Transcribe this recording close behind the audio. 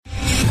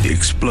The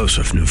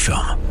explosive new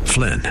film,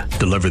 Flynn,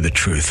 deliver the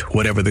truth,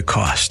 whatever the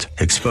cost,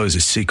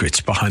 exposes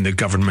secrets behind the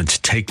government's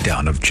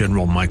takedown of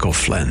General Michael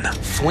Flynn.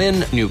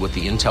 Flynn knew what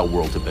the intel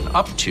world had been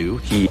up to.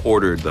 He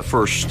ordered the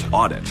first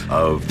audit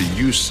of the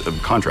use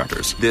of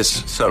contractors.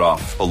 This set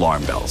off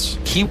alarm bells.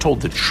 He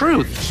told the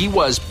truth. He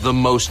was the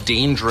most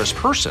dangerous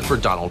person for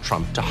Donald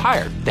Trump to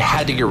hire. They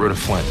had to get rid of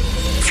Flynn.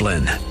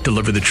 Flynn,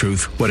 deliver the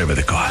truth, whatever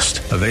the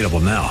cost. Available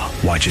now.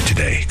 Watch it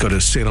today. Go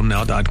to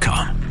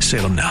salemnow.com.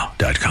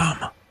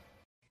 salemnow.com.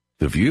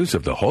 The views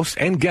of the host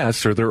and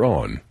guests are their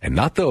own, and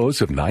not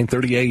those of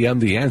 930 AM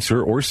The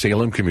Answer or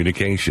Salem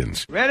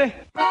Communications. Ready?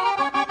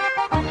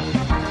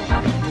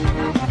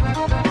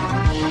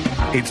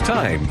 It's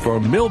time for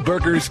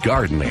Millburgers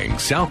Gardening,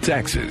 South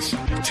Texas.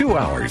 2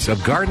 hours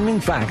of gardening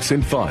facts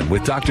and fun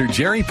with Dr.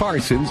 Jerry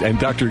Parsons and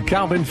Dr.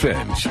 Calvin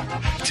Finch.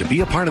 To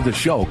be a part of the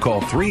show,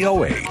 call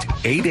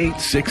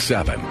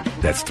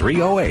 308-8867. That's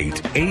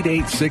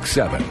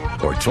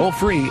 308-8867. Or toll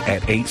free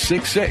at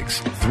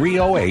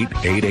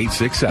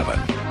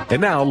 866-308-8867.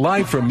 And now,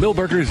 live from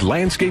Millburgers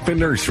Landscape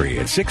and Nursery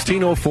at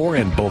 1604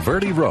 and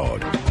Bulverde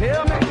Road.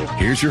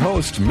 Here's your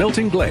host,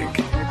 Milton Blake.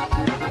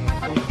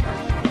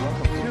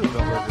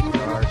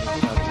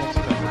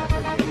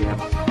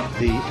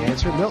 The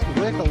Answer. Milton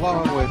Glick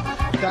along with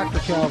Dr.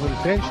 Calvin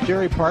Finch,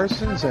 Jerry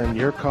Parsons, and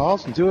your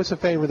calls. And do us a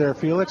favor there,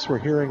 Felix. We're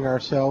hearing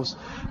ourselves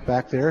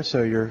back there,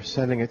 so you're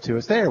sending it to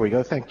us. There we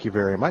go. Thank you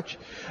very much.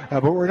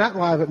 But we're not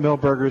live at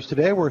Millburgers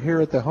today. We're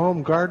here at the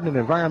Home Garden and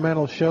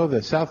Environmental Show,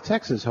 the South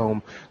Texas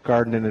Home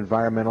Garden and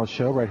Environmental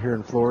Show right here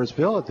in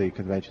Floresville at the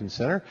Convention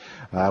Center.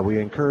 We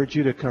encourage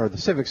you to, or the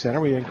Civic Center,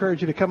 we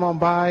encourage you to come on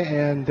by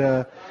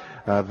and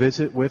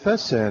visit with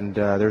us, and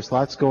there's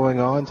lots going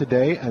on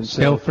today. And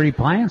still free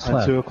plants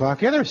left. 2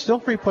 o'clock. Yeah, there's still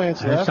free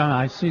plants left.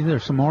 I see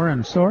there's some more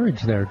in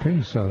storage there,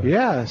 too. So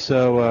yeah,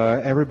 so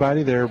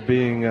everybody, they're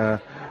being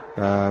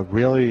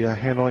really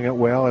handling it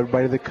well.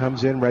 Everybody that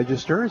comes in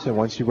registers, and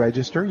once you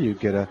register, you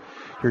get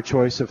your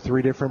choice of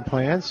 3 different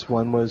plants.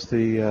 One was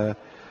the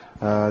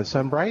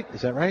Sunbright,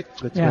 is that right?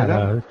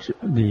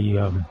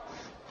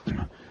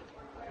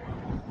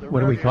 What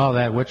do we call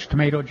that? Which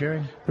tomato,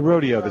 Jerry? The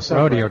rodeo, the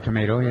Sunbright. Rodeo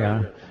tomato,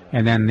 yeah.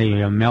 And then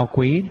the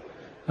milkweed,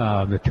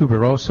 the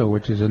tuberosa,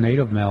 which is a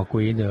native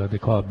milkweed. They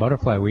call it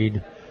butterfly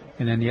weed.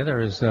 And then the other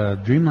is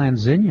Dreamland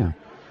zinnia.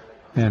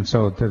 And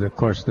so, of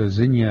course, the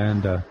zinnia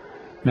and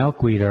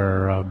milkweed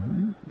are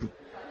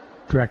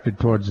directed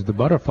towards the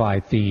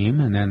butterfly theme.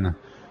 And then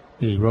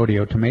the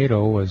rodeo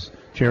tomato was,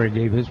 Jerry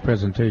gave his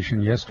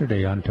presentation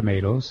yesterday on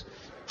tomatoes.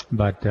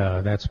 But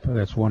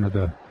that's one of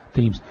the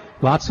themes.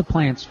 Lots of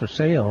plants for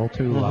sale,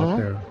 too, out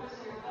there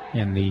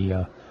in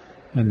the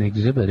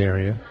exhibit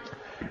area.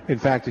 In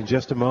fact, in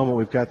just a moment,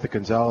 we've got the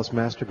Gonzales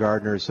Master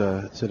Gardeners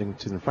sitting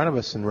in front of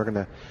us, and we're going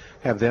to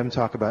have them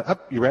talk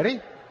about. You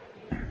ready?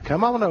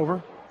 Come on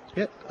over.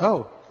 Here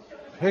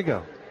you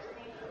go.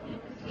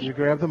 You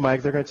grab the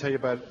mic. They're going to tell you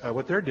about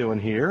what they're doing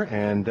here,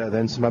 and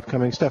then some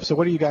upcoming stuff. So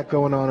what do you got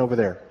going on over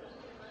there?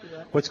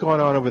 What's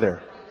going on over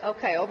there?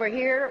 Okay, over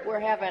here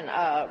we're having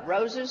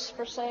roses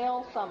for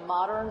sale, some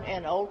modern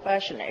and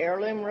old-fashioned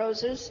heirloom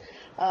roses.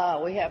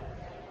 We have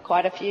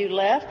quite a few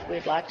left.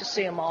 We'd like to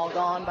see them all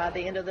gone by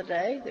the end of the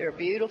day. They're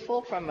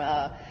beautiful from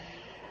the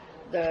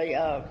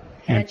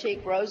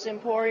Antique Rose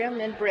Emporium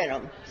in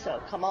Brenham.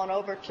 So come on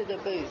over to the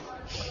booth.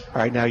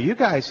 All right, now you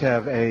guys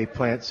have a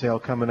plant sale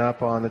coming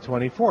up on the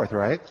 24th,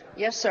 right?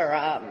 Yes, sir.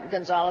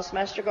 Gonzales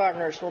Master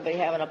Gardeners will be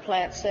having a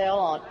plant sale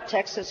on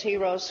Texas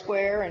Heroes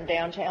Square in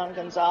downtown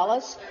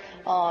Gonzales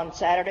on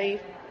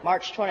Saturday,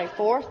 March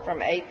 24th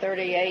from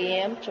 8:30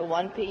 a.m. to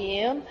 1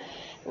 p.m.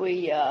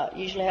 We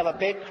usually have a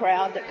big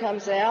crowd that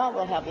comes out.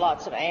 We'll have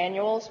lots of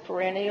annuals,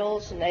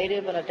 perennials,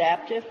 native and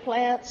adaptive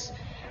plants.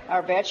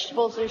 Our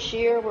vegetables this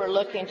year, we're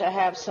looking to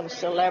have some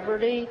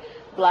celebrity,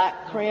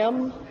 black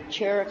crim,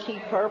 Cherokee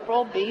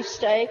purple,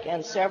 beefsteak,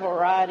 and several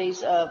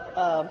varieties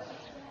of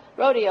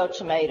rodeo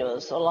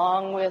tomatoes,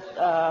 along with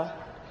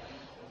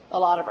a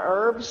lot of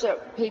herbs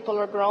that people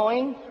are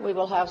growing. We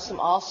will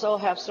also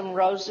have some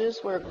roses.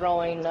 We're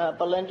growing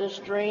Belinda's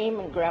Dream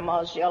and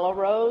Grandma's Yellow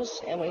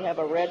Rose, and we have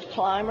a red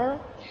climber.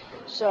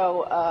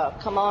 So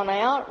come on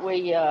out.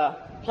 We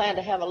plan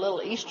to have a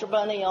little Easter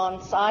bunny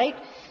on site,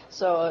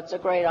 so it's a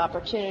great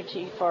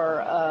opportunity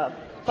for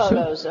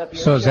photos of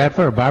your So is that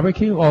for a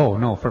barbecue? Oh,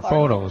 no, for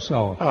photos.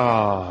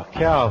 Oh,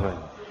 Calvin.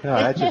 No,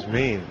 that's just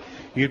mean.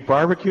 You'd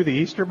barbecue the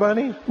Easter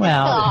bunny?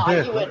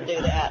 Well, you wouldn't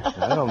do that.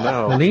 I don't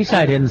know. At least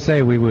I didn't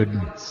say we would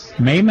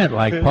maim it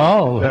like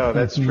Paul. No,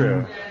 that's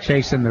true.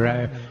 Chasing the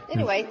rabbit.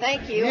 Anyway,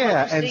 thank you.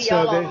 Yeah, Hope to see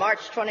y'all on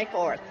March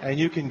 24th. And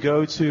you can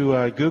go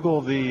to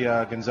Google the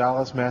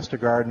Gonzales Master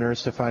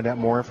Gardeners to find out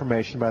more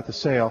information about the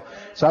sale.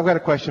 So I've got a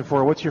question for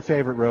you. What's your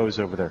favorite rose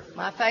over there?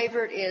 My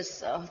favorite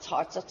is,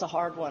 it's a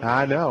hard one.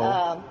 I know.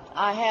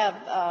 I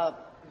have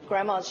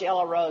Grandma's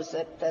Yellow Rose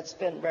that's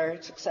been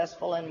very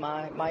successful in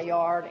my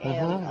yard.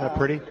 And That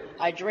pretty?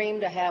 I dream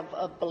to have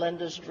a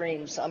Belinda's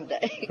Dream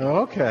someday.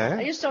 Okay.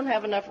 I just don't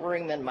have enough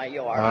room in my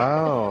yard.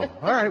 Oh,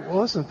 all right. Well,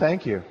 listen,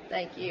 thank you.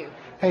 Thank you.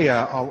 Hey,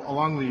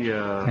 along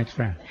the Thanks,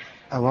 Fran.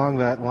 along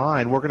that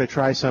line, we're going to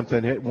try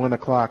something at 1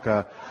 o'clock.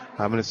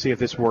 I'm going to see if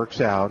this works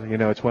out. You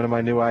know, it's one of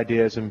my new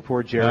ideas, and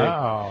poor Jerry.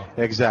 Oh.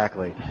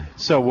 Exactly.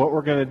 So what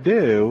we're going to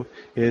do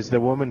is the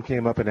woman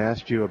came up and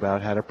asked you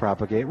about how to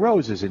propagate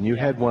roses, and you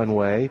had one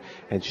way,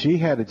 and she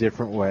had a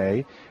different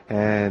way,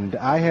 and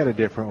I had a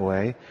different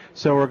way.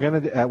 So we're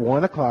going to, at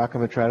 1 o'clock, I'm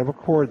going to try to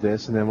record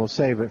this, and then we'll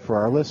save it for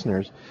our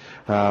listeners.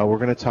 We're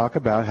going to talk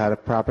about how to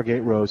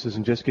propagate roses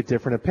and just get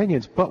different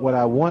opinions. But what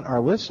I want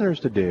our listeners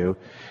to do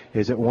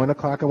is at 1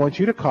 o'clock, I want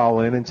you to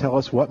call in and tell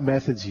us what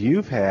methods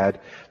you've had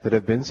that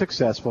have been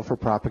successful for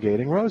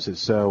propagating roses.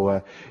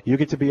 So you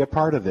get to be a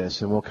part of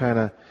this, and we'll kind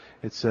of,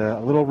 it's a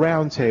little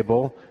round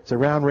table. It's a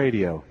round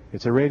radio.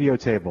 It's a radio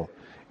table.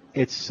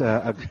 It's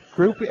a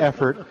group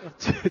effort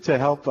to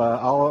help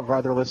all of our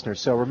other listeners.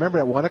 So remember,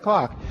 at 1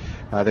 o'clock,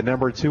 the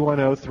number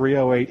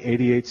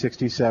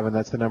 210-308-8867,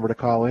 that's the number to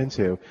call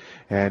into.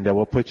 And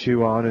we'll put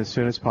you on as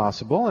soon as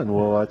possible, and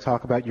we'll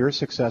talk about your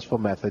successful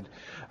method.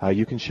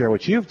 You can share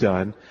what you've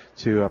done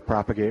to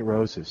propagate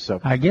roses.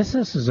 So I guess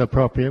this is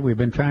appropriate. We've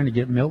been trying to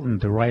get Milton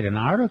to write an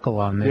article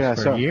on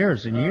this for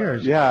years and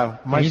years. Yeah.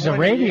 He's a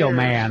radio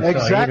man.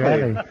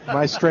 Exactly. So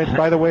My strength.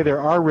 By the way,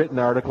 there are written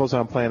articles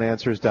on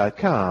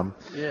plantanswers.com.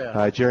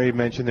 Yeah. Jerry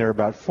mentioned there are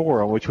about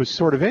 4, which was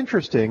sort of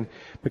interesting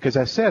because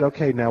I said,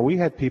 okay, now we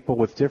had people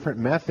with different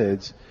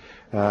methods,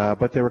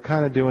 but they were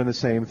kind of doing the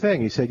same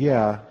thing. He said,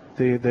 yeah,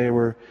 they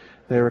were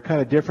kind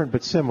of different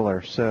but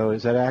similar. So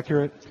is that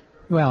accurate?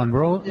 Well, and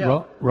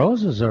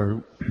roses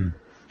are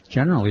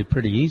generally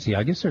pretty easy.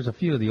 I guess there's a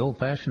few of the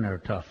old-fashioned that are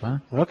tough, huh?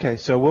 Okay,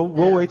 so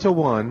we'll wait till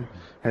 1,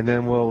 and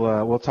then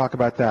we'll talk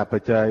about that.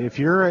 But if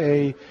you're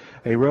a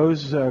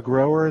rose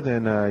grower,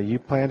 then you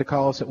plan to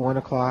call us at 1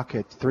 o'clock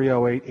at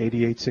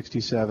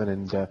 308-8867,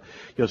 and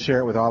you'll share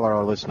it with all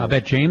our listeners. I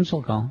bet James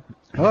will call.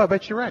 Oh, I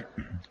bet you're right.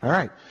 All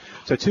right.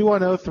 So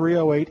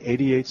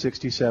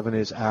 210-308-8867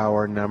 is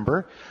our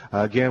number.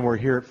 Again, we're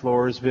here at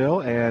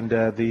Floresville and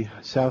the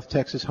South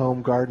Texas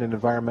Home Garden and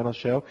Environmental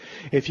Show.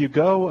 If you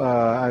go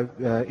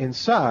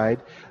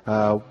inside,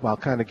 I'll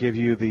kind of give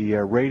you the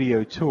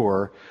radio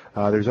tour.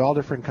 There's all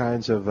different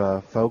kinds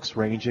of folks,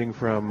 ranging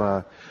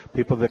from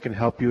people that can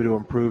help you to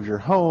improve your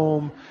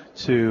home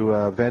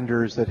to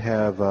vendors that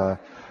have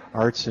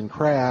arts and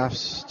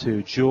crafts,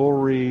 to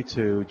jewelry,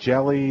 to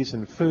jellies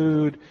and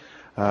food.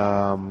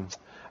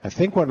 I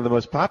think one of the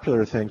most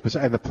popular things,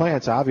 and the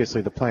plants,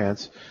 obviously the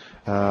plants,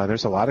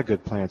 there's a lot of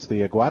good plants.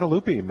 The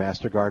Guadalupe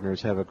Master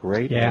Gardeners have a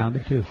great,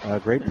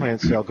 great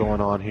plant sale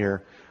going on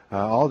here.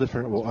 All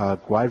different,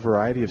 wide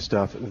variety of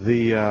stuff.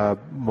 The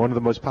one of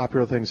the most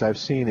popular things I've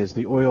seen is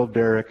the oil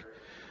derrick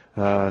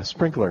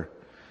sprinkler.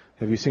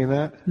 Have you seen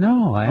that?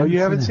 No, I haven't. Oh, you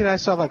haven't seen it? I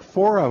saw like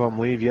 4 of them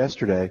leave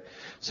yesterday.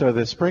 So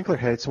the sprinkler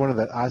head, it's one of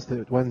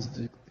the ones.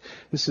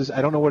 This is,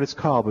 I don't know what it's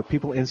called, but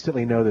people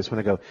instantly know this when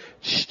they go.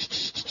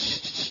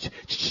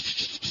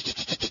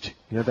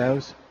 You know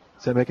those?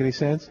 Does that make any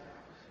sense?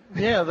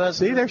 Yeah, that's.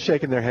 See, they're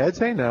shaking their heads.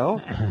 They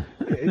know.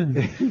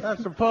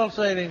 That's a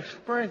pulsating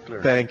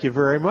sprinkler. Thank you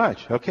very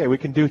much. Okay, we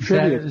can do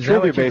trivia. Is that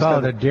what you based call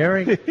on it, a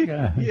derrick?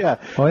 Yeah.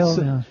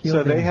 Oil.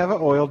 So they have an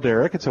oil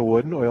derrick. It's a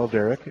wooden oil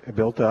derrick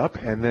built up,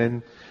 and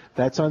then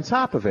that's on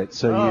top of it.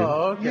 So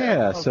okay.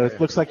 Yeah. So it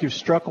looks like you've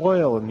struck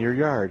oil in your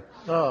yard.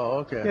 Oh,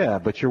 okay. Yeah,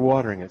 but you're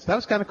watering it. So that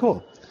was kind of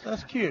cool.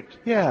 That's cute.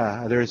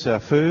 Yeah, there's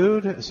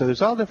food. So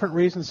there's all different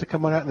reasons to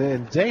come on out.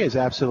 And today is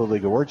absolutely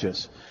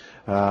gorgeous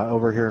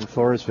over here in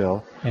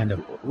Floresville.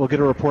 And we'll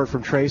get a report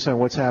from Trace on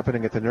what's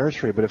happening at the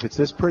nursery. But if it's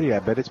this pretty, I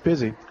bet it's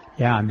busy.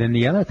 Yeah, and then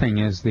the other thing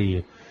is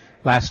the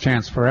Last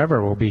Chance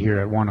Forever will be here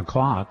at 1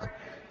 o'clock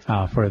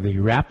for the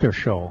Raptor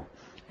Show.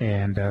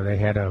 And they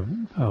had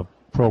a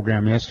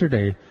program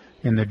yesterday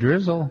in the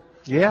drizzle.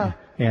 Yeah.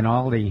 And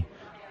all the,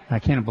 I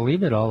can't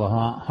believe it, all the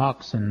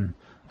hawks and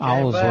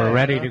owls were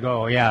ready to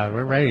go. Yeah,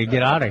 we're ready to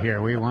get out of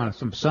here. We want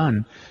some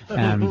sun.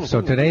 And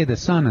so today the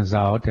sun is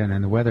out,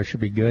 and the weather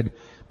should be good.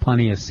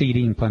 Plenty of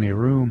seating, plenty of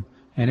room,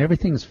 and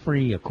everything's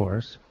free, of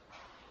course.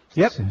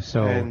 Yep.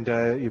 So and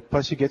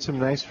plus you get some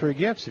nice free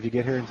gifts if you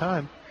get here in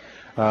time.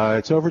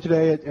 It's over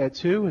today at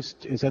 2.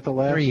 Is that the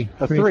last? 3.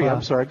 3.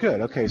 I'm sorry. Good.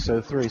 Okay, so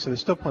 3. So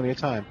there's still plenty of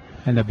time.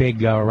 And the big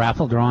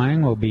raffle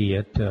drawing will be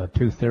at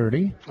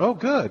 2:30. Oh,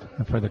 good.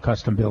 For the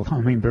custom-built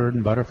hummingbird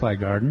and butterfly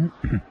garden.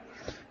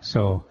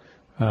 So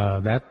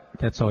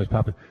that's always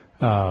popular.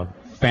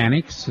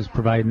 Fanix is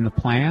providing the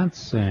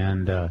plants,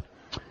 and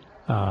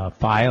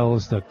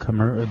Files the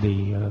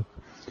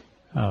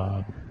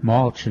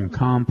mulch and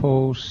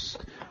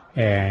compost,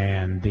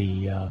 and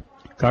the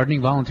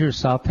gardening volunteers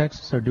South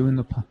Texas are doing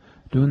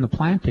the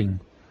planting.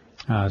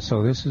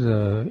 So this is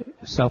a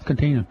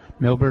self-contained.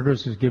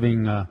 Millburgers is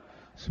giving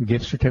some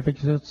gift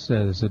certificates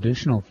as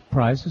additional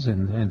prizes,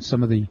 and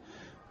some of the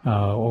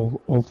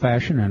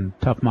old-fashioned and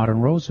tough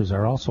modern roses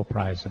are also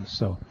prizes.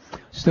 So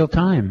still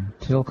time.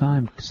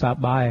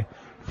 Stop by.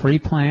 Free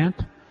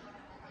plant.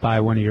 Buy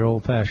one of your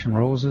old-fashioned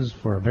roses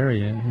for a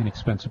very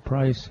inexpensive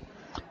price,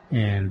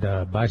 and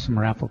buy some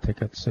raffle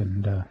tickets,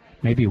 and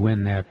maybe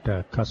win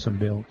that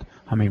custom-built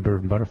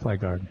hummingbird and butterfly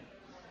garden.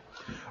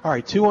 All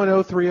right,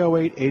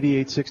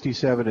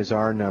 210-308-8867 is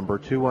our number,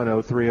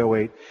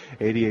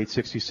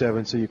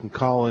 210-308-8867, so you can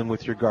call in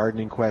with your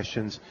gardening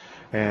questions,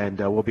 and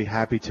we'll be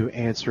happy to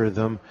answer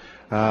them.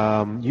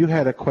 You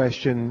had a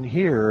question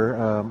here.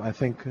 I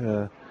think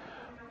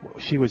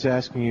she was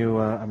asking you,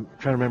 I'm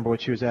trying to remember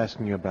what she was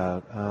asking you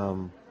about.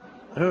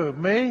 Who,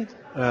 me?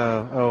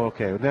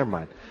 Okay, never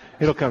mind.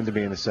 It'll come to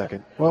me in a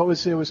second. Well,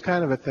 it was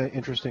kind of an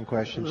interesting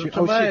question.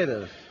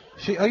 Tomatoes.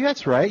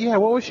 That's right. Yeah,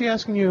 what was she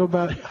asking you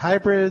about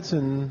hybrids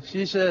and?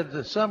 She said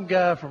that some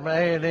guy from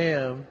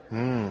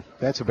A&M.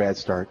 That's a bad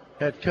start.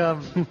 Had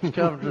come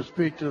to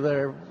speak to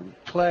their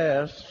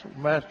class,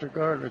 Master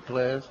Gardener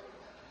class,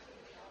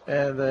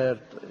 and that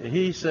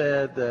he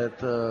said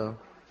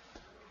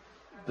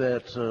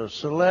that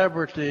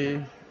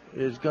celebrity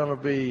is going to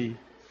be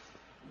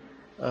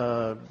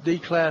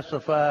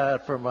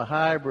declassified from a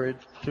hybrid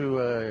to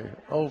a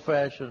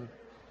old-fashioned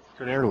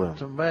heirloom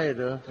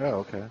tomato. Oh,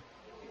 okay.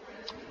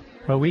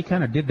 Well, we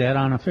kind of did that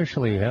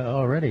unofficially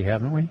already,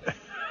 haven't we?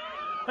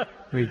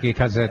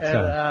 Because it's. And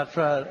I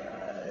tried.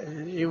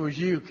 It was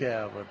you,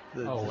 Calvin.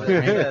 Oh,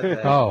 said that.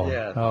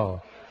 Yeah.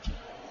 Oh.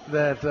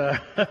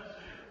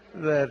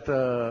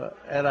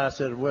 And I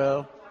said,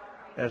 well,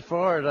 as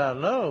far as I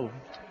know,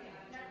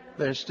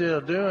 they're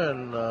still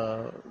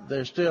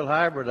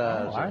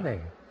hybridizing. Oh, are they?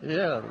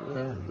 Yeah.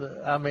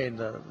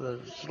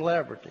 The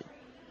celebrity.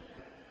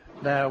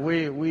 Now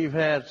we've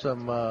had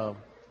some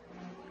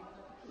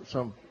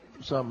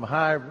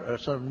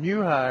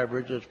new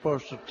hybrids that's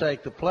supposed to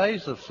take the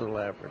place of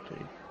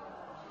celebrity,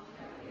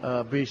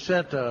 be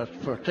sent to us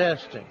for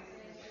testing,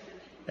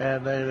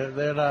 and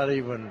they're not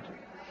even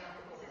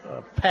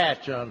a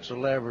patch on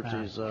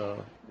celebrity's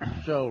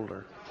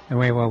shoulder.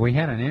 Anyway, well, we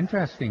had an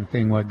interesting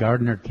thing. What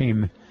Gardner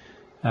came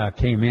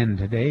in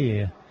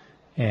today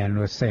and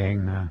was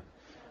saying,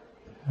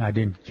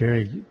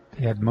 Jerry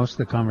had most of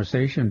the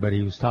conversation, but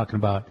he was talking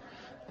about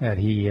that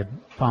he had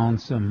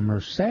found some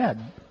Merced.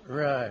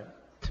 Right.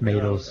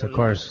 Tomatoes, of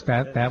course,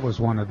 that was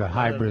one of the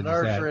hybrids. The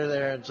nursery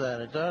there in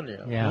San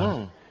Antonio.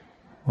 Yeah,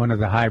 one of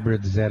the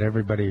hybrids that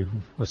everybody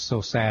was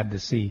so sad to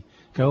see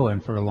go,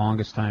 and for the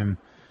longest time,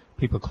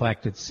 people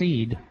collected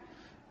seed.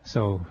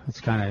 So it's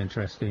kind of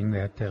interesting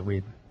that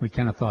we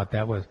kind of thought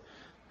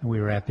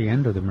we were at the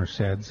end of the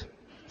Merceds.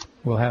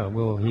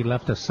 He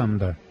left us some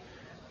to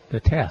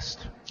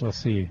test. We'll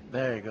see.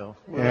 There you go.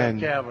 We'll let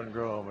Calvin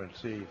grow them and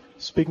see.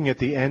 Speaking at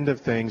the end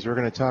of things, we're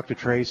going to talk to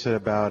Trace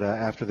about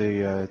after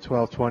the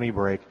 12:20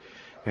 break,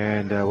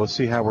 and we'll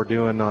see how we're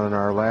doing on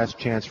our last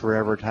chance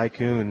forever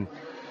Tycoon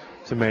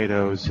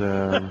tomatoes.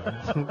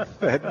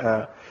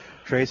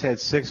 Trace had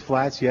 6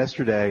 flats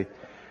yesterday,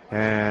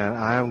 and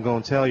I'm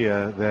going to tell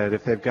you that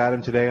if they've got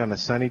them today on a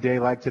sunny day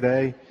like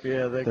today,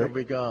 they're going to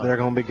be gone. They're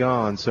going to be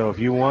gone. So if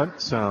you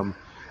want some,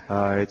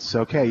 it's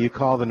okay. You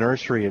call the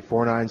nursery at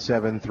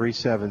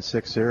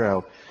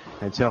 497-3760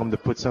 and tell them to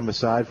put some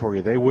aside for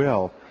you. They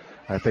will,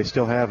 if they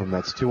still have them.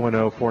 That's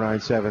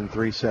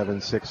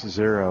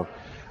 210-497-3760.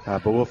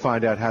 But we'll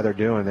find out how they're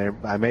doing.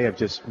 I may have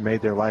just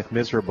made their life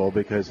miserable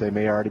because they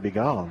may already be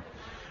gone.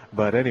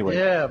 But anyway.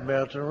 Yeah,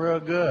 Milton, real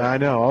good. I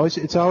know.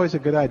 It's always a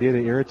good idea to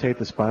irritate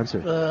the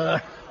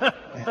sponsor.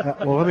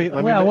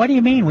 What do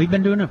you mean? We've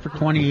been doing it for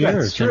 20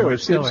 years. That's true.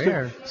 It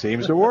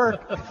seems to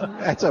work.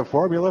 That's a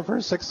formula for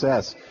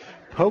success.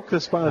 Poke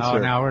the sponsor. Oh,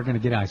 now we're going to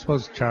get on. I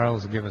suppose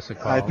Charles will give us a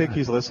call. I think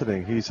he's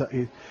listening.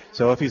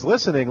 So if he's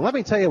listening, let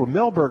me tell you,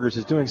 Millburgers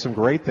is doing some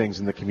great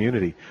things in the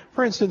community.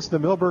 For instance, the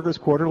Millburgers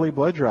Quarterly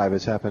Blood Drive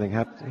is happening.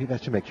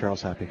 That should make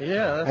Charles happy.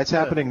 Yeah, that's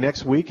happening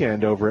next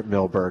weekend over at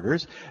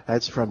Millburgers.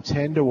 That's from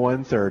 10 to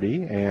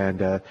 1:30, and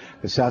the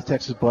South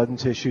Texas Blood and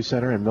Tissue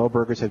Center and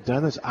Millburgers have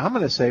done this, I'm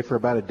going to say, for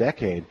about a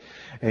decade.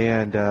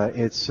 And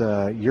it's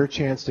your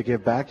chance to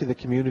give back to the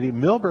community.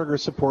 Millburgers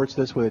supports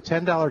this with a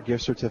 $10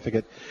 gift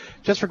certificate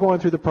just for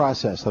going through the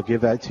process. They'll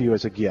give that to you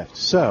as a gift.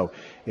 So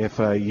if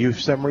for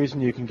some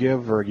reason you can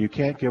give or you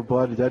can't give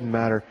blood, it doesn't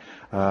matter.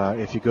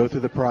 If you go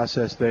through the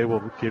process, they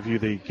will give you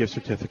the gift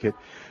certificate.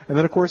 And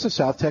then, of course, the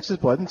South Texas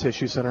Blood and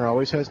Tissue Center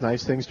always has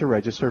nice things to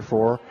register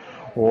for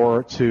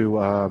or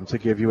to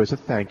give you as a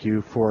thank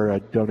you for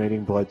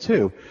donating blood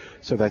too.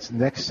 So that's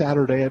next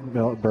Saturday at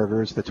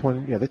Millburgers, the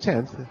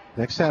 10th,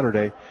 next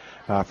Saturday,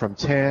 from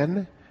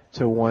 10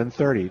 to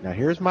 1:30. Now,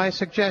 here's my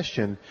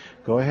suggestion.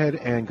 Go ahead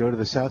and go to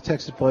the South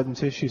Texas Blood and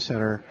Tissue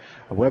Center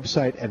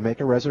website and make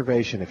a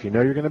reservation. If you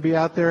know you're going to be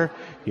out there,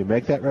 you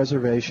make that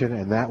reservation,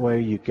 and that way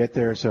you get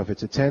there. So if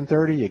it's at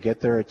 10:30, you get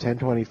there at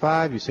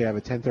 10:25. You say I have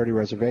a 10:30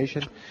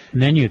 reservation.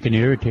 And then you can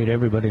irritate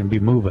everybody and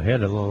move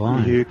ahead of the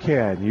line. You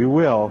can. You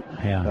will.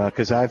 Yeah.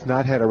 Because I've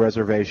not had a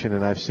reservation,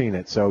 and I've seen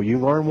it. So you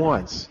learn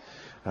once.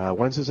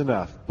 Once is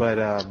enough.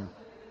 But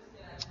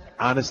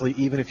honestly,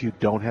 even if you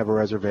don't have a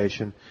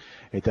reservation,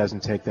 it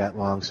doesn't take that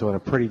long. So on a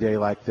pretty day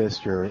like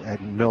this, you're at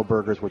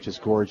Millburgers, which is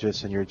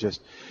gorgeous, and you're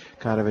just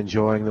kind of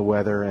enjoying the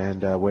weather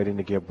and waiting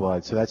to give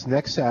blood. So that's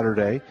next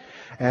Saturday.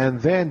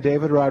 And then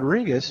David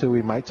Rodriguez, who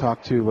we might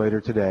talk to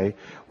later today,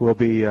 will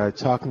be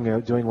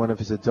doing one of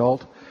his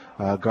adult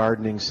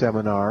gardening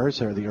seminars,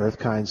 or the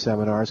Earthkind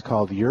seminars,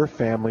 called Your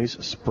Family's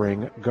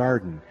Spring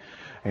Garden.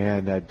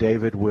 And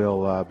David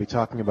will be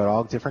talking about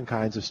all different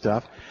kinds of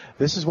stuff.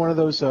 This is one of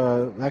those,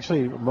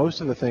 actually, most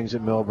of the things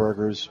at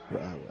Millburgers,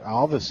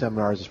 all the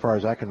seminars, as far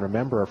as I can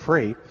remember, are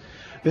free.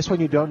 This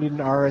one you don't need an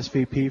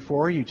RSVP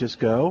for. You just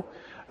go.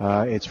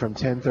 It's from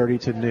 10:30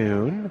 to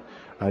noon.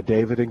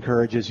 David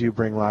encourages you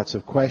bring lots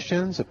of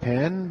questions, a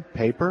pen,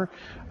 paper,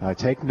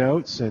 take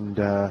notes, and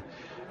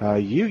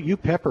you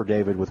pepper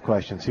David with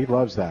questions. He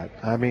loves that.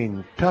 I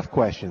mean, tough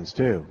questions,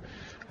 too.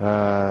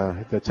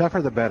 The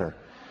tougher, the better.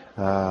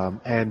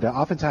 And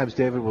oftentimes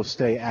David will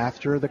stay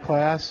after the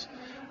class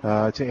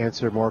to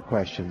answer more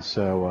questions.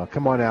 So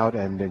come on out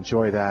and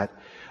enjoy that.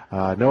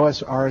 No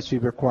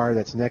RSVP required.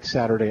 That's next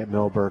Saturday at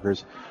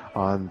Millburgers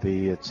on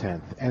the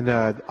 10th. And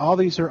all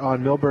these are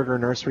on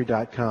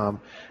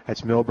millburgernursery.com.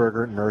 That's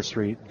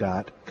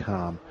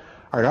millburgernursery.com.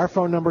 All right, our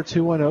phone number,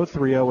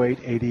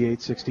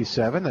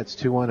 210-308-8867. That's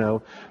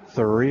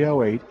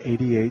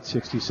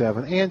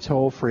 210-308-8867. And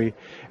toll-free,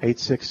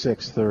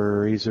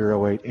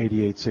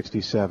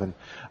 866-308-8867.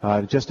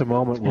 In just a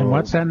moment. And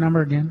what's that number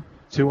again?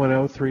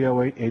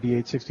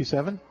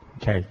 210-308-8867.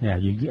 Okay, yeah,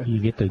 you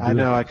get to do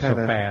it so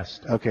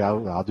fast. Okay,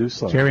 I'll do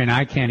slow. Jerry and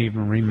I can't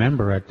even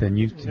remember it, and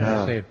you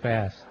say it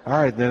fast. All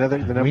right, the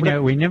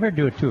number. We never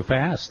do it too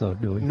fast, though,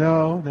 do we?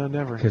 No,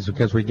 never.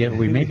 Because we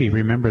maybe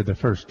remember the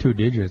first two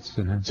digits.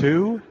 And then...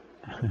 Two?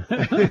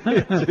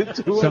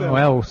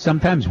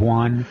 Sometimes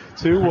one.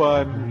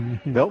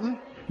 2-1. Milton?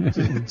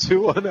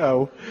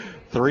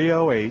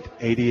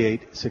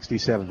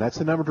 210-308-8867. That's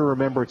the number to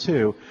remember,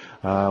 too,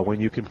 when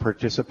you can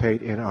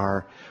participate in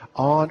our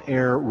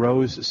on-air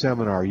Rose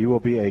seminar. You will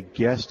be a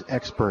guest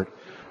expert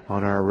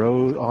on our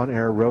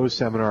on-air Rose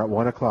seminar at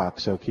 1 o'clock,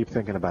 so keep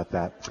thinking about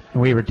that.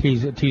 We were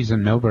teasing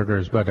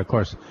Millburgers, but, of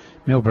course,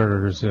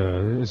 Millburgers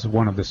is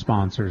one of the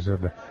sponsors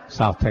of the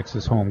South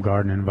Texas Home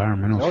Garden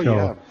Environmental Show.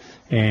 Yeah.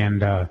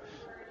 And of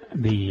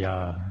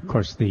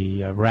course,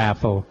 the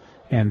raffle.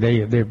 And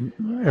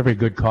every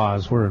good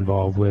cause we're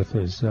involved with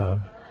is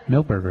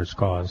Millburgers'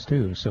 cause,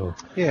 too. So,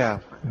 yeah,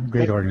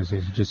 great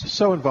organization. Just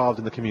so involved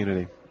in the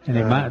community.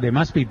 And they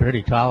must be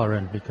pretty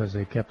tolerant because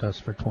they kept us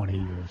for 20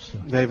 years. So.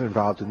 They've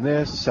involved in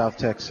this, South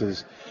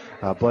Texas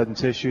Blood and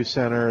Tissue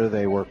Center.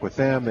 They work with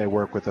them. They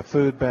work with the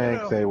food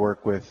bank. They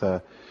work with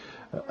the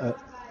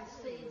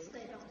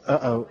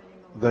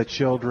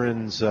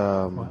children's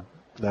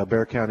the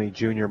Bexar County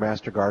Junior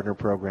Master Gardener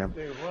Program.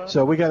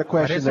 So we got a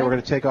question that we're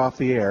going to take off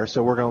the air,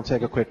 so we're going to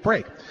take a quick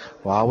break.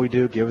 While we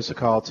do, give us a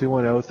call,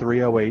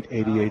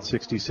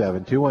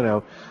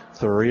 210-308-8867,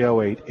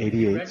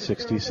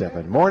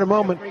 210-308-8867. More in a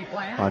moment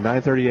on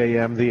 9:30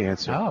 a.m., The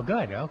Answer. Oh,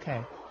 good.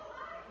 Okay.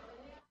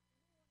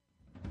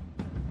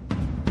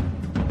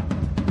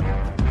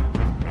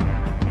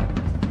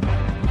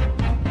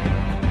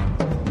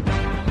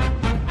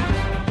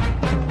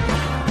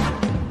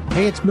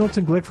 Hey, it's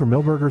Milton Glick from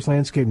Millburgers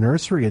Landscape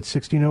Nursery at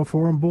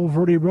 1604 on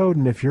Bulverde Road,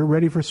 and if you're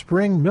ready for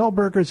spring,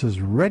 Millburgers is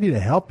ready to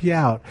help you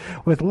out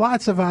with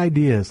lots of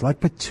ideas,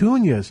 like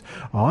petunias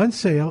on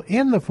sale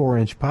in the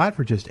 4-inch pot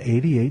for just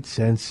 88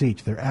 cents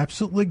each. They're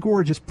absolutely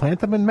gorgeous.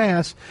 Plant them in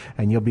mass,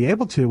 and you'll be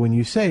able to when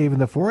you save in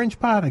the 4-inch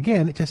pot,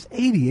 again, at just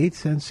 88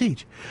 cents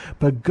each.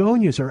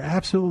 Begonias are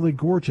absolutely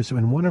gorgeous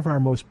and one of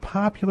our most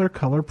popular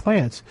color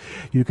plants.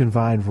 You can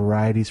find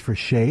varieties for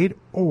shade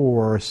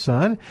or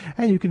sun,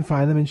 and you can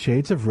find them in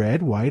shades of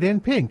red, white,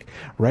 and pink.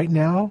 Right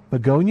now,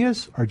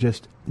 begonias are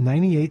just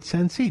 98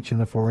 cents each in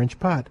the 4-inch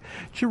pot.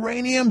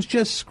 Geraniums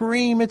just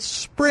scream it's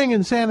spring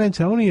in San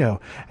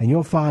Antonio, and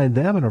you'll find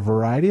them in a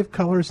variety of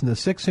colors in the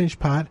 6-inch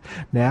pot,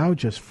 now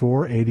just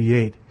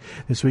 $4.88.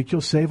 This week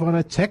you'll save on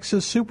a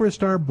Texas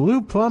Superstar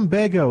Blue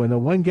Plumbago in the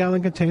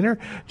 1-gallon container,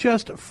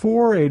 just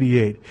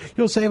 $4.88.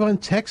 You'll save on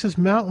Texas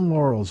Mountain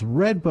Laurels,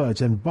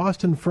 Redbuds, and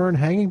Boston Fern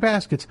hanging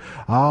baskets,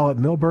 all at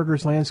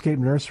Millburgers Landscape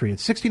Nursery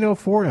at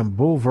 1604 on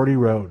Bulverde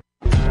Road.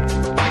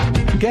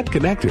 Get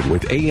connected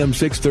with AM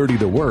 630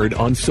 The Word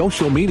on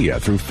social media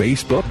through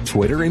Facebook,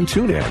 Twitter, and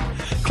TuneIn.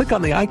 Click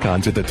on the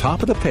icons at the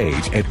top of the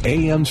page at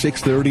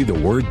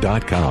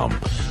am630theword.com.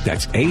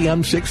 That's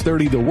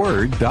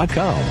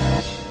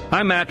am630theword.com.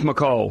 I'm Matt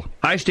McCall.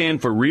 I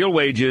stand for real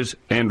wages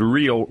and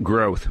real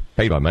growth.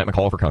 Paid by Matt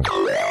McCall for Congress.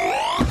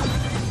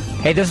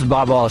 Hey, this is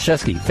Bob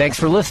Waliszewski. Thanks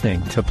for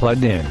listening to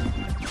Plugged In.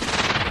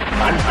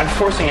 I'm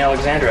forcing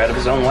Alexander out of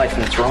his own life,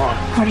 and it's wrong.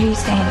 What are you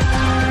saying?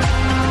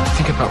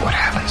 Think about what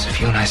happens if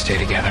you and I stay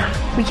together.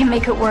 We can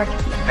make it work.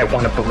 I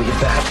want to believe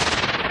that.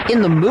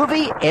 In the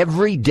movie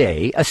Every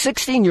Day, a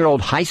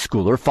 16-year-old high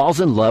schooler falls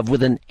in love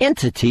with an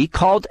entity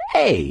called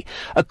A,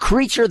 a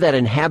creature that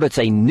inhabits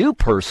a new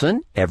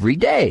person every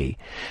day.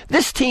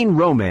 This teen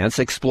romance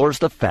explores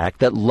the fact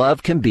that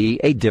love can be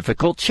a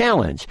difficult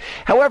challenge.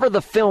 However,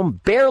 the film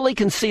barely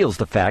conceals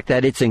the fact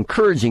that it's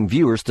encouraging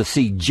viewers to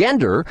see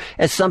gender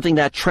as something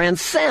that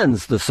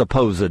transcends the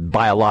supposed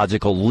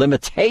biological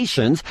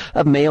limitations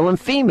of male and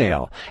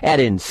female. Add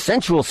in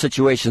sensual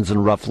situations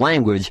and rough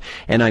language,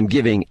 and I'm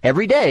giving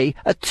Every Day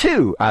a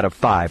 2 out of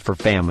 5 for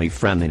family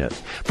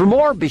friendliness. For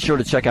more, be sure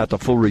to check out the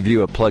full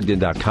review at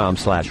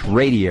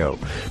PluggedIn.com/radio.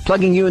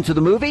 Plugging you into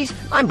the movies,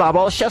 I'm Bob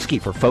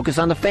Waliszewski for Focus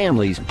on the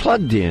Family's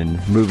Plugged In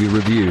Movie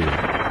Review.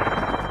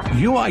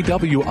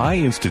 UIW Eye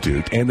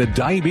Institute and the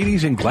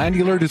Diabetes and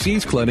Glandular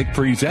Disease Clinic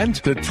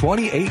present the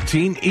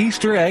 2018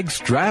 Easter Egg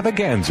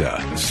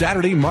Extravaganza,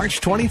 Saturday,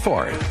 March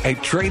 24th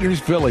at Traders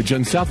Village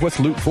on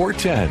Southwest Loop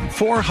 410.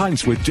 4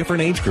 hunts with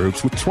different age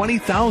groups with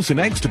 20,000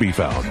 eggs to be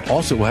found.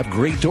 Also have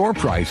great door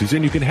prizes,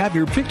 and you can have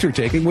your picture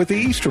taken with the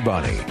Easter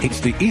Bunny. It's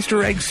the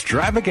Easter Egg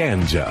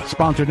Extravaganza.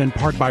 Sponsored in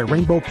part by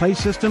Rainbow Play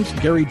Systems,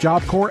 Gary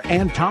Job Corps,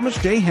 and Thomas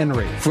J.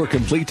 Henry. For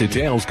complete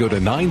details, go to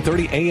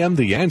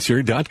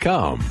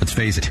 930amtheanswer.com. Let's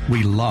face it,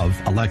 we love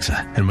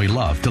Alexa, and we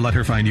love to let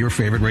her find your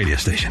favorite radio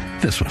station.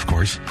 This one, of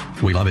course.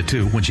 We love it,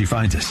 too, when she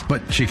finds us.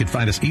 But she could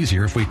find us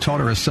easier if we taught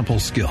her a simple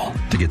skill.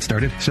 To get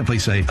started, simply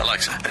say,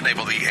 Alexa,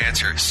 enable the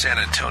Answer San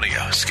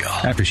Antonio skill.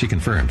 After she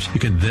confirms, you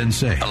can then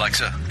say,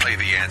 Alexa, play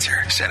the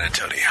Answer San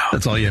Antonio.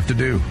 That's all you have to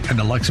do, and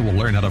Alexa will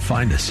learn how to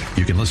find us.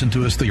 You can listen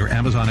to us through your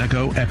Amazon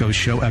Echo, Echo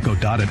Show, Echo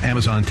Dot, and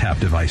Amazon Tap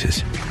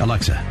devices.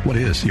 Alexa, what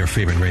is your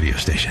favorite radio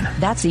station?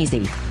 That's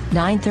easy.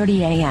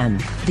 9:30 a.m.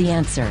 The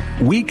Answer.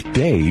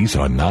 Weekdays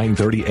on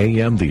 9:30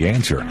 a.m. The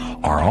Answer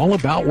are all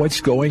about what's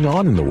going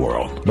on in the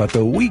world, but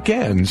the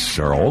weekends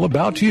are all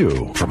about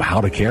you. From how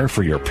to care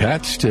for your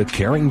pets to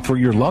caring for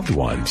your loved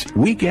ones,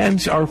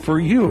 weekends are for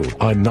you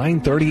on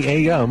 9:30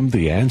 a.m.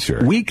 The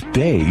Answer.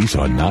 Weekdays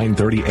on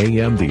 9:30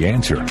 a.m. The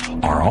Answer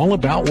are all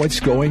about what's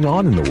going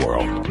on in the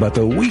world, but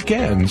the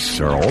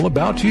weekends are all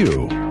about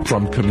you.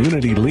 From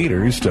community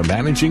leaders to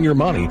managing your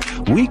money,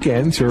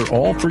 weekends are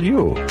all for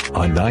you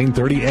on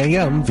 9:30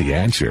 a.m. The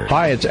Answer.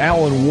 Hi, it's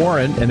Alan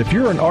Warren, and if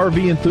you're an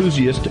RV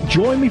enthusiast,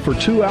 join me for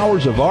 2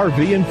 hours of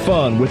RV and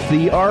fun with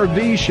The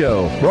RV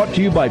Show, brought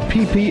to you by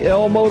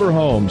PPL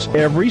Motorhomes,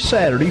 every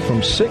Saturday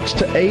from 6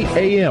 to 8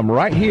 a.m.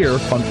 right here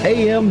on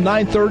AM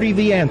 930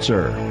 The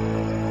Answer.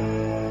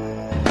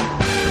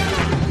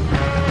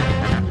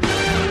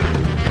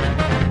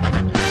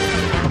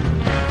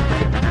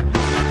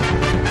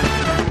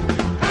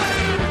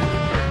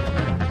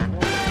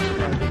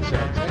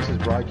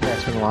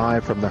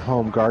 Live from the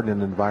Home Garden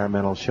and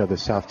Environmental Show, the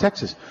South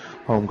Texas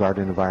Home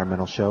Garden and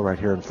Environmental Show right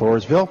here in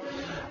Floresville.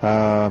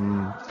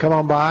 Come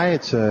on by.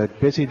 It's a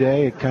busy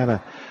day.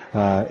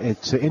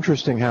 It's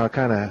interesting how it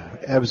kind of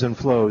ebbs and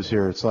flows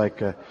here. It's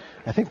like,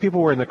 I think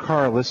people were in the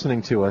car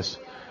listening to us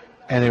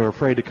and they were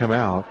afraid to come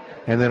out.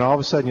 And then all of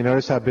a sudden you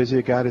notice how busy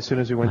it got as soon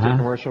as we went to a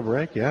commercial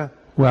break? Yeah.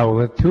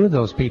 Well, 2 of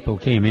those people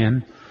came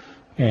in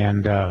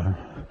and,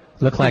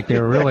 looked like they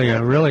were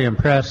really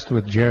impressed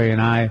with Jerry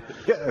and I.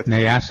 And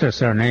they asked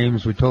us our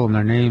names. We told them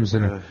their names,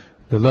 and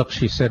the look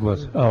she said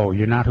was, "Oh,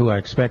 you're not who I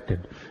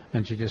expected."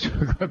 And she just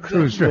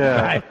cruised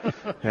right by.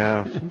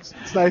 Yeah, it's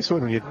nice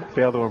when you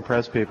fail to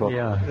impress people.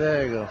 Yeah,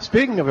 there you go.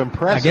 Speaking of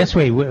impressive, I guess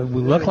we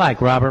look like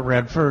Robert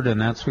Redford,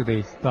 and that's who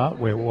they thought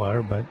we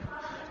were, but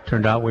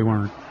turned out we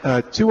weren't.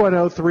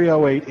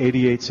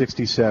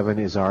 210-308-8867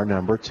 is our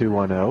number,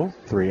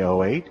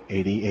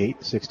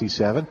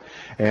 210-308-8867.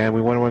 And we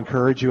want to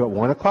encourage you at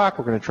 1 o'clock.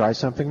 We're going to try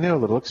something new, a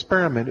little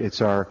experiment.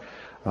 It's our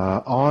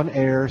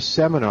on-air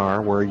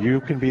seminar where you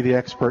can be the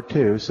expert,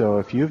 too. So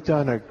if you've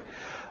done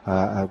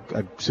a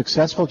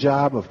successful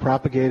job of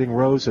propagating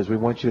roses, we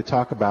want you to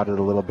talk about it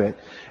a little bit,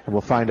 and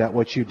we'll find out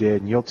what you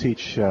did, and you'll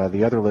teach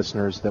the other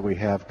listeners that we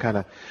have kind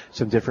of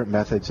some different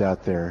methods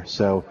out there.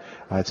 So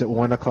it's at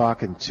 1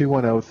 o'clock and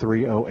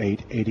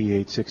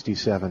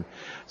 210-308-8867.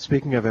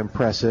 Speaking of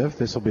impressive,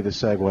 this will be the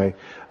segue.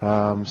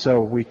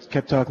 So we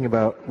kept talking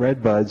about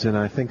red buds, and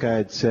I think I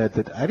had said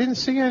that I didn't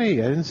see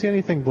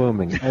anything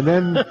blooming. And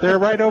then they're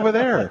right over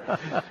there,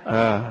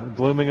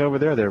 blooming over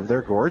there.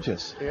 They're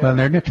gorgeous. Well,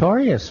 they're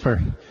notorious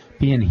for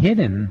being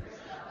hidden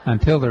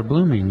until they're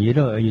blooming. You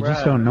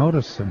just don't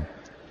notice them.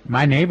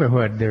 My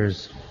neighborhood,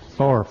 there's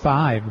 4 or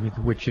 5,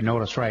 which you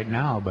notice right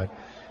now. But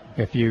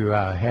if you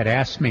had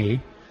asked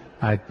me,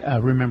 I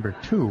remember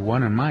 2.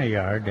 One in my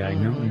yard. I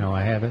know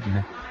I have it,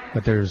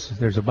 but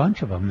there's a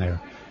bunch of them there.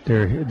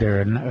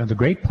 They're the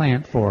great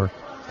plant for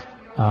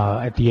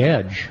at the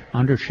edge,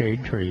 under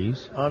shade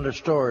trees. Under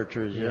storage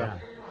trees, yeah.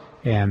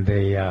 And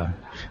they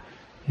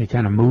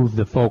kind of move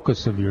the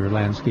focus of your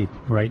landscape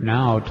right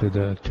now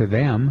to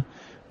them,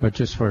 but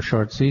just for a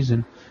short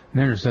season.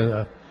 And there's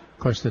of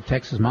course the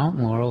Texas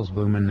mountain laurel is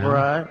blooming now.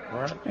 Right.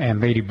 And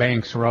Lady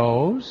Banks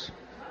rose,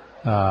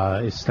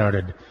 it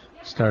started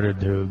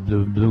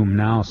to bloom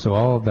now.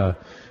 So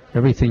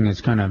everything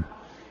is kind of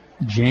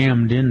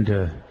jammed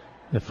into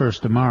the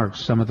 1st of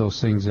March. Some of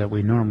those things that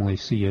we normally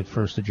see at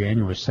 1st of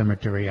January,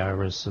 cemetery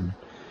iris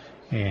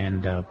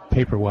and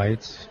paper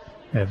whites,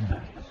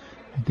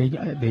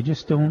 they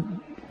just don't.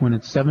 When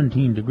it's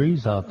 17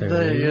 degrees out there,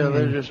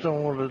 they just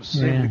don't want to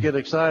seem to get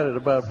excited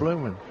about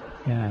blooming.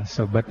 Yeah.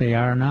 But they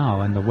are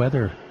now, and the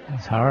weather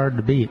is hard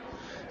to beat.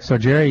 So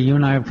Jerry, you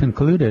and I have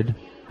concluded,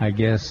 I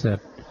guess, that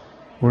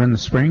we're in the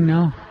spring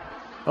now.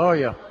 Oh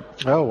yeah.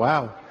 Oh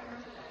wow.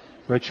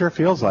 It sure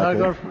feels like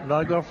it.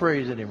 Not going to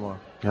freeze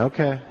anymore.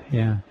 Okay.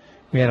 Yeah.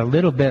 We had a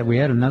little bit. We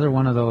had another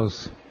one of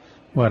those,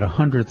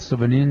 1/100th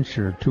of an inch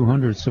or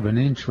 2/100ths of an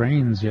inch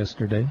rains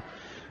yesterday.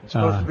 It's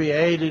supposed to be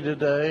 80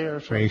 today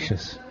or something.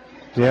 Gracious.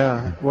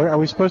 Yeah. Are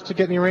we supposed to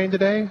get any rain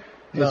today?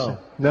 No.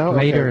 No?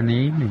 Later Okay. in the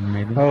evening,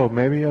 maybe. Oh,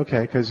 maybe?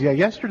 Okay. Because,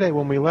 yesterday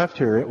when we left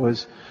here, it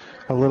was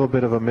a little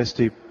bit of a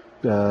misty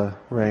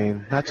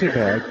rain. Not too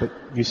bad, but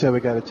you said we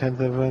got a 1/10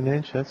 of an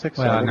inch? That's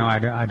exciting. Well, no, I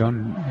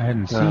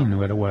hadn't seen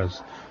what it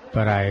was,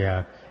 but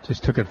I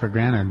just took it for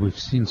granted. We've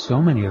seen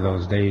so many of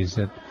those days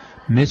that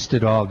missed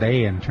it all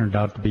day and turned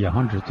out to be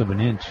 1/100 of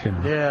an inch.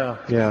 And,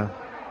 Yeah.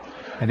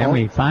 And then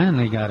we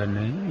finally got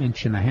an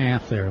inch and a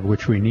half there,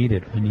 which we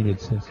needed. We needed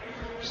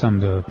some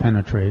to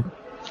penetrate.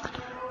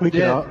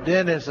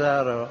 Dennis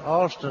out of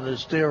Austin is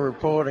still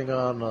reporting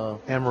on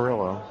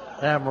Amarillo.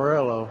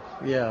 Amarillo,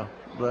 yeah.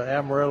 The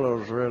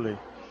Amarillo's really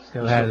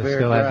Still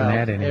hasn't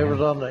had any. It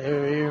was on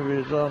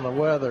the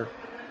weather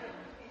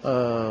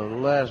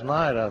last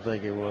night, I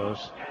think it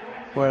was,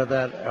 where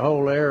that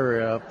whole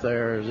area up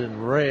there is in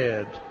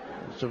red,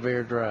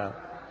 severe drought,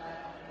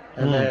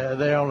 and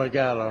they only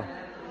got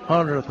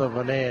 1/100 of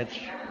an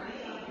inch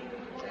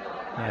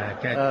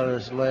out of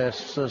this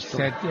last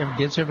system. It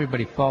gives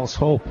everybody false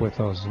hope with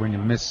those when you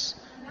miss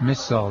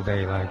all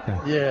day like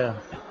that. Yeah.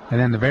 And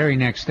then the very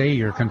next day,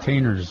 your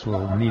containers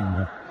will need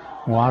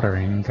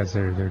watering because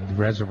their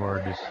reservoir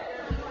just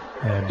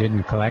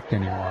didn't collect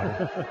any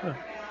water.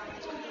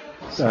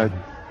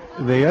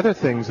 The other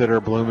things that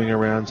are blooming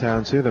around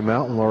town too, the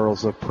mountain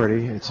laurels look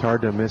pretty. It's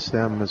hard to miss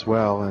them as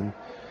well. And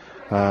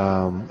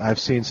I've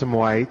seen some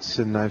whites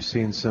and I've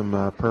seen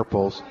some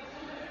purples.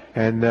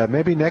 And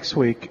maybe next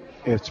week,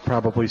 it's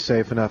probably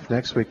safe enough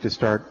next week to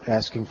start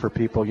asking for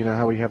people. You know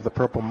how we have the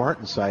purple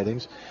martin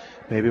sightings?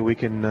 Maybe we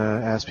can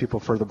ask people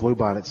for the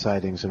bluebonnet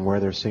sightings and where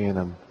they're seeing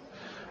them.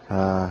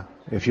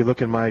 If you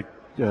look in my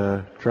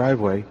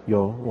driveway,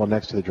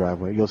 next to the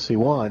driveway, you'll see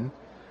one.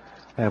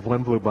 I have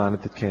one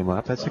bluebonnet that came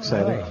up. That's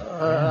exciting.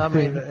 I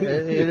mean,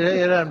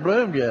 it hasn't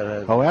bloomed yet,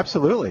 has it? Oh,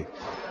 absolutely.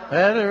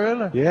 Has it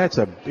really? Yeah,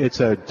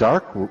 it's a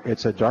dark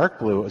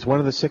blue. It's one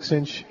of the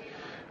 6-inch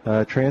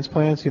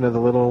transplants. You know, the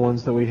little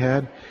ones that we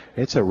had.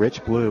 It's a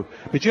rich blue.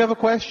 Did you have a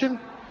question?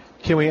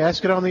 Can we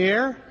ask it on the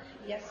air?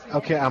 Yes.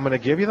 Okay, I'm going to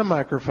give you the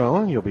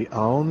microphone. You'll be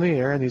on the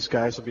air, and these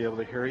guys will be able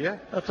to hear you.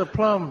 That's a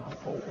plum.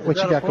 What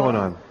you got going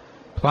on?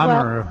 Plum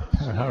or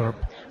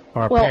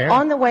a pear?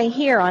 On the way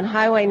here on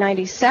Highway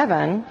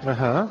 97,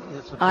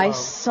 I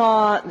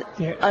saw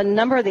a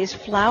number of these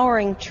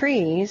flowering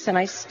trees, and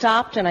I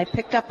stopped and I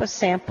picked up a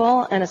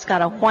sample, and it's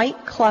got a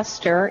white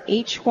cluster.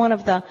 Each one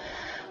of the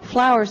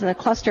flowers in the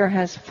cluster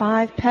has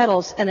 5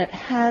 petals, and it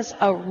has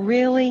a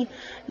really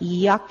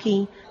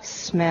yucky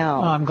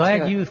smell. Oh, I'm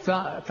glad you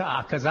thought,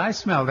 because I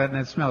smelled it, and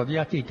it smelled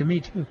yucky to me,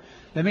 too.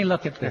 Let me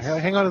look at this.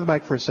 Hang on to the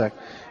mic for a sec,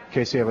 in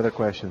case you have other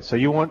questions. So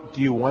do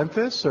you want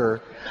this,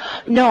 or?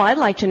 No, I'd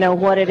like to know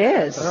what it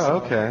is. Oh,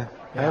 okay.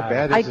 How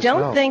bad is I the don't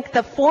smell? think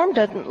the form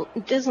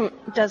does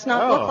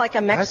not look like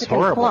a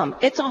Mexican plum.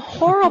 It's a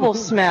horrible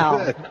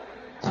smell.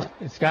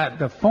 It's got,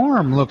 the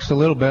form looks a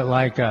little bit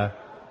like a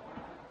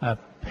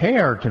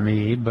pear to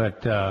me,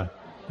 but the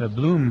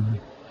bloom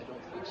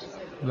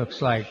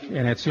looks like,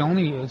 and it's the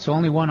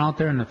only one out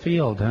there in the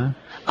field, huh?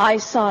 I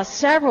saw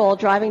several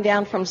driving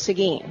down from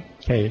Seguin.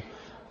 Okay,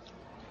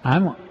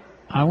 I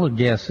would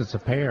guess it's a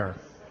pear,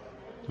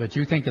 but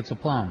you think it's a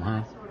plum,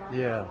 huh?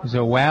 Yeah. Is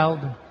it wild?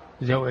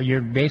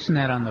 You're basing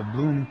that on the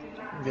bloom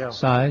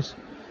size?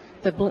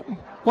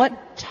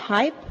 What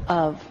type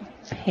of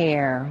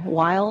pear?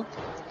 Wild?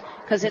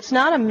 Because it's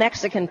not a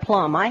Mexican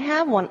plum. I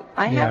have one.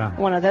 I have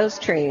one of those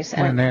trees.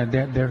 And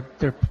their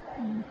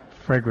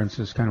fragrance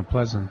is kind of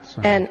pleasant.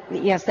 So. And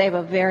yes, they have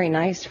a very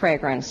nice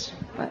fragrance.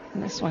 But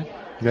this one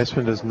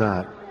does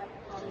not.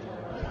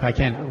 I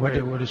can't.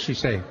 What does she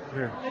say?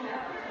 Here.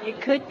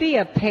 It could be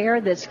a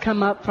pear that's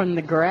come up from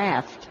the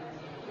graft.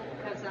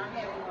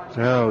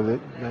 Oh,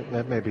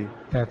 that may be.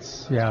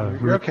 That's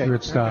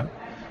root stock.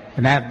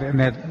 And that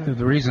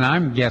the reason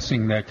I'm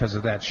guessing that because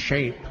of that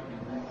shape,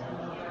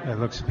 it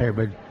looks a pear.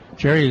 But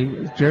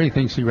Jerry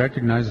thinks he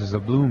recognizes the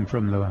bloom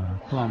from the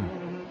plum.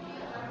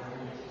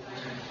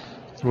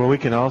 Well, we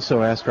can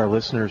also ask our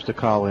listeners to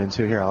call in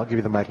too. Here, I'll give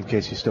you the mic in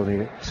case you still need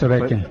it. So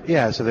they can.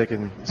 Yeah, so they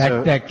can.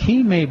 That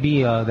key may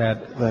be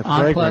that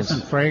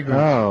unpleasant fragrance.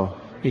 Oh.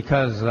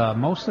 Because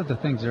most of the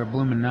things that are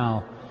blooming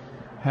now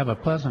have a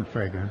pleasant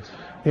fragrance.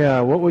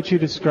 Yeah, what would you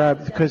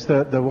describe? Because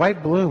the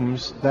white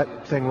blooms,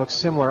 that thing looks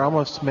similar,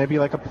 almost maybe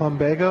like a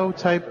plumbago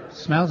type.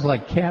 Smells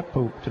like cat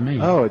poop to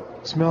me. Oh, it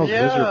smells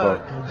miserable.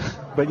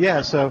 But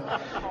yeah, so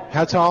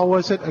how tall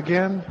was it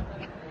again?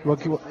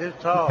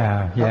 It's tall.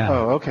 Yeah.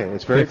 Oh, okay.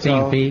 It's very 15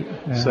 tall. 15 feet.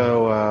 Yeah.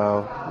 So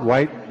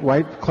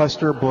white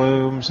cluster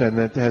blooms, and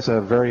it has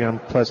a very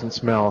unpleasant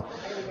smell.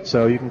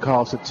 So you can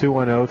call us at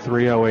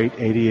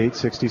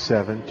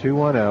 210-308-8867,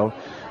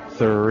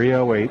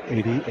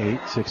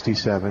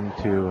 210-308-8867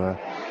 to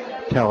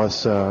tell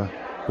us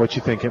what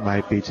you think it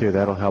might be, too.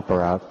 That'll help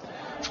her out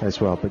as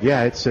well. But,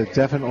 yeah, it's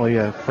definitely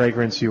a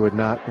fragrance you would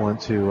not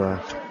want to...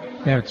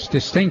 Yeah, it's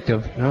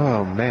distinctive.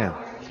 Oh, man.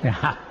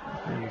 Yeah,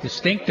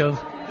 distinctive.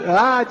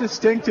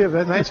 Distinctive.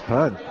 A nice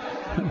pun.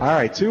 All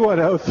right,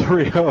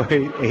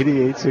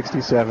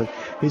 210-308-8867.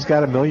 He's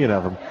got a million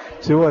of them.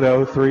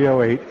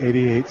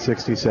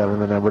 210-308-8867,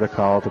 the number to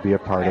call to be a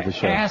part of the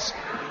show.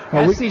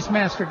 That's these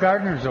master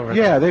gardeners over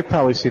there. Yeah, they've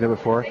probably seen it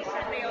before.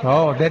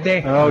 Oh, did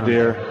they? Oh,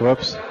 dear.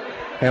 Whoops.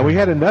 And we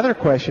had another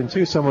question,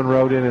 too. Someone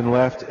wrote in and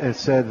left and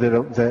said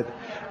that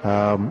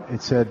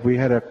it said we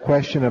had a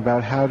question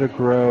about how to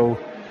grow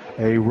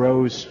a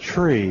rose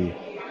tree.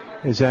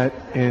 Is that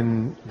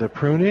in the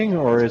pruning,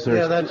 or is there...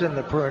 Yeah, that's in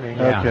the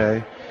pruning.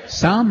 Okay.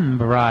 Some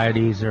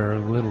varieties are a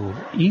little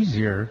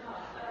easier,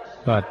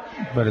 but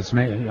it's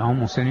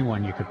almost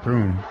anyone you could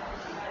prune.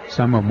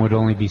 Some of them would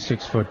only be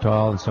 6 foot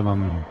tall, and some of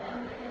them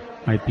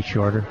might be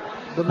shorter.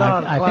 The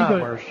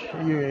non-climbers,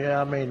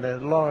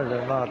 as long as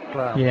they're not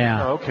climbers.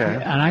 Yeah.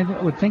 Okay. And I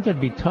would think it'd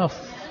be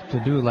tough to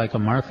do like a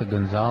Martha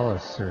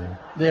Gonzalez or...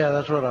 Yeah,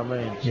 that's what I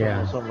mean.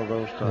 Some of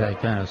those types. That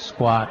kind of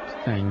squat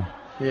thing.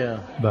 Yeah.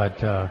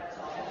 But,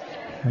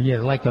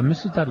 like a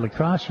Mrs. Dudley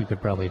Cross, you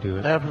could probably do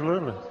it.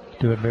 Absolutely.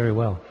 Do it very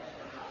well.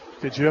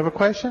 Did you have a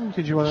question?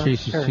 Did you want to?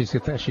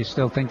 She's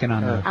still thinking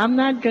on that. I'm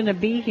not going to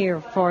be here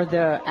for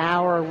the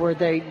hour where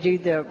they do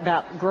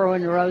about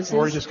growing roses.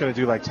 We're just going to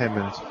do like 10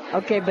 minutes.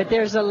 Okay, but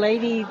there's a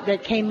lady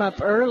that came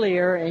up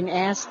earlier and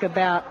asked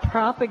about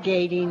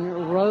propagating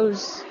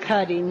rose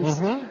cuttings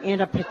in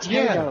a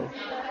potato.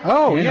 Yeah.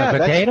 Oh, in a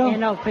potato?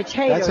 In a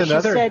potato. That's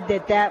another... She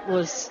said that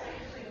was...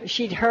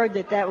 She'd heard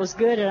that was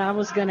good, and I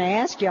was going to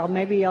ask y'all.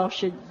 Maybe y'all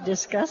should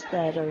discuss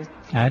that. Or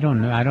I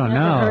don't know.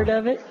 Never heard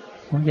of it?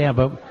 Well, yeah,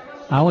 but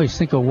I always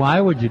think of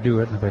why would you do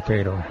it in a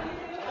potato?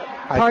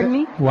 Pardon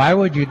me? Why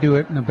would you do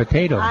it in a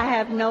potato? I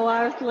have no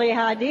earthly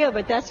idea,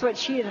 but that's what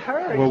she had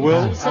heard.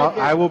 Well,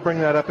 I will bring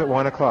that up at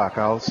 1 o'clock.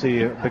 I'll see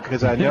you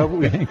because I know.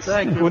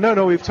 Thank you. Well,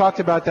 no, we've talked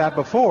about that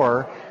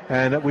before,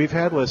 and we've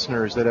had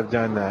listeners that have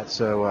done that.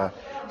 So all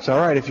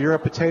right. If you're a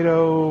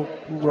potato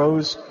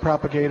rose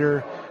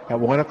propagator, at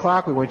 1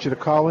 o'clock, we want you to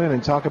call in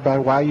and talk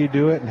about why you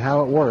do it and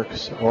how it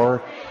works.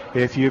 Or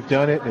if you've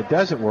done it and it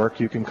doesn't work,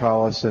 you can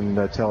call us and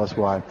tell us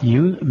why.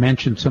 You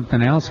mentioned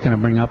something else. Can I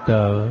bring up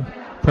the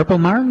Purple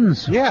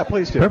Martins? Yeah,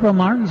 please do. Purple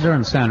Martins are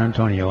in San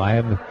Antonio. I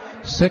have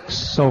 6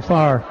 so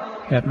far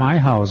at my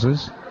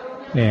houses,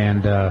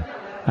 and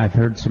I've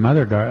heard some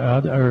other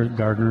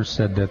gardeners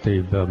said that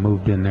they've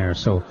moved in there.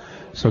 So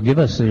give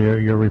us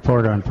your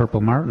report on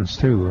Purple Martins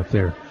too,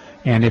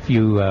 if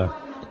you.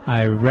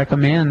 I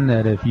recommend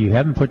that if you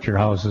haven't put your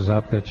houses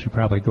up, that you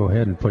probably go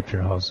ahead and put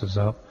your houses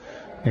up,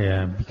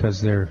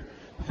 because if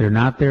they're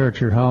not there at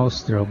your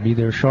house, they'll be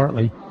there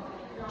shortly.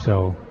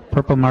 So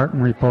Purple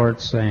Martin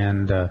reports,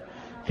 and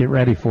get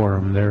ready for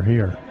them. They're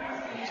here.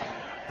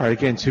 All right,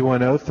 again,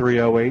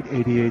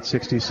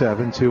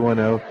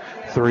 210-308-8867,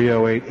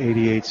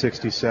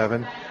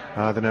 210-308-8867,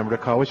 the number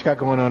to call. What you got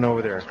going on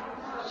over there?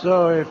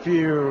 So if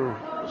you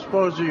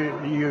suppose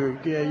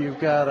you've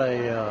got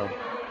a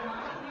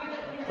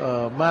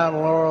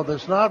mountain laurel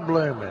that's not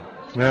blooming.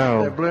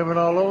 No. They're blooming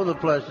all over the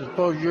place.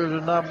 Suppose yours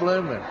is not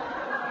blooming.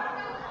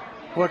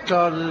 What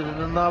causes it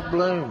to not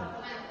bloom?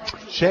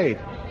 Shade.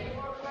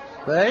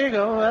 There you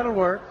go. That'll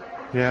work.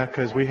 Yeah,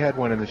 because we had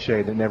one in the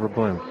shade that never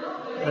bloomed.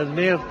 As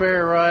Neil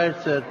Sperry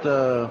writes, that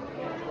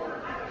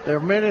there are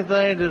many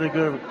things that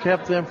have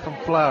kept them from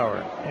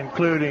flowering,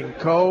 including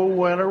cold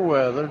winter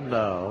weather.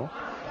 No.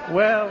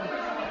 Well,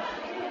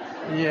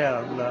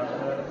 yeah. No.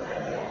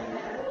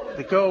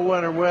 The cold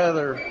winter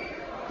weather...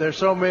 There's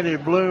so many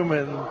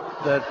blooming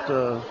that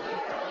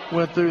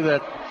went through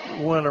that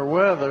winter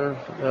weather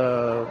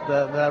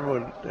that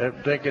would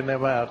have taken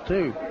them out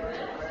too,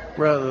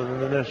 rather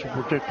than this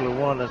particular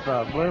one that's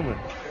not blooming.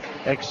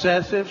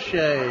 Excessive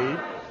shade,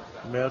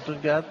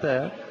 Milton got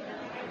that.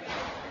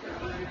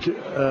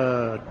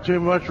 Too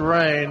much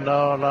rain,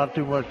 no, not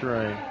too much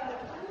rain.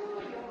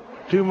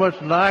 Too much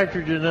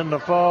nitrogen in the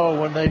fall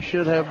when they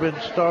should have been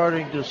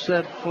starting to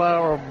set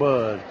flower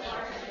buds.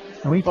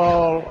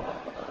 Fall.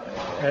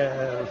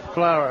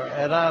 Flower,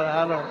 and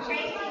I don't.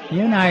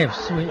 You and I have.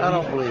 I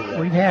don't believe that.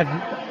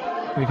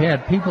 We've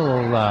had people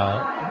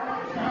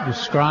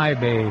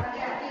describe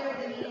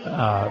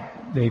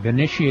they've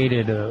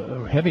initiated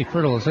a heavy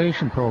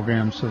fertilization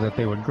program so that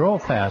they would grow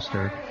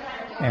faster,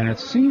 and it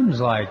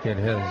seems like it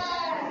has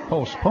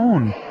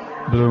postponed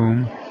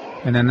bloom,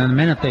 and then the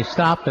minute they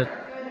stop it,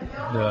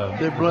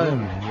 they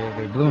bloom.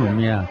 They bloom.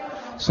 Yeah.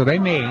 So they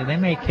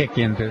may kick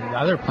into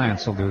other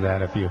plants will do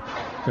that if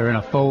they're in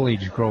a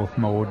foliage growth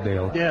mode.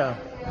 They'll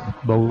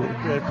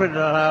depending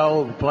on how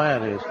old the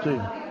plant is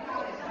too.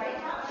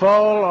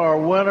 Fall or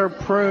winter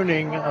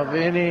pruning of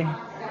any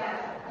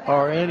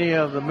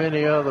of the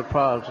many other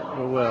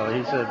possible. Well,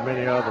 he said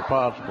many other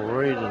possible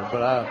reasons,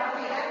 but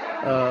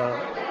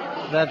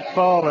that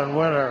fall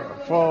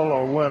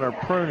or winter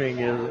pruning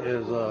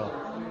is a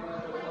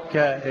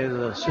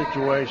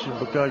situation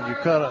because you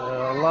cut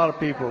a lot of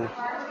people.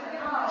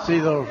 See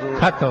those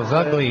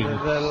ugly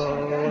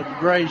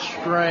gray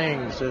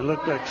strings. They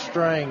look like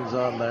strings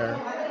on there,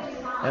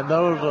 and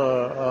those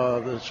are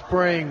the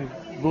spring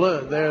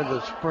They're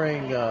the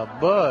spring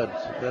buds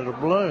that'll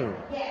bloom.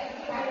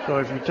 So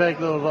if you take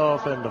those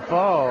off in the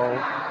fall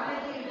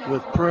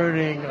with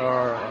pruning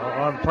or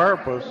on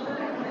purpose,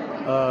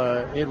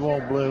 it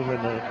won't bloom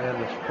in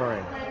the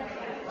spring.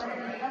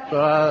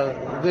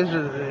 So this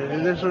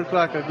looks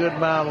like a good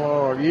Mountain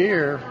Laurel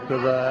year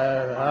because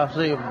I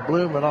see them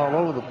blooming all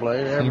over the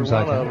place, every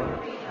one of them.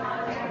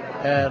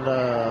 And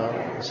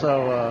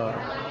so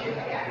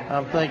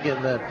I'm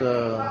thinking that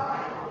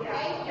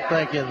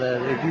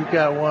if you've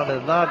got one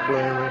that's not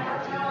blooming,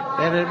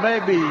 and it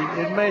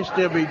may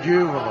still be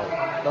juvenile.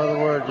 In other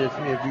words,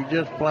 if you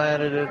just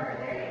planted it,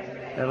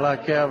 and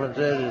like Calvin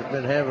said, it's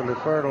been heavily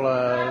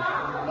fertilized,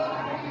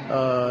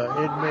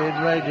 it may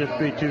just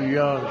be too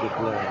young to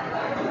bloom.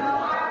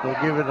 So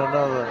give it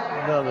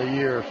another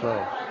year or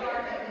so.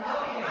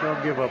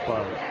 Don't give up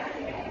on it.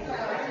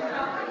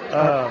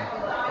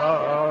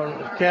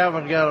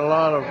 Calvin got a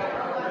lot of,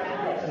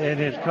 in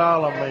his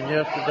column in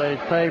yesterday's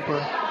paper,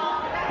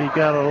 he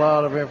got a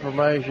lot of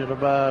information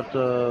about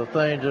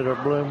things that are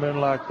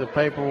blooming, like the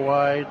paper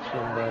whites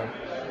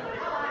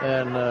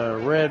and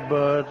red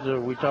buds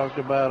that we talked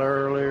about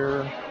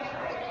earlier.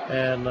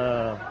 And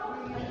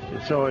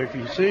so if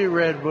you see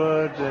red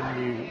buds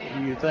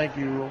and you think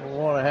you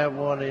want to have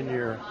one in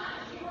your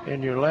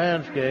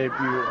landscape,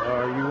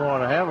 you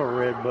want to have a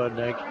red bud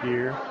next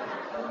year,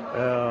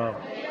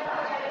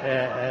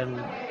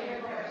 and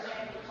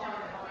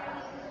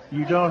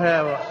you don't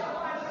have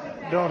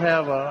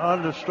an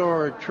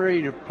understory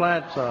tree to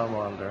plant some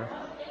under,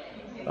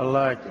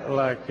 like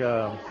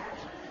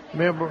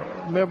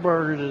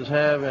Milberger's is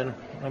having.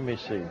 Let me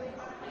see,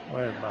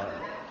 where's my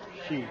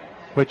sheet?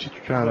 What you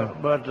trying to?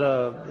 But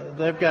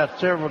they've got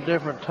several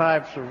different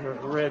types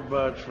of red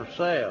buds for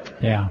sale.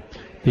 Yeah,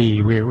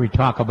 we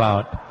talk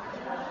about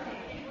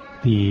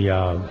the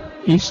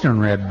eastern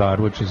red bud,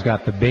 which has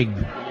got the big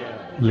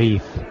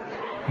leaf,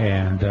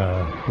 and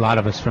a lot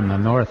of us from the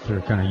north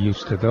are kind of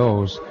used to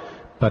those,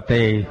 but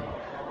they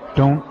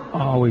don't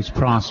always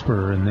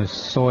prosper in this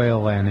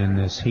soil and in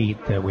this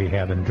heat that we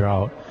have in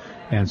drought,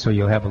 and so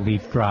you'll have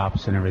leaf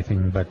drops and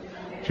everything. But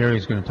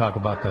Jerry's going to talk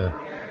about the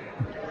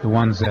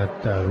ones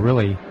that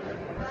really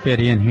fit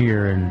in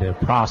here and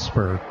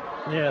prosper.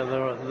 Yeah,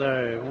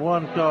 the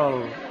one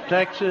called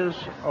Texas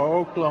or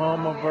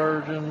Oklahoma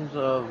versions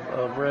of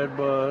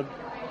redbud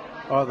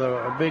are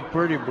the big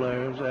pretty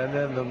blooms, and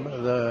then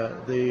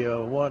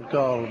the one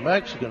called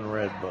Mexican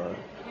redbud.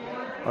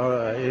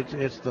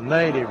 It's the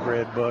native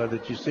redbud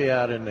that you see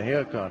out in the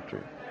hill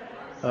country.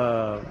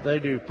 They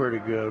do pretty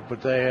good,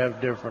 but they have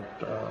different.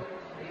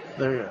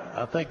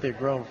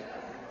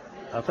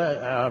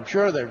 I'm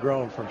sure they're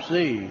grown from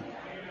seed.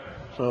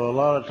 So a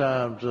lot of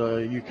times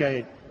you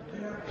can't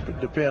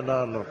depend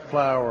on the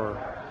flower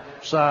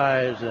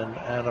size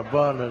and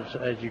abundance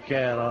as you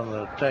can on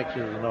the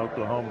Texas and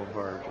Oklahoma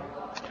version.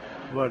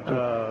 But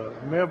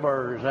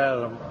Milberger's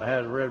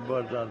has red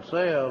buds on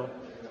sale,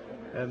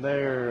 and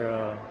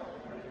they're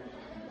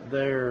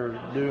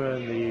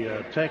doing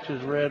the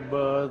Texas red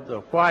bud,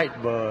 the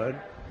white bud.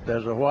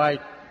 There's a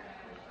white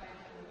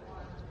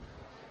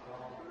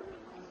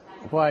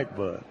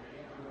bud.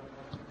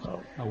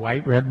 A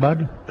white red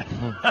bud?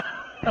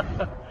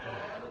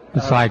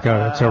 It's like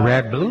it's a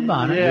red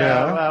bluebonnet.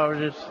 Yeah, I was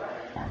just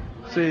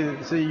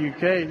see you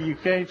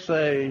can't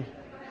say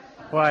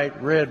white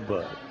red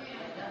bud.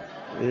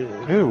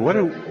 What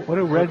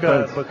do red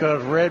buds?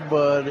 Because red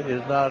bud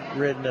is not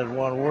written as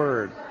one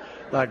word,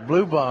 like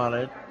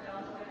bluebonnet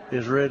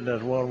is written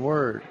as one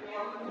word.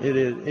 It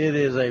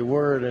is a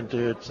word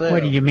into itself.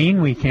 What do you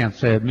mean we can't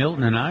say it?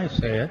 Milton and I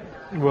say it.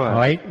 What?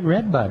 White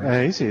redbud.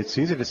 It's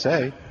easy to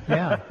say.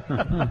 Yeah.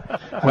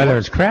 Whether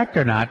it's correct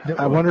or not.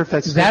 I wonder if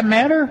that's... Does that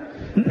matter?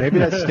 Maybe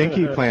that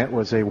stinky plant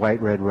was a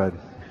white redbud.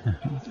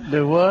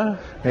 The what?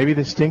 Maybe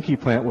the stinky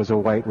plant was a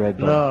white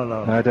redbud.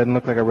 No. It doesn't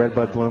look like a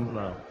redbud bloom?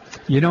 No.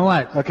 You know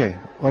what? Okay.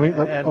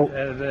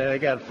 And they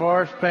got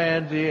forest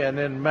pansy and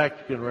then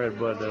Mexican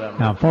redbud that I'm...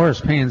 Now,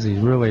 forest pansy is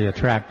really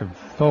attractive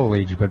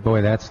foliage, but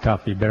boy, that's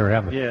tough. You better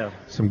have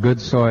some good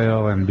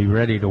soil and be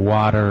ready to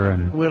water.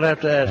 And we'll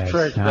have to ask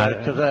Trish about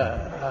it,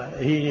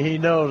 because he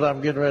knows I'm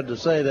getting ready to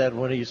say that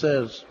when he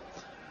says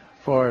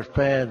forest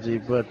pansy,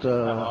 but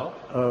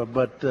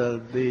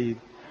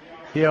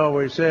he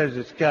always says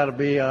it's got to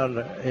be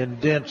in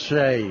dense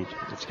shade.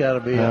 It's got to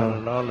be on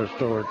an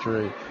understory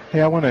tree.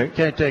 Hey, I want to...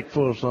 Can't take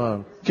full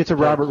sun. Get to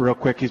Robert real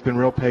quick. He's been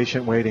real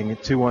patient waiting.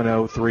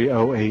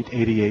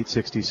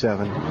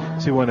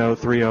 210-308-8867.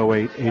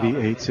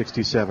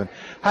 210-308-8867.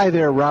 Hi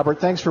there, Robert.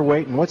 Thanks for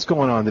waiting. What's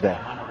going on today?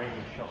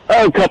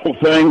 Oh, a couple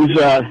things.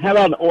 How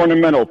about an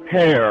ornamental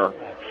pear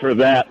for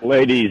that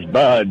lady's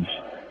buds?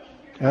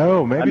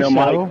 Oh, maybe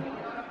so.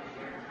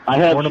 I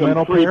have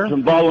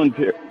some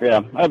volunteer.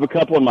 Yeah, I have a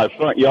couple in my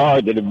front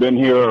yard that have been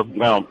here.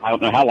 Well, I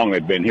don't know how long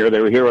they've been here.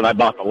 They were here when I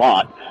bought the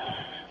lot.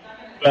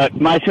 But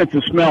my sense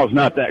of smell is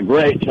not that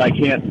great, so I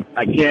can't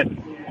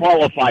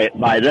qualify it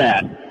by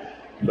that.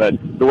 But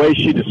the way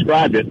she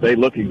described it, they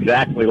look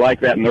exactly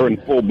like that, and they're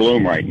in full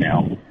bloom right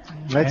now.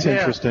 That's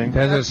interesting.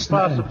 That's a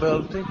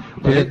possibility.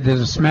 Does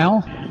it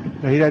smell?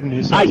 No, he doesn't.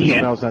 He says it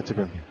smells not too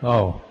good.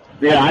 Oh.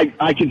 Yeah,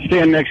 I can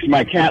stand next to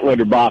my cat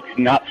litter box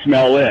and not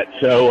smell it.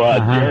 So,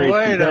 Jerry's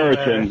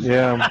comparison.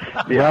 Yeah,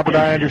 Robert,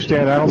 I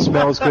understand. I don't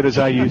smell as good as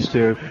I used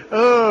to.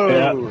 Oh.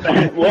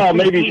 Yeah. Well,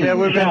 maybe you should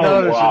we've been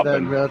smell noticing that,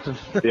 often. Milton.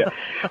 Yeah.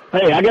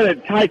 Hey, I got a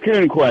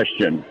tycoon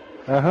question.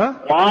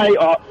 Why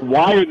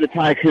are the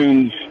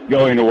tycoons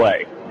going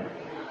away?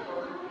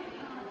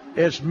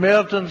 It's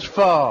Milton's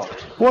fault.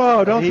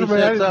 Whoa, don't He remember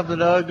said that.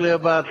 something ugly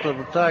about the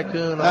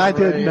tycoon on I the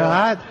did radio,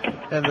 not.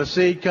 And the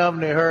seed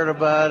company heard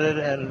about it,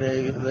 and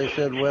they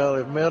said, well,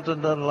 if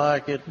Milton doesn't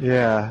like it,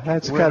 Yeah,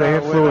 that's the we're kind of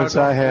not- influence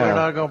we're not I gonna- have. We're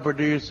not going to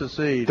produce the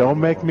seed. Don't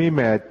make me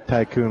mad,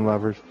 tycoon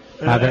lovers.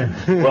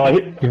 Well,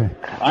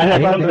 I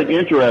have something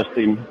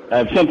interesting.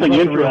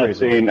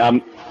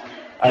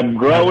 I'm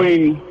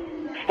growing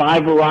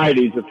 5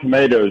 varieties of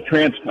tomatoes,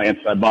 transplants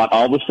I bought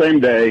all the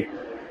same day,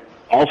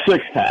 all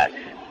 6-packs.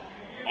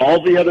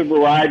 All the other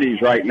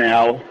varieties right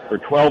now are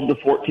 12 to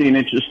 14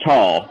 inches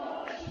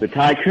tall. The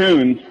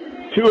tycoons,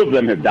 2 of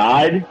them have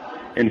died,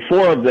 and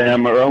 4 of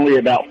them are only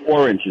about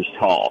 4 inches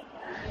tall.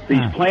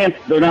 These plants,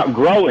 they're not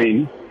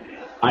growing.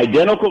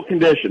 Identical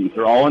conditions.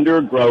 They're all under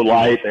a grow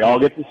light. They all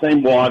get the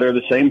same water,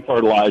 the same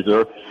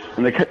fertilizer,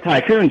 and the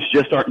tycoons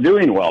just aren't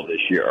doing well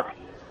this year.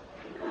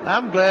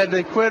 I'm glad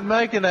they quit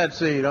making that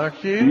seed,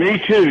 aren't you? Me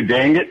too,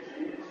 dang it.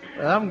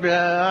 I'm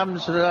glad.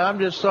 I'm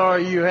just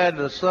sorry you had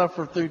to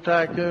suffer through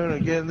tycoon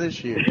again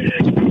this year.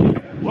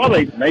 Well,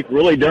 they make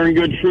really darn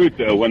good fruit,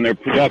 though, when they're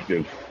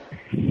productive.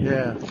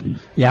 Yeah.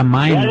 Yeah,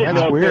 mine.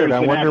 That's weird.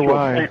 I wonder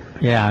why.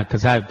 Yeah,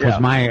 because I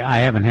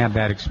haven't had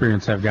that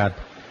experience. I got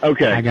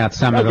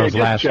some of those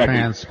just last checking.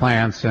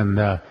 transplants, and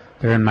they're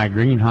in my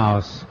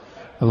greenhouse,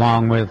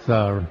 along with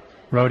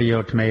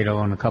rodeo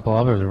tomato and a couple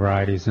other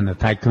varieties. And the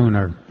tycoon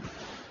are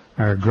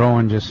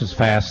growing just as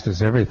fast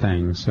as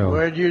everything. So.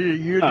 Well,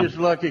 you're just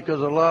lucky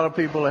because a lot of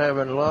people are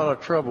having a lot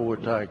of trouble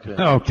with tycoon.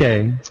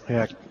 Okay.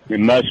 Yeah. It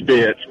must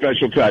be a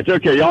special touch.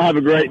 Okay, y'all have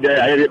a great day.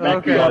 I had it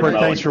back to you. Robert,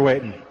 thanks for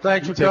waiting.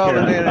 Thanks for Take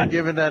calling care. in and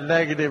giving that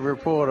negative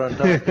report on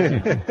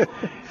tycoon.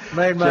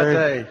 Made my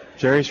day.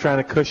 Jerry's trying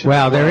to cushion.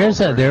 Well, the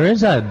there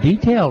is a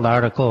detailed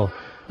article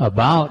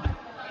about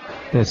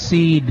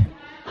the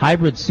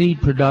hybrid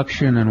seed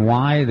production and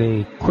why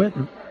they quit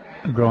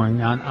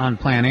growing on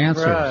Plant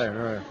Answers.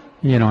 Right.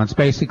 You know, it's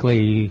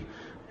basically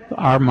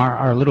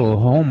our little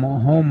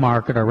home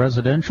market, our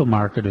residential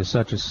market is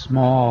such a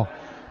small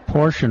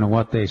portion of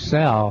what they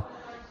sell,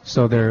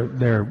 so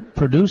they're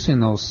producing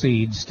those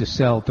seeds to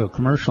sell to a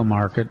commercial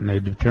market, and they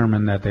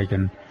determine that they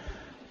can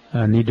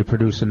need to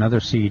produce another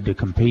seed to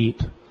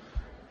compete.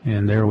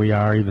 And there we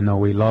are, even though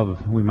we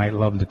might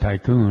love the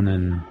tycoon,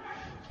 and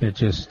it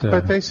just.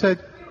 But they said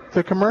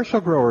the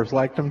commercial growers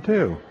liked them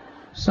too.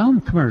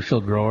 Some commercial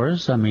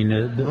growers, I mean,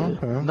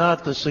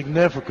 Not the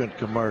significant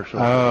commercial.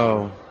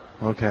 Oh,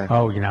 okay.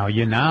 Oh, you're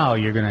going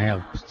to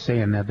have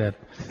saying that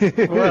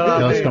Well,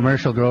 those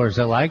commercial growers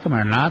that like them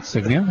are not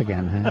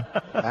significant. Huh?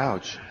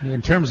 Ouch.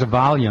 In terms of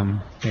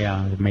volume,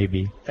 yeah,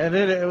 maybe. And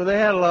they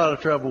had a lot of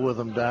trouble with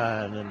them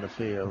dying in the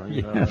field.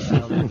 You know?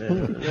 I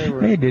mean,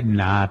 They did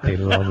not. They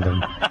loved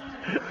them.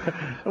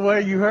 Well,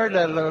 you heard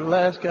that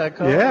last guy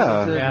called.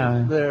 Yeah. He said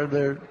Yeah.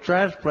 Their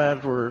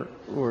transplants were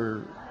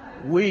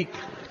weak,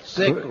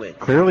 sickly.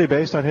 Clearly,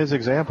 based on his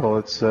example,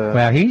 it's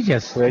Well,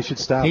 they should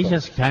stop. He them.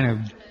 just kind of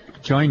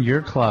joined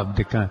your club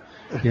to,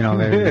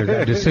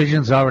 the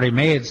decision's already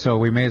made, so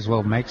we may as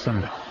well make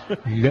some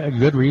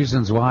good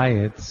reasons why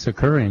it's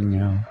occurring.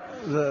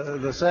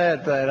 The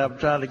sad thing, I'm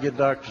trying to get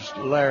Dr.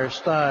 Larry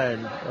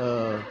Stein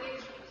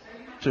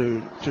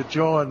to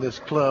join this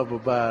club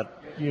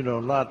about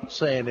not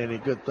saying any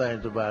good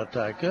things about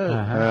tycoon.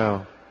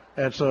 Oh.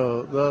 And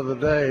so the other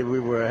day we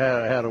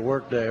had a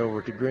work day over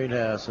at the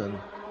greenhouse, and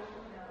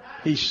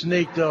he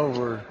sneaked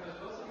over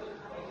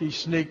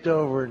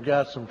and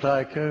got some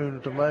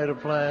tycoon tomato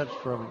plants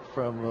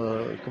from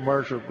a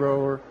commercial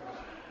grower.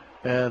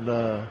 And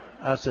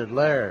I said,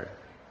 Larry,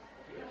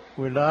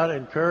 we're not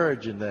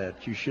encouraging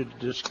that. You should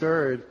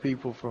discourage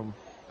people from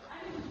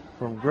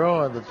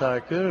growing the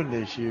tycoon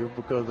this year,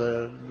 because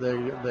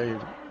they're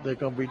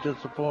going to be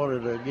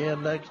disappointed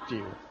again next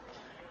year.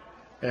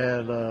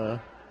 And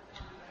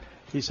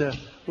he said,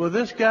 well,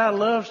 this guy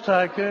loves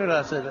tycoon.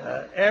 I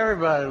said,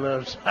 everybody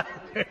loves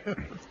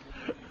tycoon.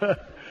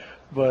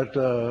 But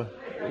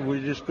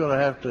we're just going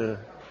to have to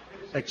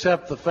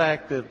accept the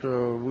fact that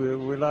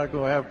we're not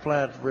going to have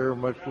plants very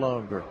much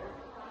longer.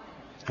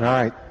 All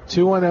right.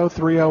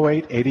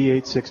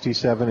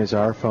 210-308-8867 is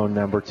our phone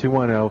number.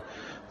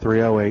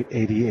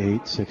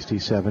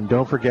 210-308-8867.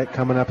 Don't forget,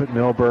 coming up at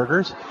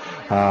Millburgers,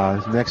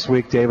 next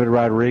week David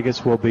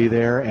Rodriguez will be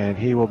there, and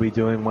he will be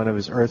doing one of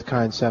his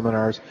EarthKind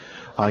seminars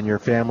on your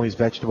family's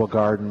vegetable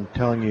garden,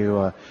 telling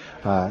you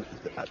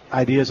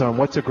ideas on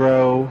what to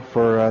grow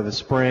for the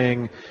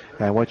spring,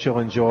 and what you'll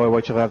enjoy,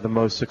 what you'll have the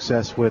most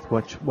success with,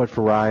 what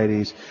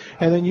varieties.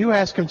 And then you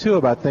ask them, too,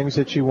 about things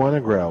that you want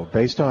to grow.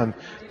 Based on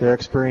their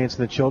experience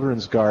in the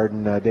children's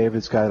garden,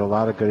 David's got a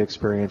lot of good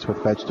experience with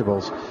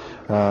vegetables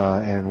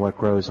and what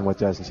grows and what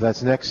doesn't. So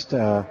that's next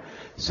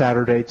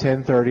Saturday,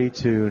 10:30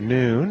 to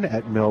noon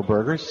at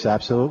Millburgers. It's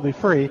absolutely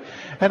free.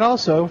 And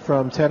also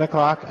from 10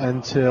 o'clock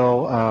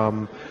until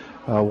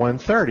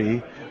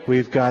 1:30,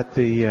 we've got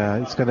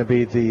it's going to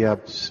be the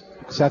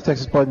South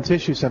Texas Blood and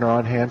Tissue Center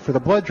on hand for the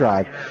blood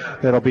drive.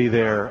 That'll be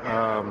there.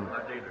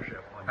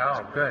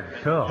 Oh, good.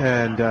 Cool.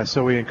 And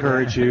so we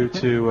encourage you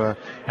to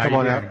come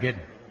on out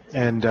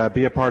and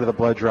be a part of the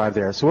blood drive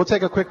there. So we'll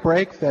take a quick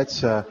break.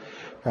 That's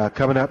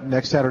coming up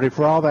next Saturday.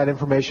 For all that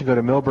information, go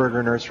to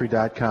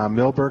millburgernursery.com,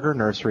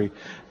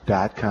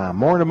 millburgernursery.com.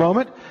 More in a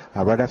moment,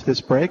 right after this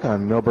break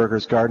on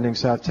Millburgers Gardening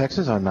South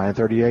Texas on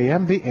 9:30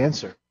 a.m. The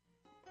Answer.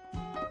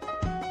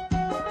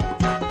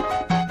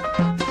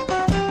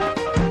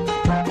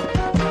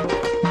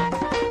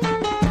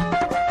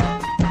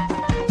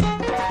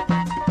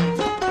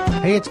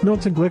 Hey, it's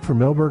Milton Glick from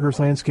Millburgers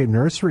Landscape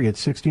Nursery at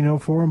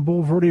 1604 on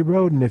Boulevardy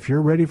Road, and if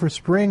you're ready for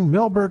spring,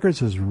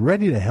 Millburgers is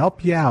ready to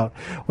help you out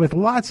with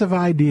lots of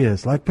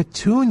ideas like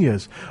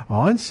petunias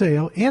on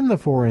sale in the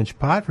 4-inch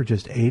pot for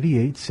just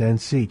 88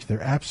 cents each.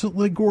 They're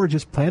absolutely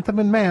gorgeous. Plant them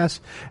in mass,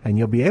 and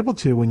you'll be able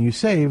to when you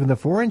save in the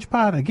 4-inch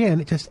pot,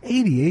 again, just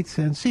 88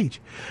 cents each.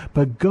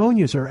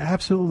 Begonias are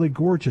absolutely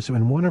gorgeous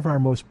and one of our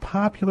most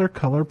popular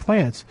color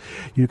plants.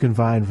 You can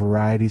find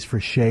varieties for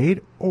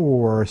shade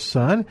or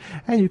sun,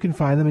 and you can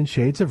find them in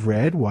shades of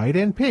red, white,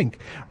 and pink.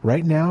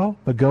 Right now,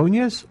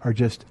 begonias are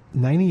just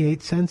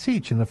 98 cents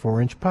each in the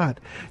 4-inch pot.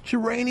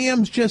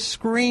 Geraniums just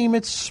scream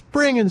it's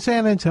spring in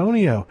San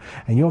Antonio,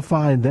 and you'll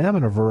find them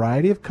in a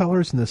variety of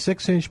colors in the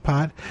 6-inch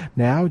pot,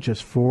 now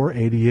just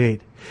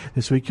 $4.88.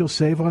 This week you'll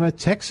save on a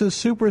Texas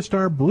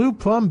Superstar Blue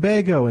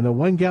Plumbago in the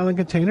 1-gallon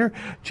container,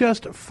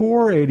 just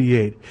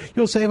 $4.88.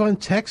 You'll save on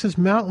Texas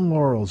Mountain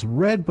Laurels,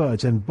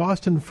 Redbuds, and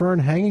Boston Fern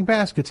hanging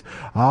baskets,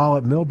 all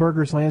at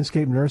Millburgers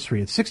Landscape Nursery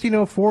at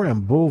 1604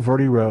 on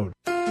Boulevardy Road.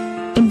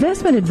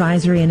 Investment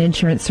advisory and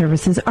insurance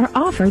services are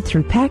offered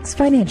through Pax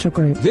Financial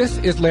Group. This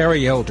is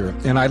Larry Elder,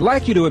 and I'd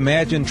like you to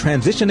imagine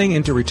transitioning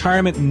into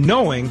retirement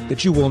knowing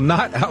that you will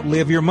not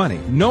outlive your money,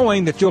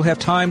 knowing that you'll have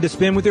time to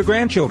spend with your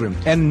grandchildren,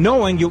 and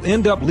knowing you'll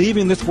end up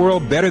leaving this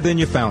world better than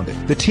you found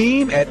it. The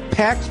team at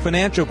Pax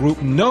Financial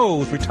Group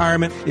knows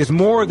retirement is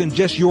more than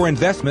just your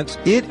investments.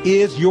 It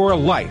is your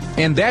life.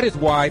 And that is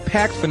why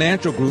Pax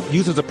Financial Group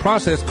uses a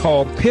process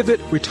called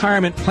Pivot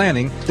Retirement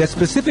Planning that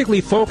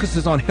specifically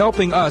focuses on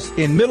helping us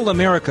in Middle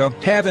America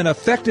have an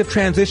effective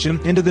transition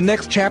into the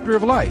next chapter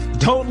of life.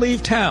 Don't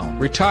leave town.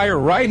 Retire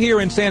right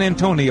here in San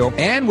Antonio.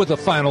 And with a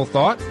final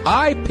thought,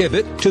 I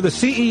pivot to the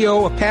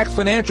CEO of Pax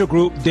Financial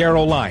Group,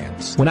 Darrell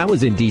Lyons. When I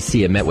was in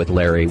D.C. and met with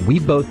Larry, we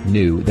both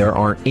knew there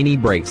aren't any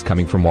breaks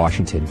coming from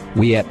Washington.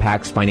 We at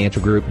Pax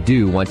Financial Group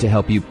do want to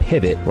help you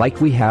pivot like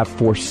we have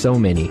for so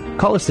many.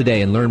 Call us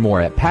today and learn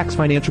more at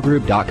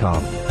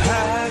PaxFinancialGroup.com.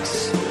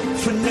 Pax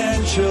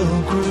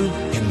Financial Group,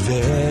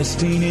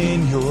 investing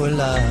in your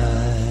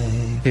life.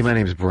 Hey, my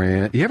name's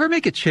Brant. You ever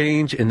make a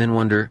change and then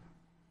wonder,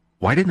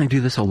 why didn't I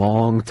do this a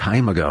long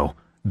time ago?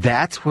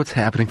 That's what's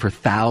happening for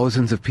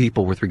thousands of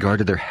people with regard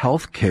to their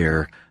health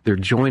care. They're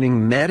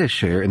joining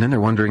Medi-Share, and then they're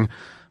wondering,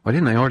 why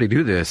didn't I already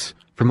do this?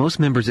 For most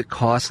members, it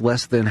costs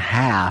less than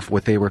half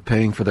what they were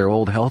paying for their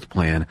old health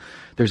plan.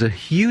 There's a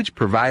huge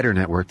provider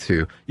network,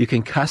 too. You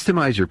can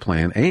customize your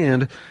plan,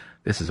 and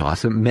this is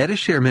awesome.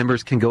 Medi-Share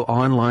members can go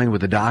online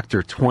with a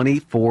doctor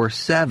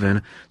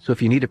 24/7. So if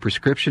you need a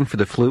prescription for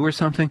the flu or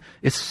something,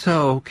 it's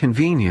so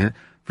convenient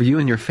for you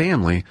and your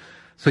family.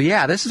 So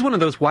yeah, this is one of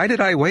those why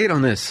did I wait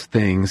on this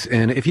things.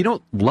 And if you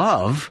don't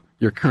love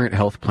your current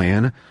health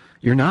plan,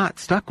 you're not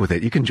stuck with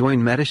it. You can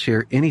join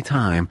Medi-Share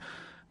anytime.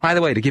 By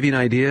the way, to give you an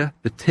idea,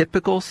 the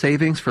typical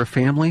savings for a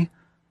family,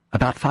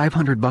 about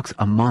 $500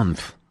 a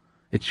month.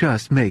 It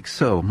just makes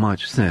so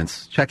much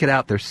sense. Check it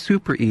out. They're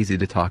super easy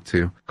to talk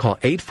to. Call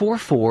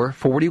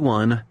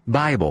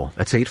 844-41-BIBLE.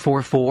 That's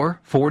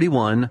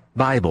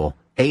 844-41-BIBLE.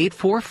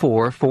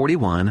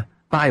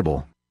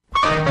 844-41-BIBLE.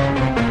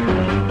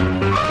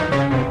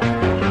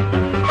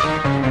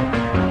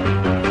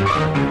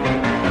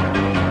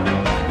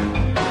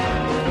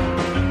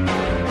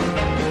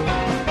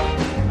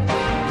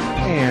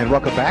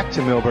 Welcome back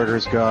to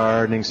Millburgers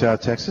Gardening South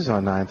Texas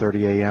on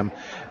 9:30 a.m.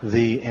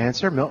 The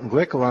Answer. Milton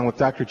Glick along with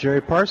Dr. Jerry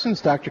Parsons,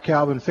 Dr.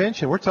 Calvin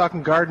Finch, and we're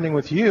talking gardening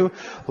with you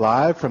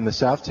live from the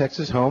South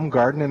Texas Home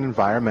Garden and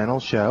Environmental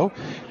Show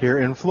here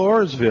in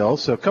Floresville.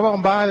 So come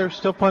on by. There's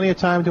still plenty of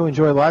time to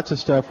enjoy lots of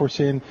stuff. We're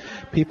seeing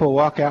people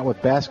walk out with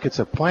baskets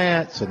of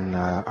plants and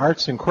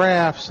arts and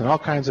crafts and all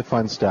kinds of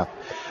fun stuff.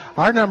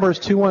 Our number is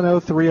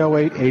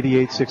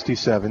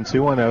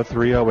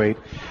 210-308-8867,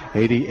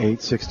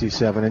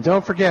 210-308-8867. And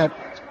don't forget,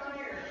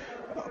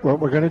 what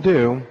we're going to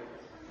do,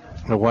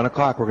 at 1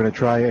 o'clock, we're going to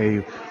try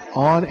a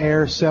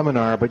on-air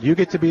seminar, but you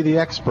get to be the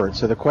expert.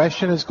 So the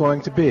question is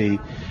going to be,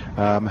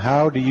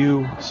 how do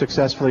you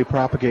successfully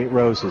propagate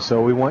roses?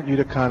 So we want you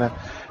to kind of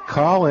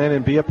call in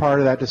and be a part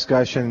of that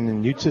discussion,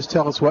 and you just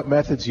tell us what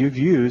methods you've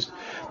used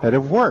that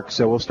have worked.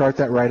 So we'll start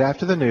that right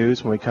after the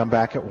news when we come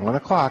back at 1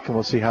 o'clock, and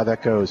we'll see how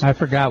that goes. I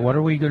forgot. What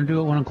are we going to do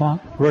at 1 o'clock?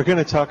 We're going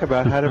to talk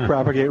about how to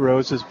propagate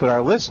roses, but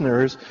our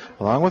listeners,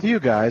 along with you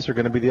guys, are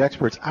going to be the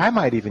experts. I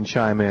might even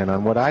chime in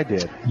on what I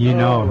did. You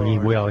know he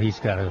will.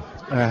 He's got a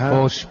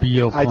whole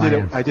spiel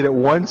plan. I did it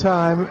one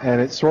time, and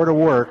it sort of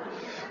worked.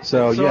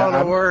 So,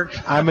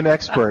 I'm an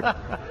expert. All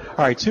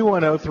right,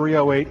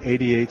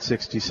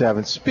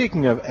 210-308-8867.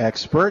 Speaking of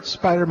experts,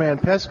 Spider-Man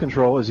Pest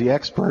Control is the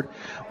expert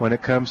when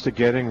it comes to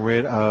getting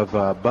rid of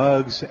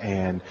bugs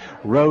and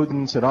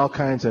rodents and all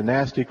kinds of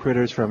nasty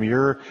critters from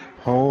your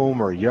home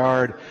or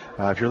yard.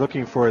 If you're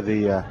looking for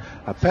a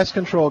pest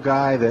control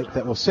guy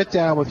that will sit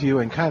down with you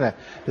and kind of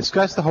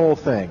discuss the whole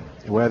thing,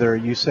 whether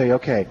you say,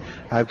 okay,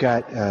 I've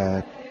got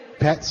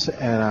pets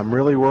and I'm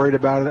really worried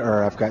about it,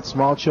 or I've got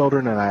small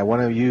children and I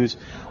want to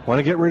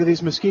get rid of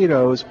these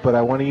mosquitoes, but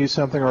I want to use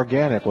something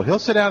organic. Well, he'll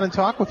sit down and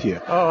talk with you.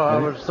 Oh, I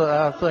was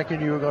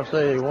thinking you were going to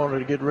say you wanted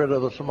to get rid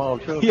of the small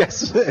children.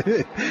 Yes.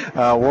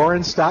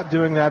 Warren stopped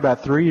doing that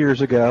about 3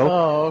 years ago.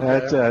 Oh,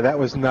 okay. That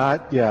was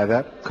not,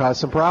 that caused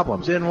some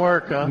problems. Didn't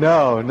work, huh?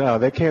 No,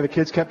 the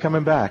kids kept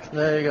coming back.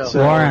 There you go.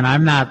 So, Warren,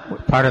 I'm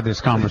not part of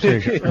this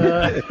conversation.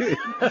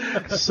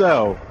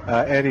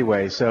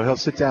 Anyway, so he'll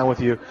sit down with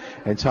you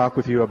and talk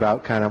with you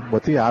about kind of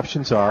what the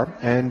options are.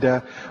 And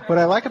what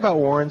I like about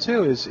Warren,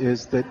 too,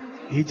 is that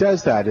he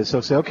does that. Is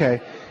he'll say, okay,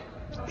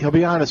 he'll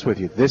be honest with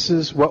you. This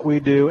is what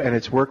we do, and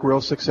it's worked real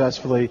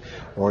successfully,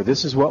 or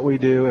this is what we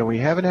do, and we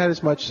haven't had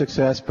as much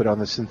success, but on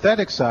the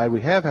synthetic side,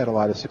 we have had a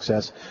lot of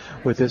success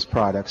with this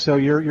product. So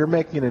you're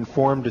making an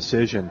informed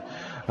decision,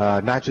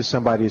 not just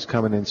somebody who's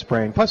coming in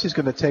spraying. Plus, he's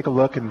going to take a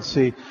look and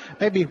see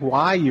maybe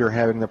why you're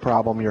having the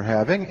problem you're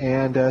having,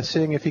 and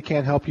seeing if he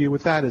can't help you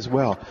with that as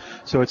well.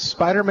 So it's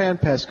Spider-Man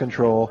Pest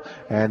Control,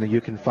 and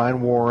you can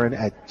find Warren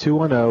at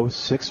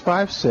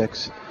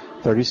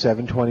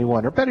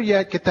 210-656-3721, or better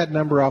yet, get that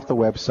number off the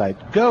website.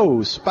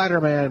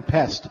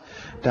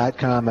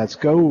 GoSpidermanPest.com. That's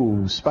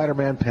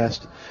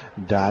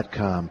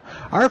GoSpidermanPest.com.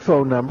 Our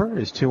phone number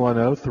is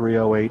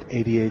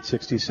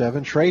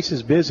 210-308-8867. Trace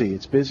is busy.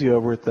 It's busy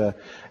over at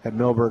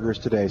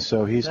Millburgers today,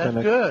 so he's going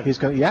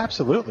to. Yeah,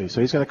 absolutely.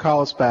 So he's going to call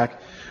us back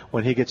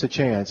when he gets a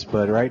chance.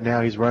 But right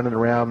now he's running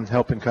around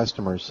helping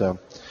customers. So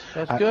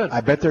that's good.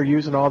 I bet they're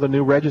using all the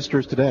new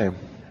registers today.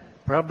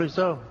 Probably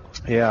so.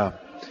 Yeah.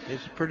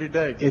 It's a pretty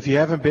day. If you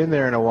haven't been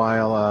there in a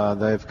while,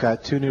 they've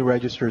got 2 new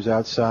registers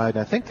outside.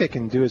 I think they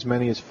can do as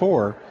many as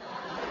 4.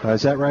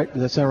 Is that right?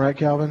 Does that sound right,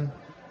 Calvin?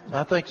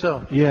 I think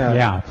so.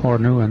 Yeah. 4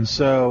 new ones.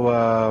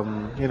 So,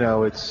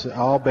 it's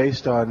all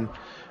based on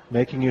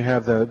making you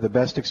have the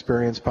best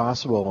experience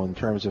possible in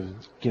terms of,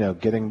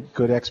 getting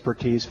good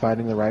expertise,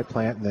 finding the right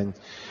plant, and then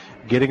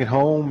getting it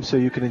home so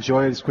you can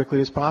enjoy it as quickly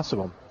as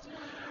possible.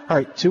 All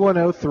right,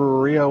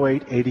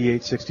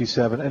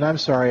 210-308-8867. And I'm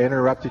sorry, I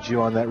interrupted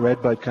you on that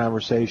Redbud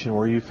conversation.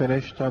 Were you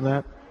finished on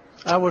that?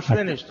 I was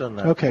finished on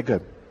that. Okay,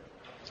 good.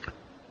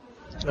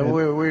 And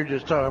we were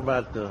just talking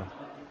about the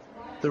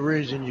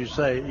reason you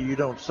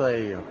don't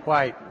say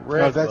white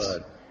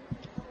redbud.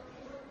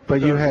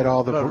 But you had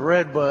all the. But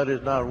redbud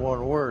is not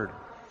one word,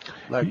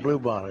 like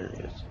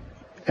bluebonnet is.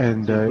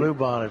 And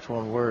bluebonnet's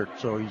one word,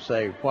 so you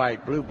say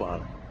white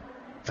bluebonnet.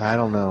 I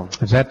don't know.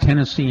 Is that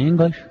Tennessee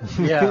English?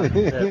 Yeah.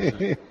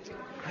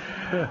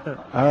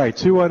 All right,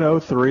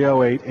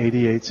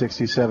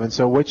 210-308-8867.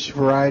 So which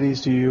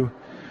varieties do you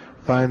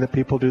find that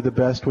people do the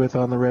best with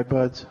on the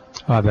Redbuds?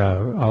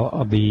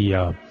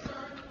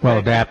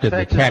 Adapted,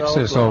 the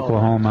Texas,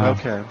 Oklahoma,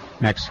 okay.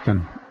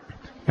 Mexican.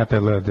 Got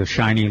the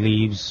shiny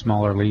leaves,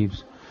 smaller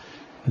leaves.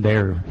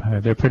 They're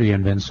pretty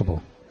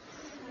invincible.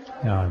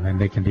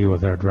 And they can deal with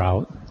their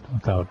drought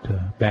without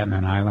batting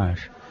an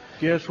eyelash.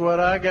 Guess what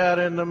I got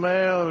in the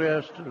mail the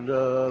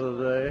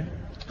other day?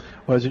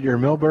 Was it your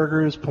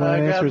Millburgers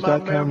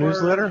PlantAnswers.com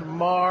newsletter?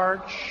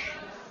 March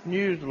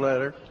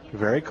newsletter.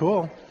 Very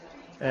cool.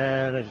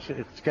 And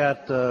it's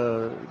got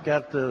the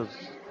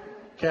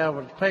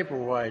Calvin's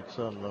Paperwhites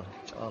on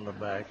the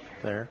back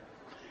there,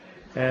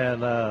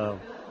 and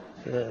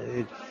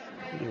it's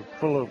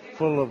full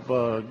of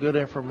good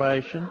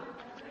information.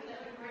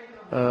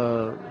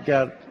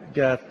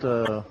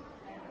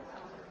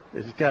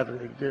 It's got a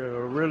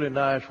really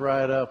nice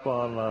write-up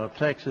on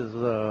Texas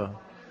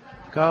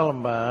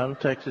Columbine,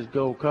 Texas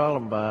Gold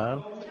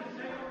Columbine,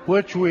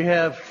 which we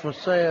have for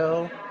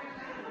sale,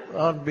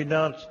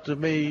 unbeknownst to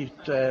me,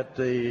 at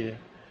the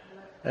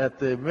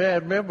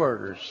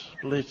Millburgers.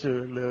 At least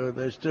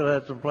they still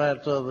had some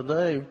plants the other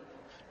day.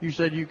 You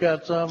said you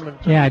got some?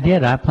 Yeah, I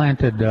did. I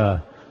planted, I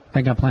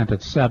think I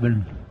planted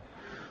seven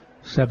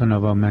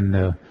of them, and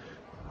I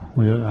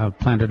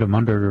planted them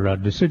under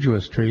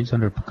deciduous trees,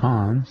 under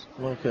pecans.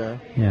 Okay.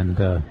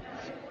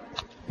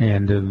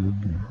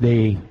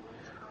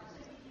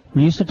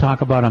 We used to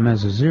talk about them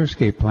as a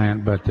xeriscape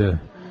plant, but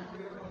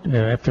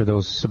after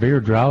those severe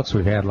droughts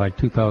we had, like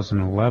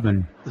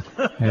 2011,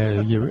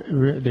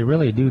 they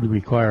really do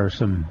require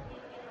some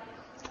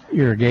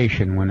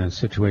irrigation when a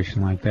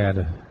situation like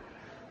that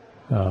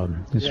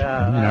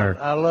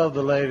I love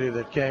the lady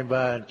that came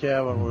by, and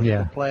Calvin was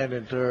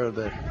complaining to her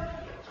that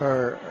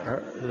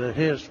that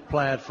his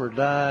plants were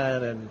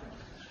dying, and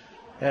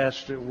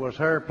asked was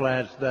her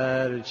plants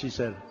died, and she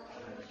said,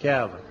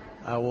 "Calvin,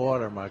 I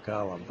water my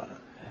columbine."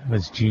 It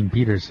was Gene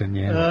Peterson,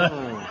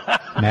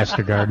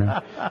 master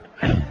gardener.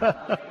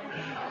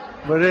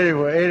 But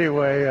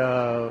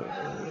anyway,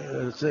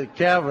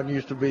 Calvin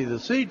used to be the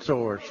seed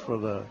source for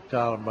the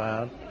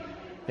columbine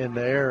in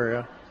the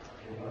area.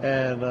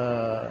 And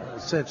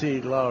since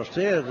he lost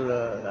his,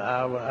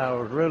 I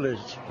was really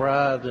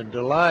surprised and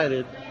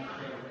delighted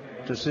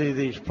to see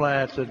these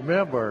plants at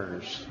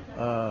Milberger's,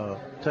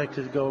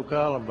 Texas Gold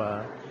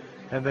Columbine.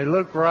 And they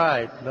look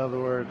right. In other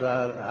words,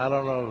 I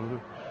don't know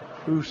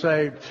who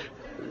saved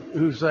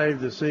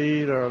the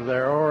seed or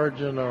their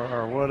origin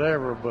or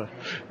whatever, but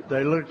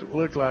they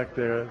look like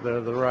they're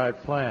the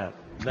right plant.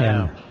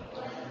 Now,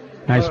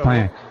 nice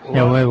plant.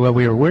 What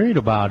we were worried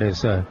about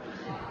is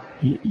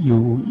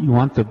you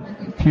want the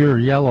pure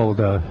yellow,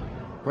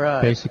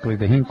 basically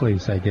the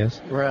Hinckley's, I guess.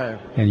 Right.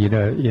 And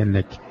and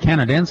the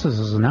Canadensis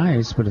is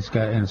nice, but it's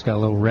got a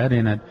little red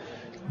in it,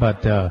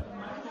 but the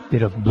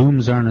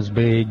blooms aren't as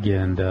big,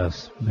 and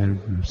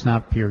it's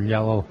not pure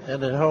yellow.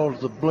 And it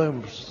holds the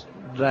blooms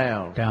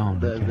down.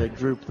 They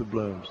droop the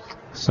blooms.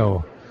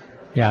 So,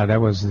 that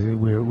was we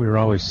were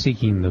always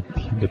seeking the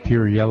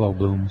pure yellow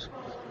blooms.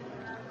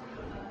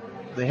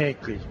 The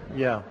Hinckley,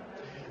 yeah.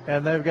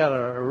 And they've got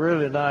a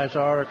really nice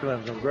article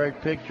and some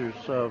great pictures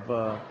of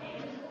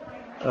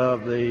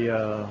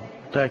the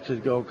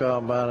Texas Gold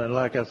Columbine. And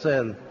like I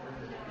said,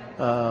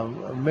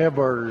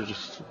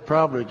 Milberger's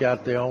probably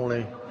got the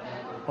only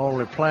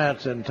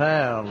plants in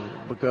town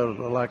because,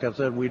 like I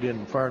said, we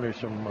didn't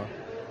furnish them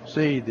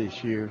seed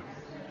this year.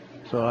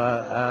 So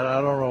I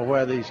don't know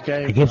where these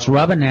came from. He keeps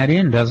rubbing that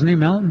in, doesn't he,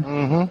 Milton?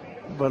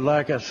 Mm-hmm. But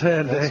like I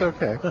said, that's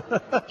okay.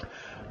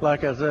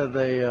 Like I said,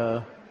 they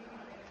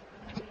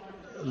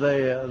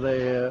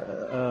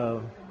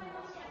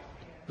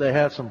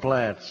have some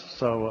plants.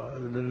 So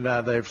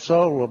now they've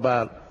sold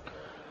about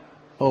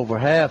over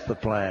half the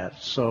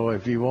plants. So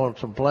if you want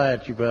some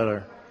plants, you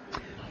better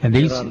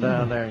get on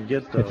down there and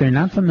get those. If they're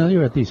not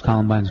familiar with these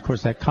columbines, of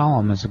course, that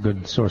column is a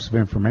good source of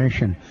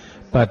information.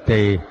 But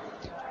they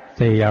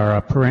are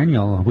a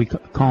perennial. We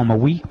call them a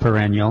weak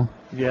perennial.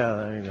 Yeah,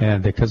 there you go.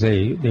 And because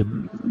they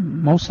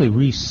mostly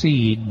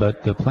reseed,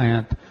 but the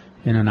plant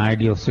in an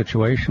ideal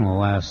situation will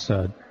last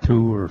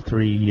 2 or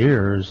 3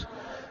 years,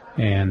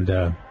 and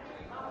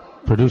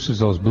produces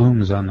those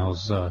blooms on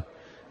those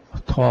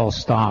tall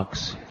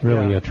stalks.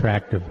 Really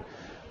attractive.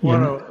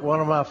 One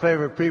of my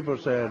favorite people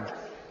said,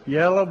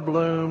 "Yellow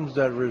blooms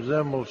that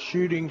resemble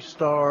shooting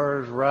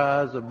stars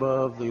rise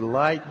above the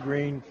light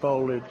green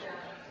foliage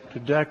to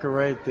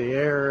decorate the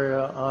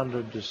area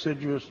under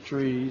deciduous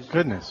trees."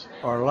 Goodness.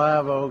 Or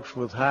live oaks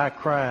with high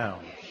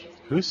crowns.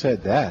 Who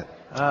said that?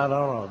 I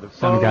don't know.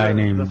 Some guy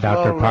named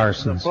Dr.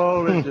 Parsons. The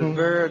foliage is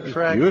very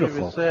attractive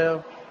Beautiful.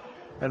 itself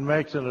and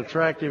makes an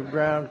attractive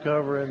ground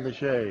cover in the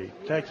shade.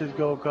 Texas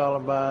Gold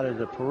Columbine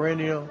is a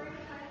perennial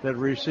that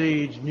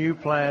reseeds new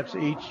plants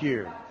each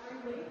year.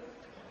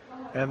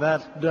 And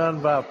that's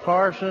done by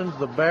Parsons,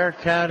 the Bexar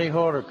County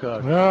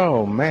horticulturist.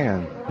 Oh,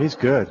 man. He's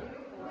good.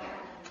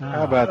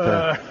 How about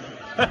that?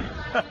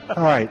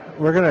 All right.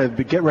 We're going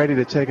to get ready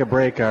to take a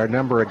break. Our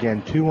number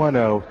again,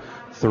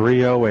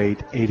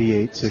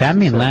 210-308-8867. Does that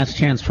mean Last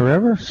Chance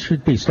Forever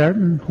should be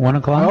starting 1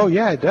 o'clock? Oh,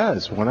 yeah, it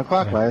does. 1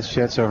 o'clock, Last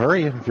Chance. So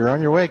hurry. If you're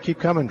on your way, keep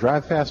coming.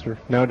 Drive faster.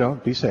 No,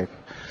 don't. Be safe.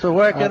 So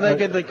where can they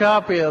get the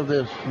copy of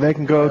this? They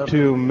can go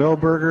to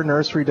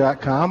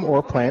milbergernursery.com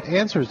or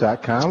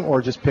plantanswers.com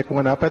or just pick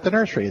one up at the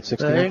nursery at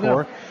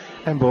 1604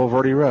 and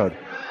Boulevardy Road.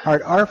 All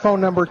right, our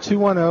phone number,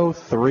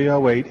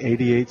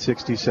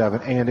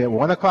 210-308-8867. And at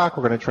 1 o'clock,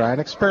 we're going to try an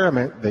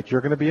experiment that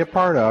you're going to be a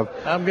part of.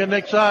 I'm getting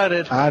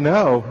excited. I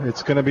know.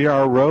 It's going to be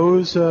our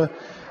Rose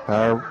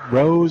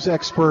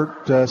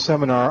expert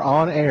seminar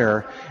on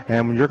air,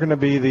 and you're going to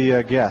be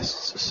the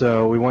guests.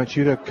 So we want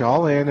you to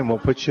call in, and we'll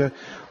put you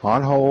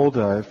on hold.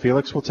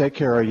 Felix will take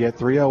care of you at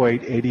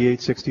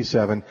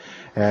 308-8867.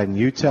 And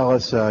you tell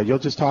us, you'll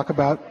just talk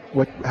about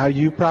how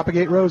you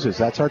propagate roses.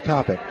 That's our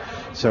topic.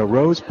 So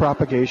rose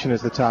propagation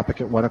is the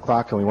topic at 1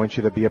 o'clock, and we want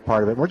you to be a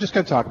part of it. We're just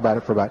going to talk about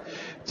it for about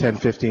 10,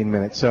 15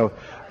 minutes. So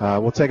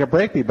we'll take a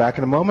break, be back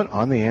in a moment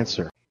on The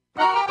Answer.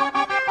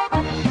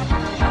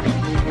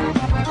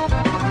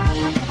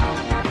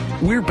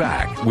 We're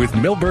back with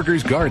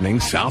Milberger's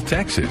Gardening, South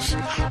Texas.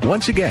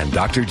 Once again,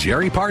 Dr.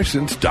 Jerry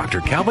Parsons,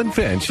 Dr. Calvin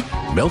Finch,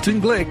 Milton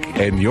Glick,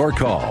 and your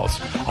calls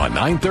on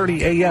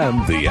 9:30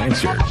 a.m. The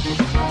Answer.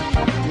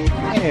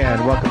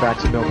 And welcome back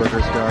to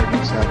Milberger's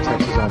Gardening, South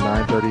Texas on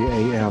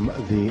 9:30 a.m.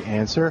 The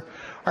Answer.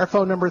 Our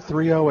phone number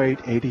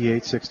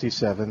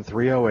 308-8867,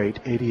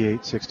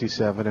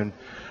 308-8867, and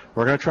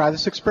we're going to try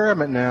this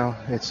experiment now.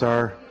 It's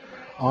our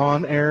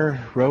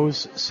on-air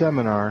rose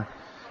seminar.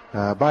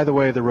 By the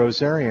way, the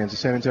Rosarians, the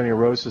San Antonio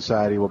Rose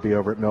Society, will be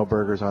over at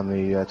Milberger's on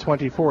the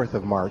 24th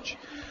of March.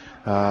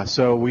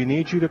 So we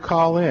need you to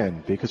call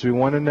in because we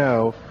want to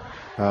know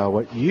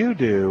what you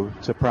do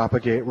to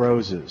propagate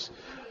roses.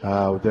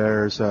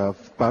 There's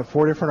about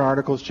 4 different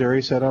articles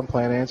Jerry said on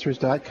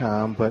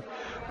plantanswers.com, but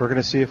we're going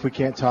to see if we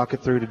can't talk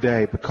it through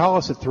today. But call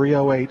us at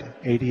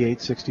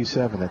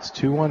 308-8867. That's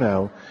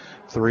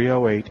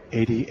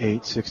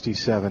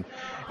 210-308-8867.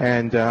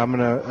 And I'm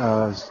going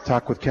to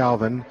talk with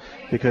Calvin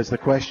because the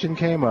question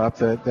came up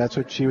that's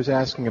what she was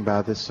asking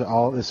about. This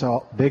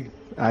big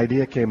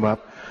idea came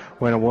up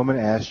when a woman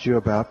asked you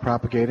about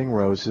propagating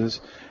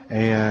roses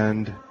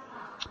and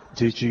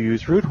did you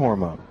use root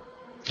hormone?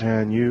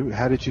 And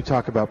how did you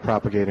talk about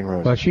propagating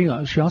roses? Well,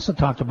 she also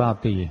talked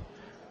about the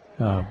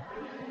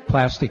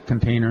plastic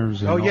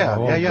containers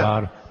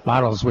and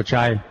bottles, which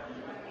I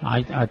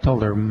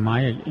told her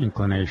my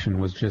inclination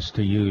was just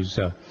to use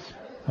a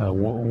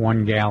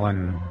 1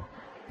 gallon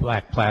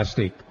black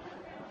plastic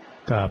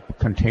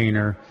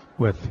container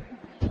with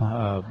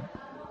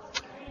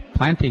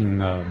planting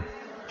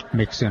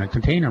mix in it,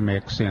 container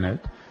mix in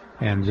it,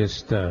 and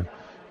just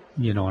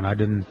and I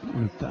didn't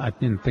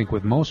think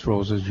with most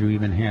roses you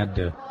even had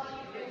to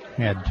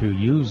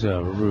use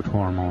a root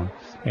hormone,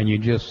 and you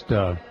just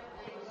the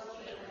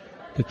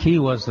key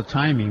was the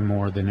timing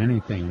more than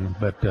anything.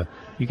 But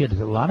you get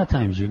a lot of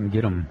times you can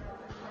get them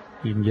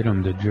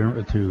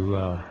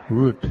to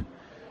root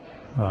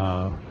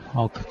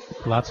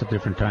lots of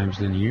different times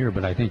in the year.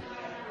 But I think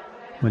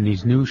when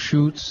these new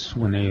shoots,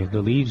 when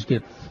the leaves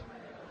get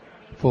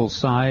full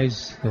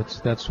size,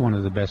 that's one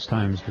of the best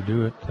times to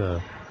do it.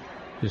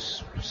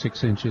 Just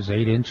 6 inches,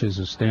 8 inches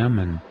of stem,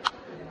 and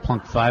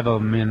plunk 5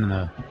 of them in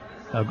a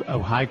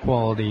high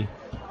quality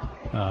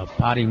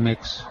potting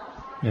mix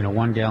in a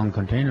 1 gallon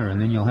container, and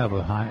then you'll have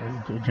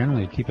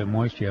generally keep it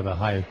moist, you have a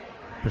high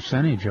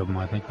percentage of them,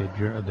 I think, that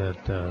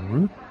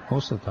root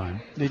most of the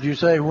time. Did you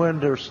say when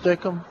to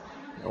stick them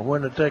or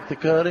when to take the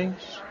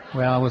cuttings?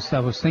 Well, I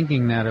was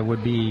thinking that it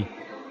would be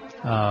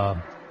a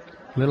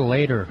little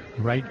later,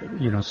 right,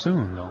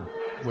 soon though.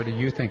 What are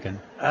you thinking?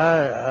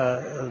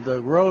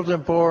 The Rose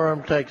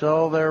Emporium takes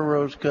all their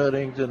rose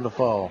cuttings in the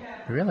fall.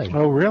 Really?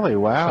 Oh, really?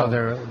 Wow.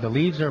 So the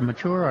leaves are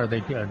mature, or are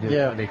they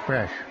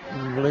fresh?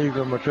 The leaves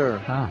are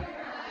mature. Ah,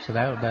 so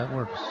that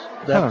works.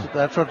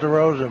 That's what the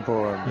Rose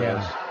Emporium does.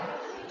 Yeah.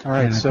 All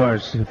right. And of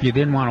course, if you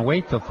didn't want to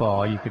wait till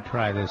fall, you could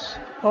try this.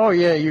 Oh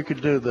yeah, you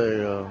could do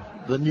the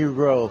new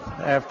growth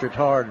after it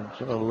hardens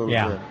a little bit.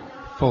 Yeah,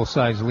 full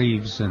size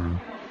leaves and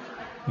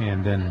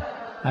then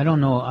I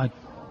don't know.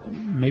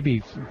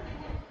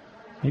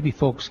 Maybe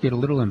folks get a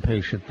little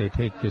impatient. They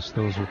take just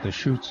those with the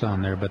shoots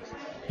on there, but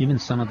even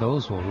some of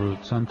those will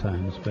root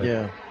sometimes. But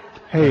yeah.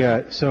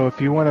 Hey, so if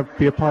you want to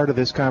be a part of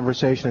this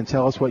conversation and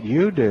tell us what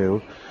you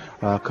do,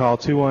 call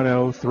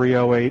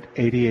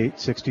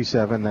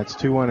 210-308-8867. That's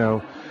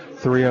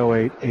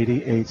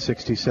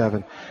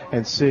 210-308-8867,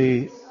 and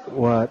see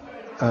what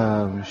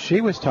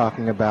she was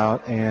talking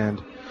about.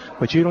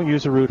 But you don't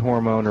use a root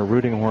hormone or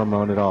rooting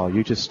hormone at all.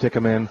 You just stick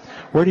them in.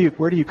 Where do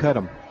you cut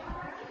them?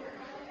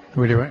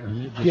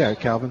 Yeah,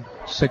 Calvin.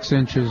 6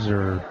 inches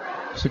or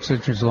 6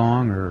 inches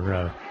long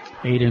or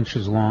 8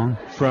 inches long.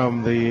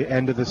 From the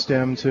end of the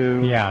stem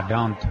to? Yeah,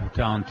 down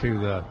to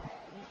the,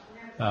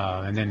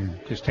 and then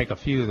just take a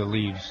few of the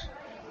leaves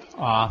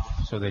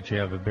off so that you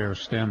have a bare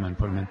stem and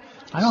put them in.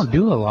 I don't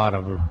do a lot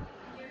of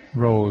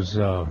rose.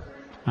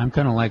 I'm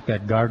kind of like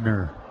that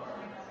gardener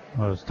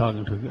I was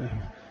talking to.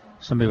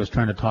 Somebody was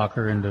trying to talk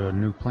her into a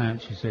new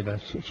plant. She said that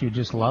she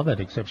just love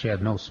it, except she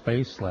had no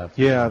space left.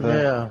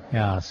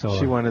 Yeah. So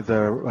she wanted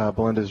the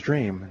Belinda's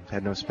Dream,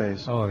 had no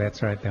space. Oh,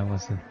 that's right. That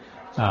was it.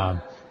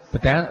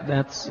 But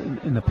that's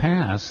in the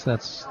past.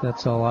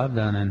 That's all I've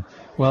done. And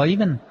well,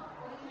 even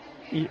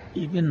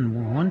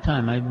one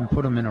time I even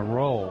put them in a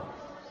row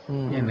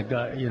in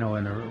the in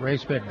a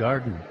raised bed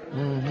garden.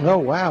 Mm-hmm. Oh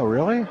wow,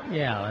 really?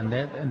 Yeah, and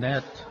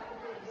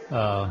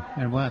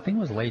well, I think it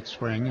was late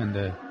spring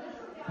and.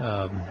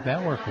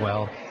 That worked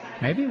well.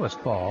 Maybe it was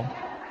fall.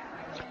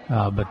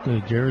 But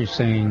Jerry's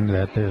saying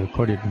that,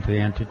 according to the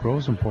Antique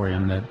Rose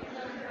Emporium, that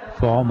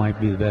fall might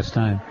be the best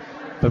time.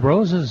 But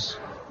roses,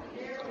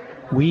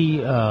 we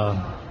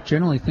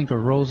generally think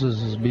of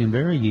roses as being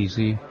very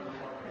easy.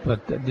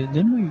 But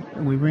didn't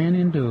we ran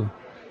into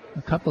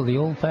a couple of the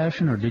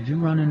old-fashioned, or did you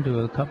run into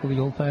a couple of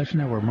the old-fashioned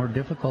that were more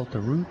difficult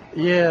to root?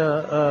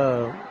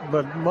 Yeah,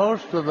 but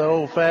most of the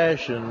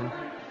old-fashioned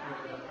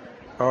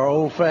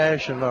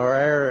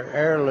are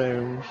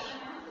heirlooms,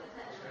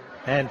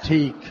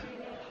 antique,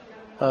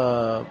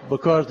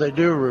 because they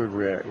do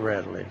root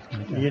readily.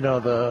 Okay.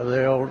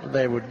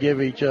 They would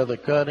give each other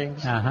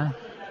cuttings,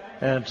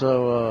 and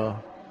so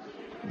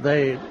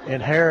they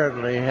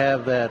inherently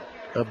have that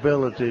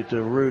ability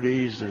to root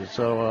easily.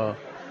 So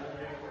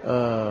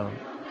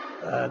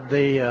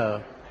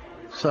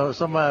so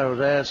somebody was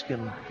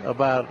asking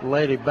about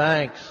Lady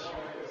Banks.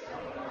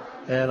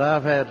 And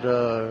I've had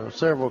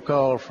several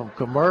calls from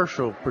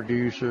commercial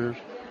producers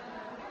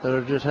that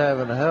are just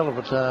having a hell of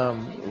a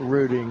time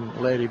rooting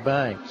Lady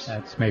Banks.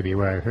 That's maybe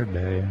where I heard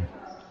that, yeah.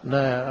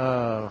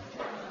 Now,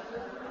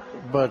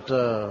 but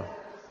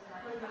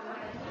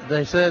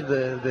they said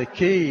the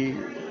key,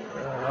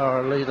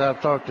 or at least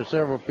I've talked to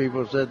several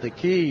people, said the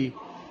key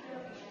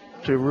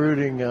to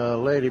rooting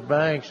Lady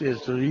Banks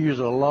is to use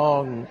a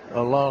long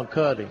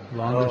cutting.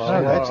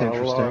 That's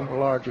interesting. A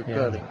larger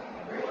cutting.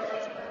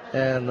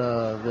 And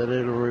that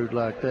it'll root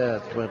like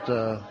that. But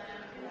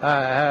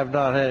I have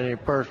not had any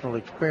personal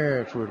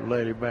experience with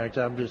Lady Banks.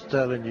 I'm just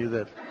telling you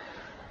that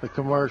the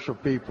commercial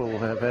people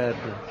have had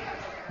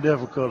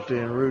difficulty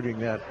in rooting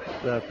that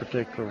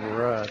particular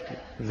variety.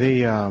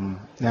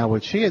 Now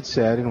what she had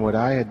said and what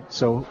I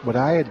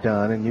had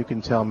done, and you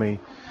can tell me.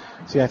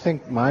 See, I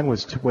think mine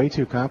was way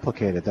too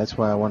complicated. That's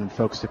why I wanted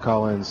folks to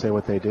call in and say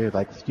what they did.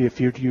 Like, if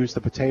you use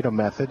the potato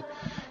method,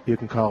 you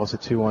can call us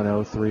at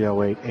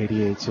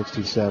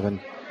 210-308-8867,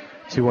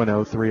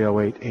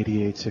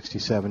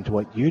 210-308-8867 to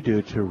what you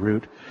do to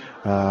root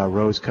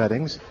rose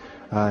cuttings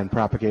and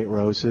propagate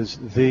roses.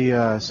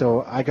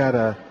 So I got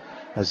a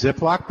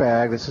Ziploc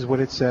bag. This is what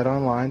it said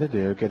online to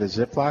do. Get a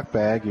Ziploc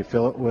bag. You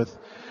fill it with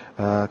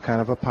kind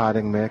of a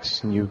potting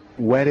mix, and you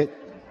wet it.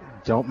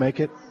 Don't make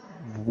it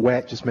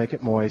wet, just make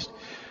it moist.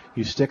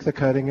 You stick the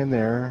cutting in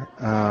there,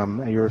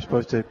 and you're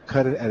supposed to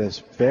cut it at a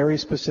very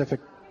specific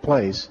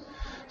place.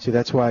 See,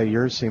 that's why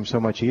yours seems so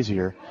much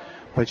easier.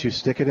 But you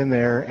stick it in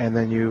there, and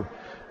then you...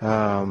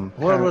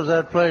 What was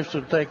that place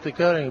to take the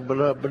cutting?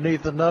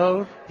 Beneath the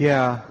nose?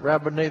 Yeah. Right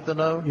beneath the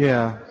nose?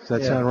 Yeah. Does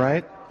that sound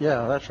right?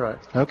 Yeah, that's right.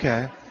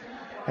 Okay.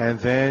 And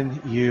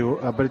then you...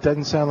 but it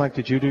doesn't sound like...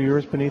 Did you do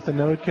yours beneath the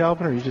node,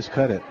 Calvin, or you just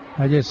cut it?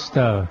 I just...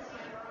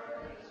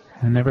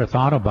 I never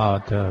thought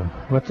about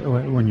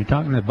when you're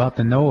talking about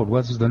the node.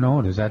 What's the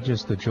node? Is that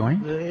just the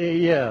joint?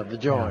 Yeah, the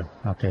joint.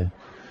 Yeah. Okay.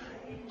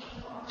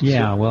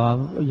 Yeah.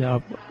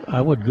 Well,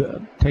 I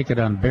would take it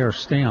on bare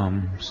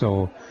stem,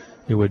 so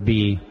it would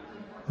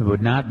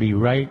not be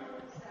right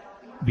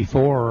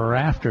before or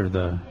after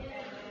the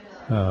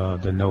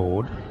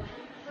node.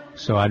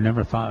 So I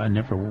never thought.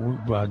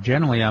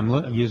 Generally,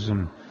 I'm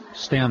using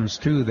stems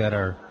too that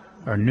are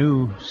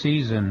new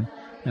season.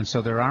 And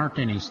so there aren't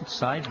any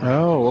side.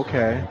 Oh,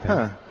 okay.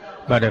 Huh.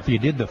 But if you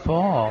did the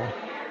fall,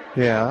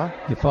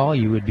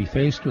 you would be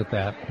faced with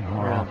that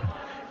more often.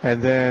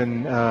 And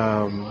then,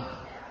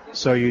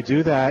 so you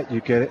do that,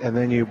 you get it, and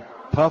then you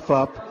puff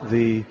up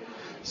the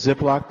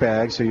Ziploc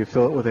bag, so you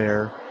fill it with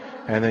air,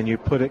 and then you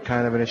put it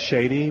kind of in a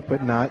shady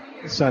but not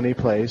sunny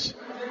place.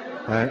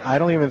 And I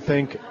don't even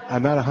think,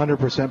 I'm not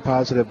 100%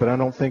 positive, but I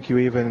don't think you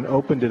even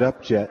opened it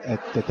up yet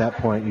at that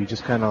point. You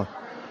just kind of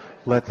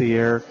let the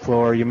air flow,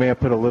 or you may have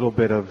put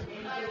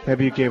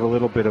maybe you gave a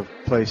little bit of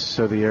place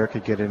so the air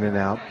could get in and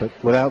out, but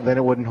then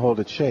it wouldn't hold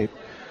its shape.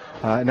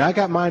 And I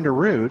got mine to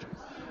root,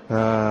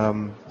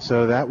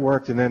 so that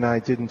worked, and then I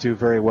didn't do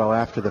very well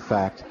after the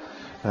fact.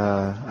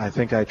 I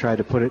think I tried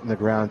to put it in the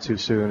ground too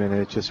soon, and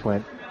it just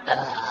went, it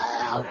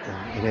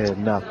had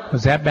enough.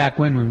 Was that back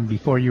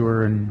before you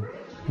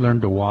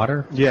learned to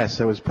water?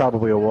 Yes, it was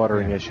probably a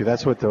watering issue.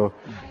 That's what the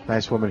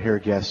nice woman here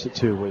guessed it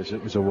too,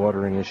 it was a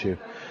watering issue.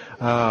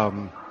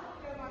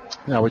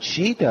 Now, what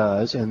she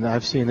does, and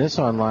I've seen this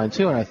online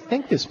too, and I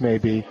think this may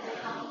be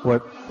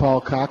what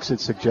Paul Cox had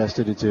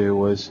suggested to do,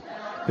 was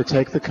to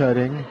take the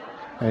cutting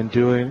and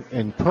do it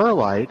in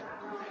perlite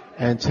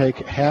and take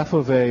half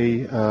of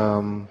a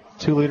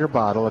 2-liter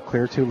bottle, a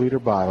clear 2-liter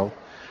bottle,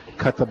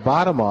 cut the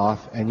bottom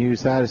off, and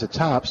use that as a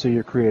top so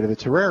you created a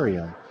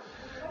terrarium.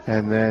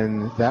 And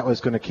then that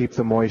was going to keep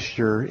the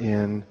moisture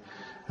in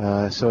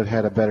so it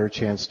had a better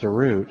chance to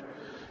root.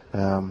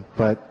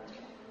 But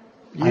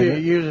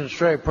using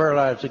straight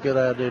perlite's a good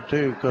idea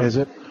too, because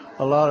a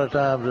lot of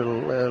times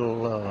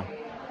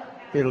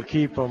it'll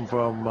keep them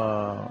from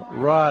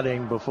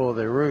rotting before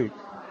they root.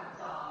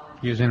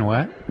 Using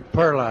what?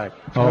 Perlite.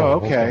 Oh,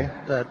 okay.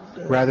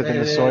 Rather than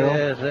the soil?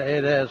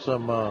 It has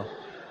some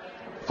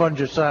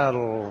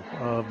fungicidal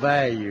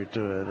value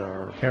to it,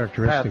 or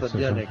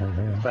pathogenic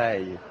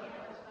value.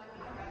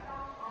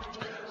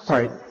 All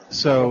right.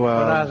 So,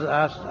 but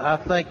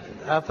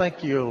I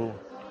think you'll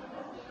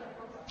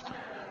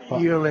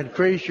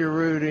increase your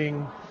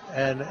rooting,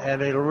 and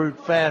it'll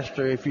root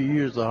faster if you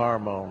use the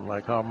hormone,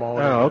 like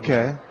hormone. Oh,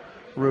 okay.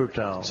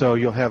 Root-on. So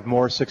you'll have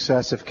more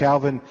success. If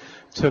Calvin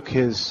took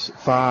his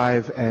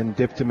 5 and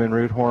dipped them in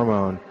root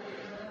hormone,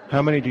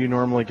 how many do you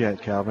normally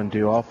get, Calvin?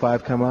 Do all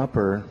 5 come up,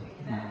 or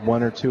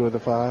 1 or 2 of the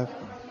 5?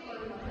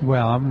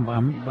 Well,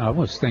 I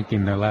was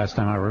thinking the last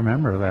time I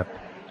remember that,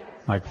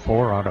 like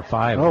 4 out of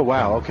 5. Oh,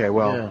 wow. Okay.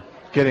 Well,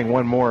 getting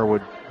 1 more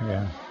would.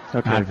 Yeah.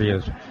 Okay.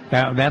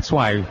 That's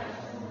why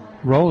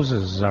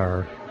roses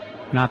are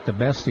not the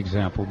best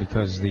example,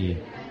 because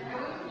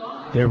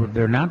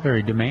they're not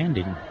very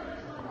demanding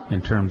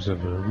in terms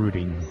of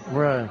rooting.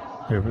 Right.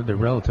 They're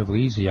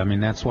relatively easy. I mean,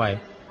 that's why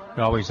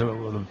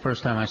the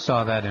first time I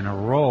saw that in a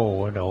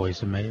row, it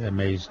always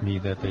amazed me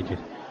that they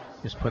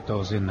just put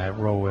those in that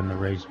row in the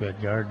raised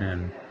bed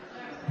garden,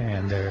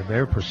 and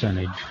their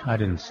percentage,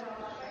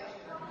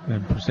 the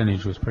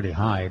percentage was pretty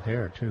high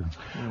there too.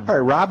 All right,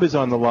 Rob is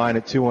on the line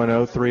at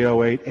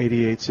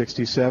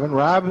 210-308-8867.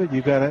 Rob,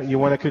 you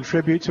want to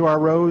contribute to our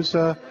rose?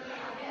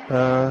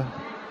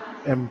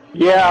 And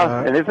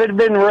if it had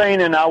been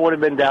raining, I would have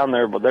been down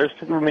there, but there's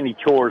too many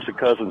chores the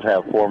cousins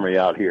have for me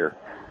out here.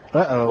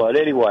 Uh-oh. But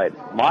anyway,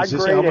 my is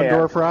this great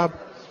Elmendorf, aunt, Rob?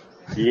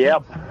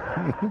 Yep.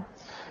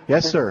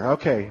 Yes, sir.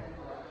 Okay.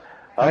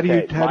 How do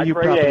you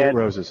propagate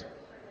roses?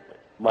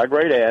 My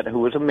great aunt, who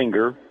was a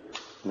Minger,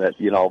 that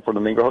from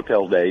the Minger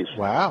Hotel days.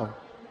 Wow.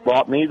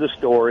 Brought me the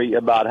story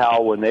about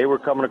how when they were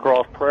coming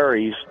across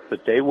prairies,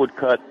 that they would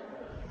cut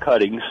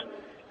cuttings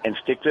and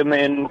stick them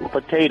in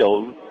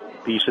potato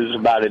pieces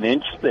about an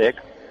inch thick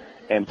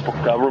and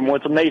cover them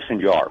with a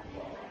mason jar.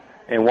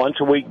 And once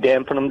a week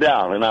dampen them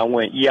down. And I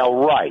went, yeah,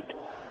 right.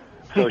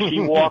 So she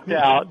walked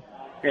out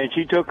and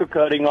she took a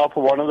cutting off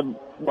of one of the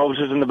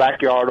roses in the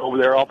backyard over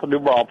there off of New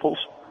Braunfels.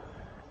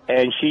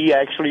 And she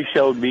actually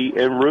showed me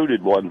and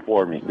rooted one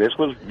for me. This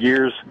was a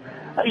year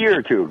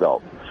or two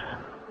ago.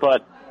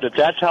 But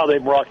that's how they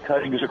brought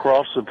cuttings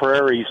across the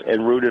prairies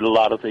and rooted a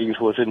lot of things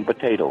was in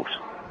potatoes.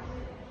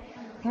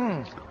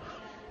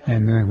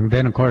 And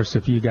then, of course,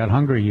 if you got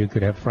hungry, you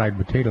could have fried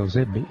potatoes.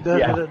 Does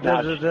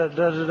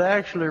it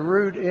actually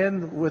root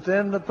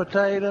within the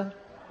potato?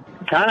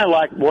 Kind of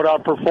like what our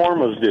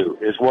performers do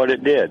is what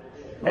it did.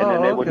 And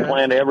then they would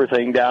plant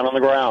everything down on the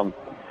ground.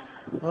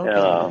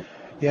 Okay.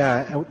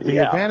 The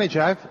advantage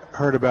I've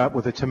heard about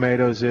with the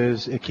tomatoes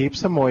is it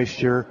keeps the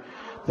moisture.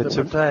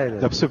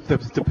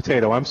 The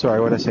potato. I'm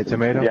sorry, what did I say?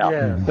 Tomato?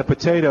 Yeah. The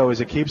potato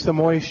it keeps the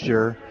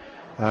moisture,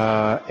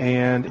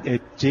 and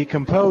it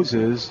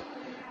decomposes.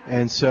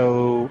 And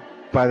so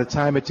by the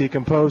time it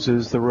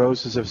decomposes, the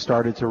roses have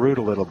started to root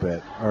a little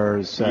bit.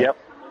 Yep.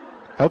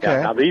 Okay.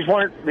 Yeah, now these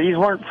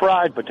weren't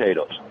fried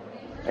potatoes.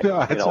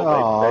 That's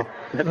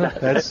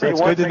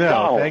good to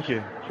know. Thank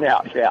you.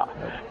 Yeah.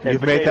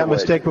 You've made that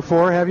mistake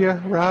before, have you,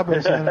 Rob? Or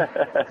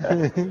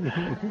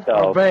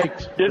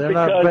baked. They're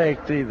not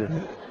baked either.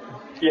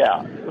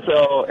 Yeah.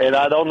 So, and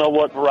I don't know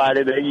what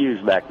variety they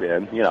used back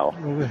then,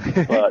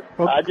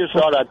 But I just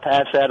thought I'd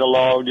pass that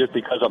along just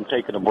because I'm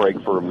taking a break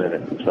for a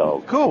minute.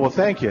 So. Cool. Well,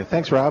 thank you.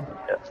 Thanks, Rob.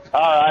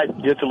 All right.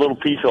 Just a little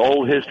piece of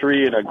old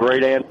history and a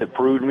great aunt that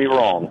proved me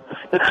wrong.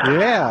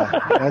 Yeah,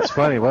 that's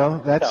funny. Well,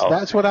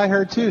 that's what I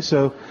heard too.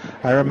 So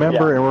I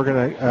remember, and we're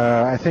gonna.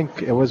 I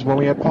think it was when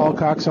we had Paul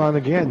Cox on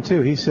again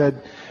too. He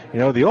said,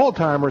 the old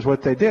timers,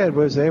 what they did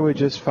was they would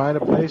just find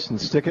a place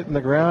and stick it in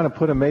the ground and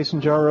put a mason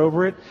jar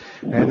over it,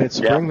 and in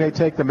spring they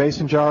take the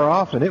mason jar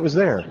off, and it was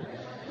there.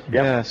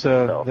 Yep. Yeah,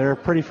 so they're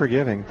pretty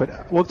forgiving.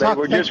 But we'll talk.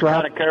 They were just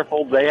kind of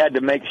careful. They had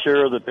to make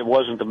sure that there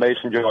wasn't the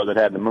mason jar that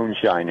had the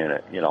moonshine in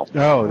it.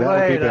 Oh,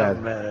 that would be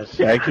bad.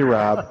 Thank you,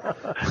 Rob.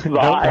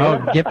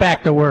 Get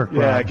back to work.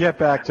 Yeah, Rob. get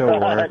back to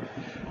work.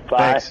 Bye.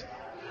 Thanks.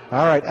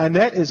 All right,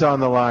 Annette is on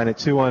the line at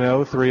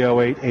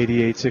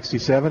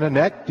 210-308-8867.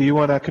 Annette, do you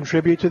want to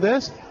contribute to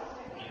this?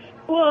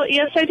 Well,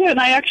 yes, I do, and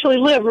I actually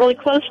live really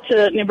close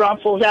to New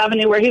Braunfels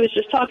Avenue, where he was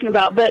just talking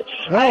about. But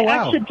I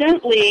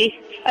accidentally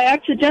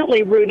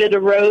rooted a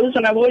rose,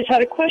 and I've always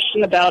had a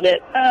question about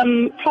it.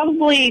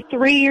 Probably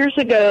 3 years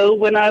ago,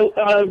 when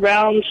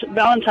around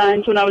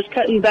Valentine's, when I was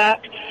cutting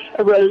back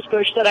a rose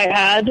bush that I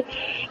had,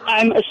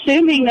 I'm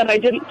assuming that I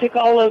didn't pick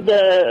all of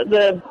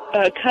the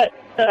cut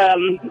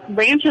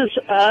branches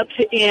up,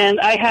 and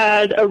I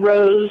had a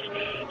rose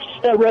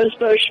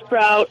bush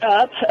sprout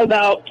up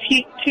about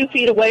 2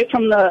 feet away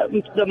from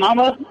the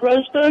mama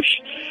rose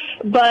bush,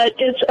 but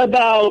it's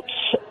about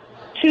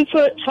 2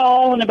 foot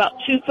tall and about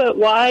 2 foot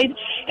wide,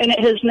 and it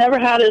has never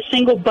had a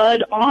single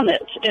bud on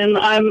it. And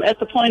I'm at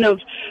the point of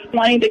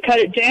wanting to cut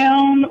it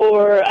down,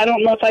 or I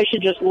don't know if I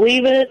should just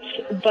leave it,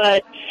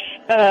 but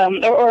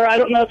or I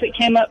don't know if it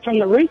came up from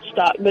the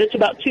rootstock, but it's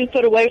about 2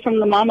 foot away from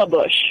the mama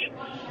bush.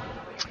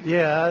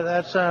 Yeah,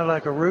 that sounded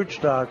like a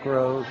rootstock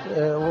rose.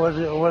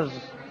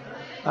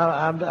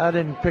 I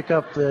didn't pick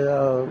up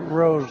the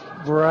rose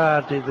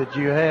variety that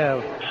you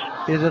have.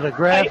 Is it a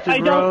grafted rose? I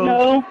don't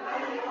know.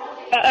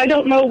 I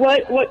don't know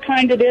what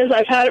kind it is.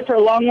 I've had it for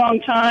a long,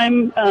 long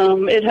time.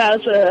 It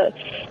has a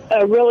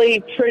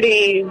really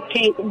pretty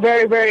pink,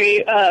 very,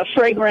 very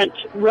fragrant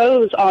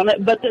rose on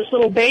it, but this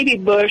little baby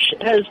bush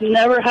has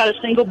never had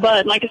a single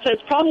bud. Like I said,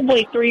 it's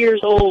probably 3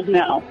 years old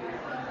now.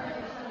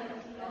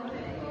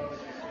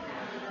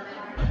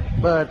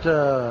 But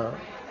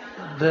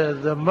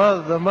the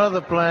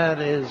mother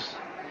plant is,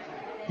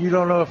 you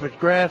don't know if it's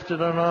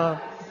grafted or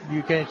not.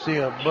 You can't see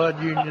a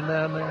bud union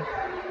down there,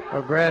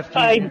 or graft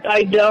union.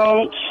 I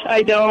don't,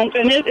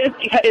 and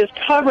it is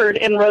covered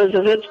in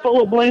roses. It's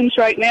full of blooms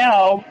right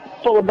now,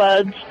 full of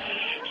buds.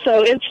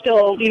 So it's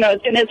still,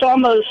 and it's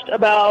almost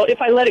about,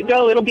 if I let it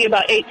go, it'll be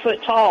about 8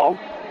 foot tall.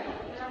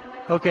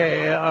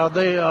 Okay, are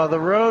the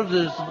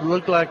roses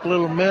look like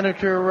little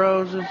miniature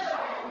roses?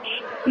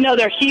 No,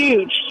 they're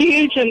huge,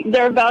 and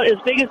they're about as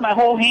big as my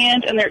whole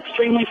hand, and they're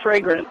extremely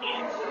fragrant.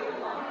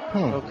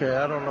 Okay,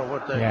 I don't know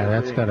what that. Yeah,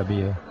 that's got to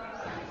be a.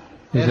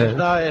 It's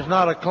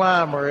not a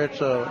climber.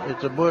 It's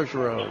a bush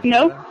rose.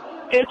 No,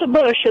 it's a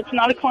bush. It's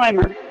not a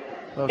climber,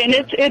 okay. And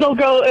it'll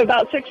go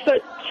about 6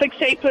 to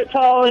 8 foot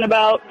tall, and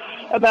about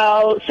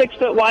 6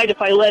 foot wide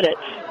if I let it.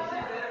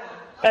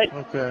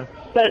 Okay.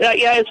 But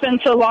yeah, it's been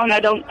so long.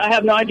 I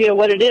have no idea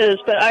what it is.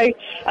 But I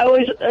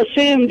always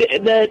assumed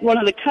that one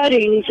of the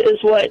cuttings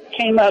is what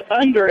came up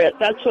under it.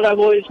 That's what I've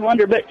always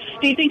wondered. But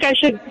do you think I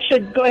should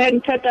go ahead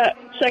and cut that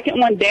second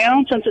one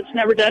down since it's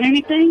never done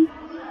anything?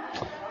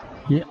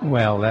 Yeah,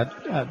 well,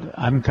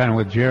 I'm kind of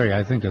with Jerry.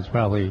 I think it's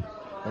probably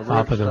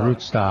off of the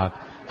rootstock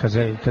because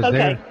they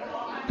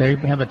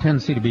have a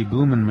tendency to be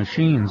blooming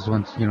machines.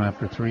 Once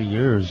after 3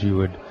 years, you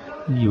would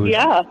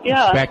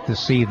expect to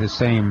see the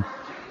same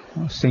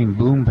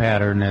bloom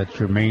pattern at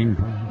your main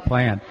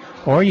plant.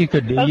 Or you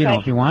could,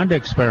 if you wanted to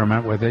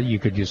experiment with it, you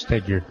could just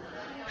take your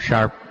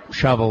sharp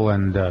shovel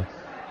and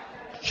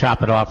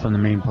chop it off from the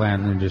main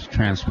plant and just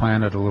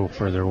transplant it a little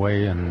further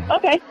away and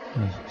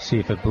see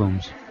if it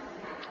blooms.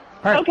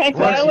 Right. Okay,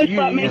 so I always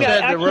thought maybe I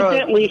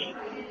accidentally.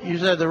 You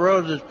said the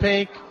rose is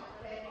pink?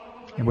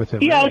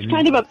 It's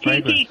kind of a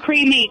pinky,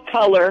 creamy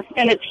color,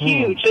 and it's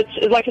huge. It's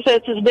like I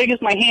said, it's as big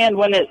as my hand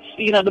when it's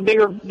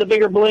the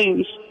bigger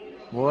blooms.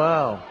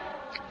 Wow.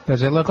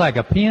 Does it look like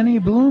a peony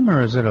bloom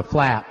or is it a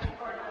flat?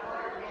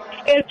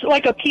 It's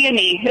like a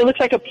peony. It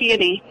looks like a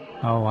peony.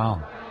 Oh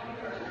wow.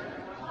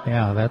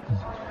 Yeah,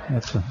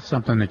 that's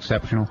something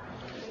exceptional.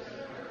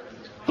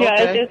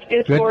 Yeah,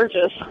 it's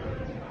gorgeous.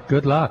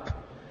 Good luck.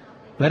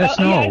 Let us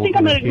know. Yeah, I think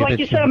I'm going to, like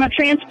you said, I'm going to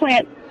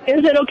transplant.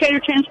 Is it okay to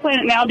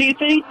transplant it now, do you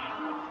think?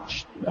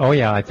 Oh,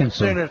 yeah, I think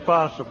so. As soon as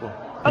possible.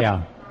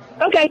 Yeah.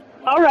 Okay.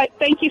 All right.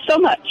 Thank you so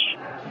much.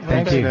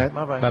 Thank you.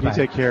 Bye-bye. You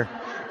take care.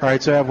 All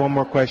right, so I have one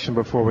more question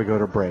before we go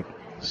to break.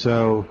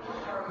 So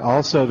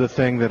also the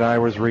thing that I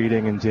was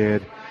reading and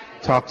did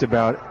talked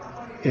about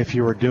if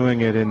you were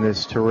doing it in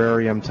this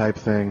terrarium type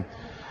thing,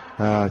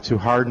 to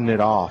harden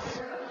it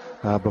off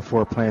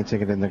before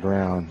planting it in the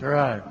ground.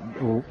 Right.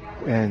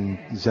 And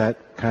is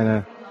that kind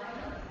of,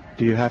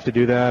 do you have to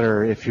do that?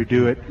 Or if you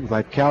do it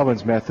like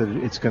Calvin's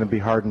method, it's going to be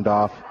hardened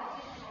off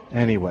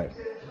anyway?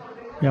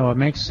 Yeah, well, it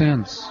makes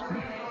sense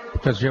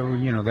because,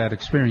 that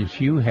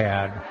experience you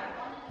had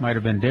might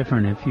have been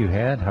different if you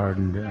had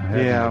hardened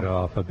it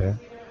off a bit.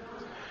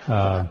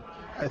 I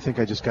think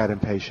I just got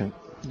impatient.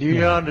 Do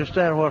you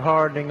understand what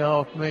hardening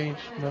off means?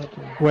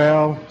 Nothing.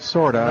 Well,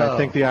 sort of. No. I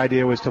think the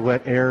idea was to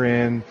let air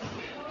in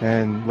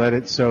and let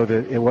it so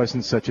that it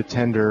wasn't such a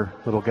tender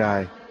little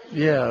guy.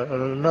 Yeah,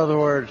 in other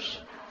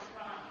words,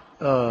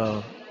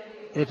 you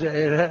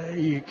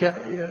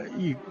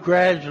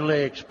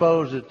gradually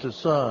expose it to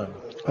sun.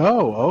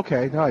 Oh,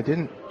 okay. No, I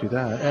didn't do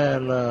that.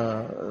 And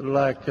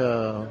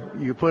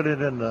you put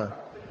it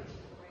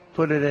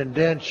in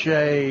dense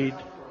shade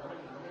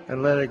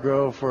and let it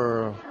grow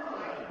for a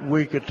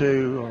week or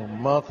two, or a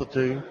month or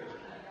two,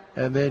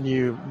 and then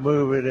you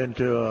move it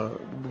into a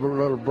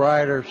little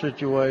brighter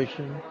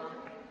situation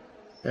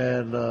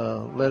and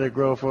let it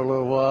grow for a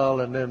little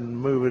while, and then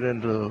move it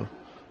into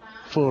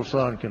full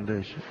sun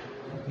condition.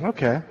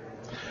 Okay.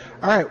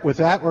 All right, with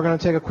that, we're going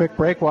to take a quick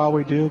break. While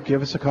we do,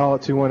 give us a call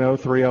at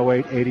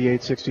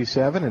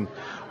 210-308-8867, and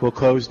we'll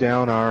close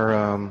down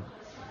our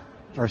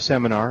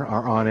seminar,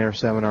 our on-air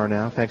seminar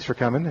now. Thanks for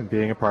coming and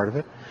being a part of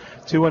it.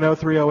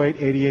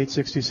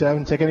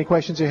 210-308-8867. Take any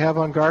questions you have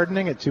on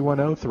gardening at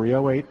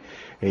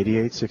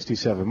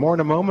 210-308-8867. More in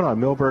a moment on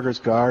Milberger's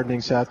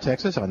Gardening South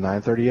Texas on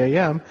 9:30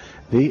 a.m.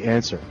 The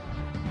Answer.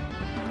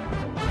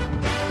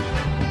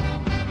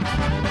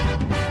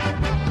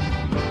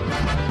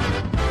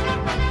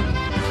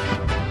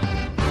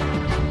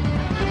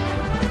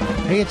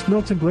 Hey, it's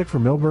Milton Glick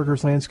from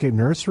Milberger's Landscape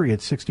Nursery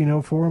at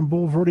 1604 on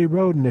Bulverde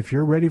Road, and if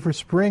you're ready for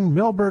spring,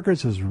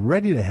 Milberger's is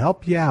ready to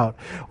help you out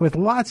with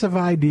lots of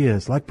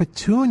ideas like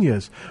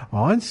petunias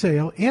on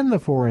sale in the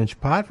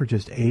 4-inch pot for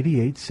just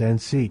 88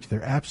 cents each.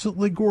 They're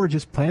absolutely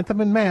gorgeous. Plant them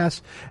in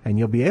mass, and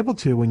you'll be able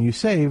to when you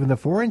save in the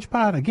 4-inch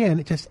pot, again,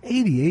 at just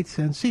 88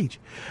 cents each.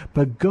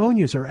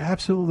 Begonias are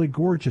absolutely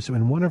gorgeous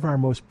and one of our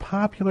most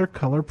popular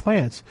color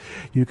plants.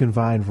 You can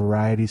find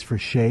varieties for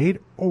shade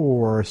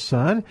or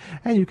sun,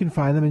 and you can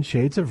find them in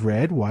shades of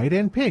red, white,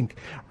 and pink.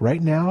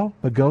 Right now,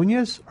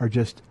 begonias are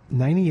just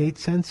 98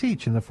 cents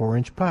each in the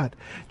 4-inch pot.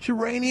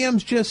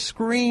 Geraniums just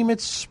scream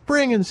it's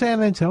spring in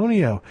San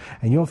Antonio,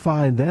 and you'll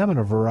find them in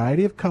a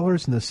variety of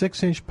colors in the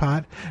 6-inch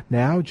pot,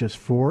 now just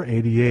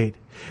 $4.88.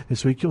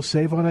 This week you'll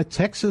save on a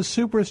Texas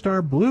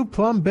Superstar Blue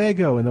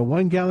Plumbago in the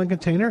 1-gallon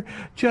container,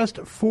 just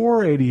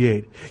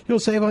 $4.88. You'll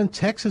save on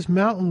Texas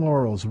Mountain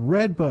Laurels,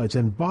 Redbuds,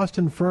 and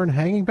Boston Fern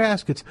hanging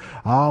baskets,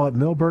 all at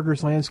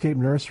Milberger's Landscape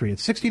Nursery at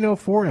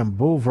 1604 on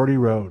Bulverde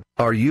Road.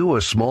 Are you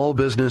a small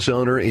business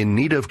owner in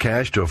need of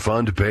cash to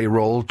fund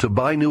payroll, to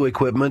buy new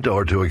equipment,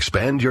 or to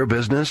expand your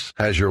business?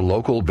 Has your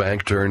local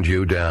bank turned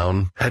you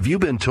down? Have you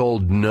been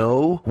told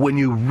no when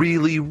you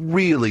really,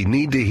 really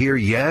need to hear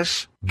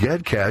yes?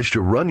 Get cash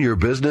to run your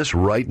business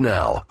right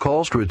now.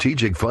 Call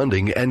Strategic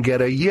Funding and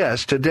get a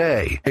yes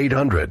today.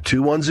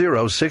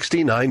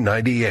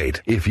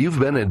 800-210-6998. If you've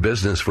been in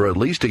business for at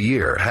least a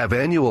year, have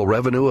annual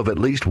revenue of at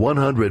least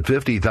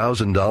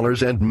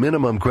 $150,000 and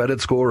minimum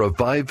credit score of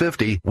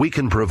 550, we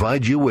can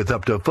provide you with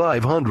up to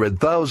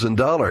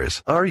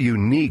 $500,000. Our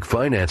unique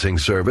financing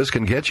service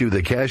can get you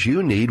the cash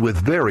you need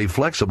with very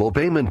flexible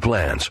payment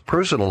plans,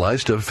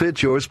 personalized to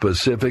fit your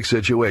specific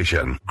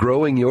situation.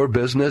 Growing your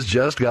business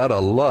just got a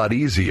lot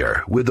easier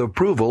easier with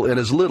approval in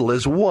as little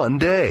as 1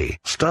 day.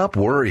 Stop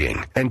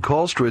worrying and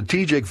call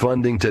Strategic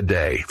Funding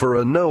today for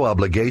a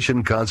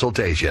no-obligation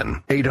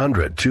consultation.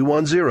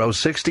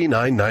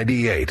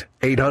 800-210-6998.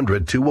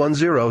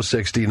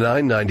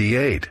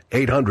 800-210-6998.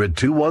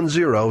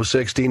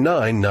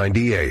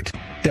 800-210-6998.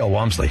 Dale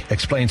Walmsley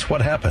explains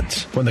what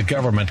happens when the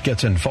government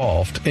gets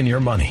involved in your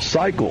money.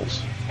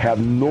 Cycles have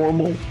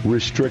normal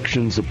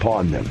restrictions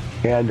upon them.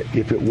 And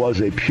if it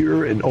was a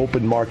pure and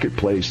open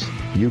marketplace,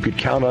 you could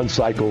count on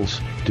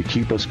Cycles to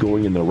keep us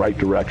going in the right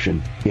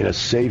direction in a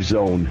safe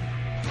zone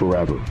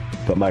forever.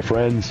 But my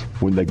friends,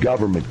 when the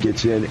government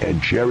gets in and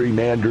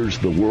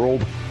gerrymanders the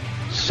world,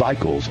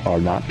 Cycles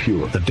are not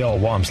pure. The Dale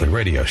Walmsley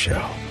Radio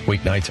Show,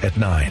 weeknights at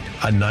 9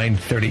 on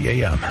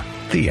 9:30 a.m.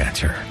 The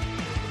Answer.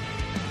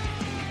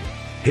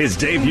 His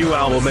debut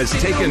album has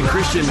taken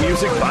Christian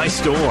music by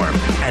storm,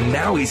 and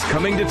now he's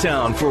coming to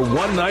town for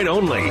one night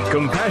only.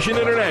 Compassion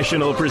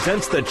International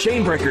presents the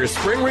Chainbreaker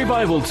Spring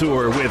Revival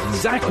Tour with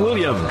Zach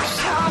Williams.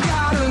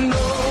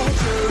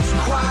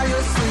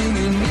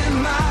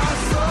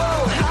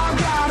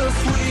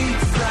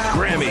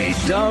 Grammy,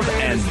 Dove,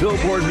 and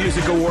Billboard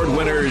Music Award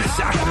winner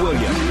Zach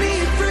Williams.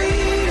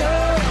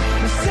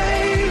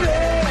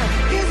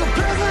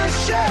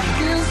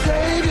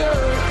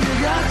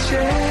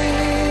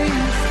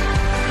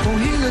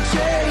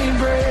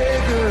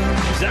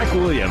 Zach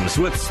Williams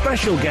with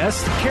special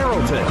guest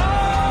Carrollton.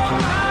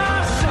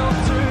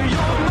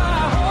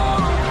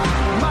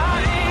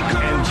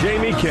 And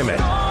Jamie Kimmett.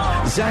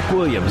 Zach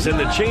Williams and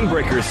the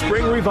Chainbreaker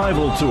Spring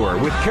Revival Tour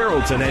with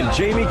Carrollton and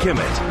Jamie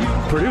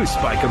Kimmett. Produced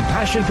by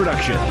Compassion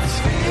Productions.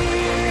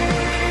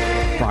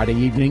 Friday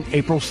evening,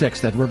 April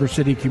 6th at River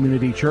City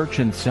Community Church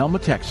in Selma,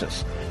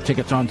 Texas.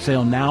 Tickets on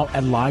sale now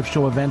at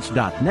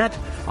liveshowevents.net.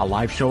 A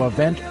live show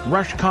event,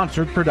 Rush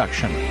Concert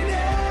production.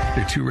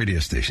 There are two radio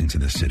stations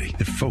in the city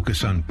that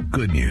focus on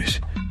good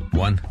news.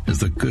 One is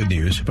the good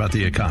news about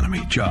the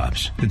economy,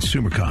 jobs,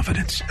 consumer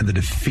confidence, and the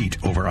defeat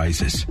over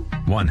ISIS.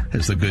 One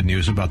is the good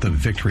news about the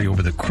victory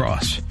over the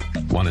cross.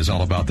 One is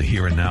all about the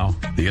here and now.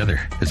 The other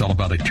is all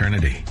about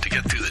eternity. To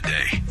get through the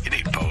day, you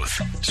need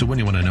both. So when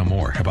you want to know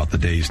more about the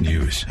day's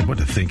news and what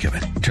to think of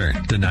it,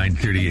 turn to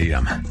 9:30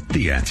 a.m.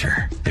 The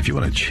Answer. If you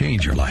want to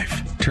change your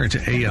life, turn to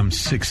AM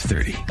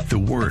 630. The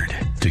Word.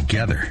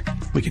 Together,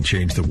 we can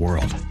change the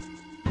world.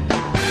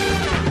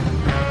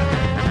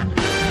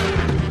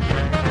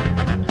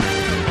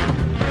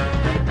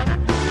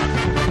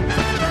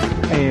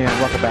 And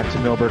welcome back to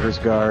Millburgers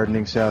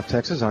Gardening, South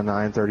Texas on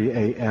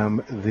 9:30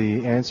 a.m.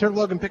 The Answer.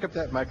 Logan, pick up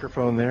that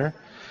microphone there.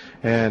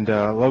 And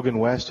Logan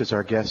West is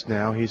our guest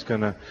now. He's going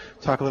to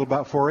talk a little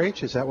about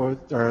 4-H. Is that what?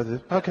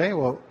 Okay,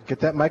 well, get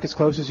that mic as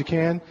close as you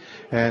can,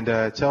 and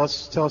tell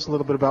us a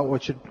little bit about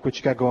what you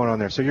got going on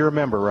there. So you're a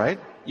member, right?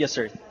 Yes,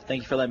 sir.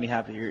 Thank you for letting me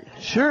have you.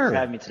 Sure. For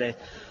having me today.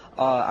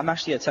 I'm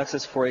actually a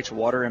Texas 4-H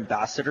Water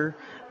Ambassador.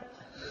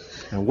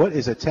 And what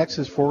is a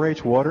Texas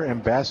 4-H Water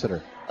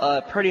Ambassador?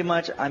 Pretty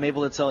much, I'm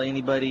able to tell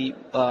anybody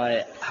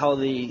how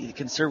they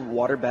conserve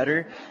water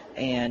better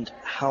and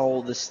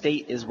how the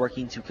state is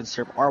working to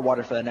conserve our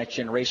water for the next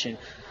generation.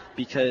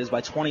 Because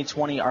by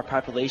 2020, our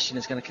population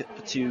is going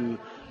to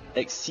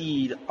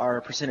exceed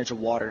our percentage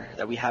of water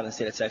that we have in the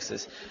state of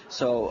Texas.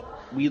 So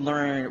we're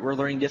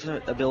learning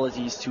different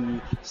abilities to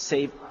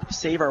save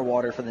our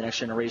water for the next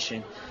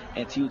generation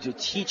and to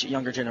teach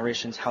younger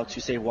generations how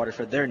to save water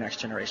for their next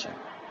generation.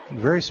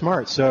 Very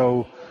smart.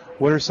 So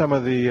what are some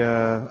of the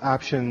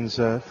options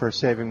for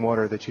saving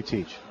water that you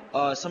teach?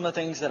 Some of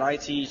the things that I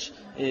teach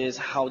is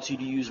how to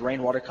use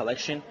rainwater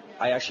collection.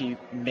 I actually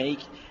make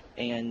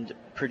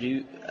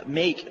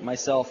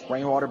myself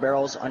rainwater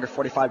barrels under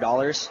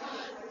 $45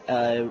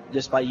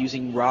 just by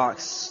using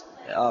rocks,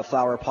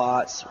 flower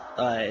pots,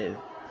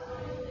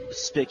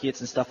 spigots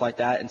and stuff like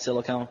that, and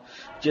silicone,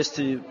 just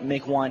to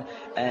make one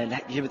and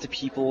give it to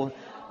people.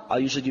 I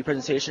usually do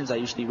presentations. I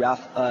usually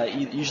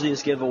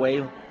just give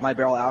away my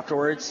barrel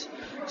afterwards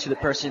to the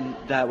person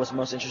that was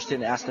most interested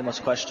and asked the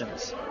most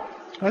questions.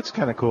 That's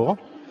kind of cool.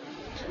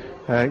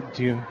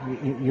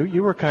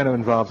 You were kind of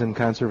involved in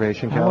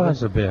conservation, Calvin? I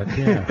was a bit,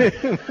 yeah.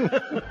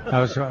 I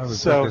was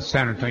with the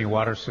San Antonio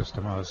Water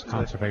System. I was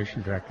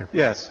conservation director.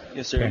 Yes.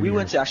 Yes, sir. We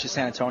went to actually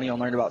San Antonio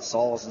and learned about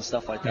soils and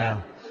stuff like that,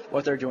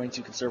 what they're doing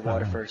to conserve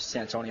water for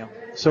San Antonio.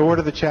 So what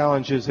are the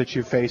challenges that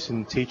you face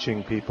in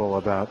teaching people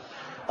about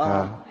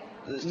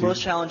the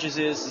most challenges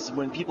is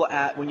when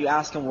you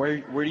ask them where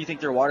do you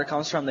think their water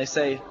comes from, they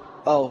say,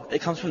 oh,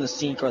 it comes from the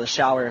sink or the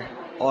shower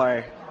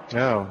or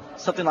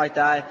something like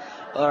that.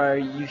 Or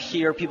you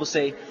hear people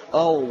say,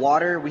 oh,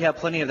 water, we have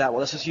plenty of that. Well,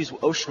 let's just use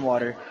ocean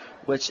water,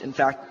 which, in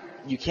fact,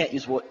 you can't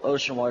use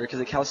ocean water because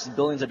it costs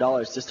billions of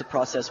dollars just to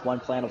process one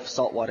plant of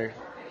salt water.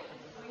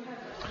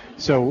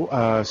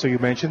 So you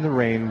mentioned the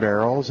rain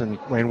barrels and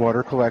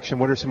rainwater collection.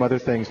 What are some other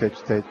things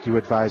that you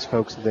advise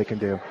folks that they can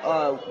do?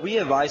 We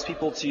advise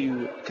people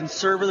to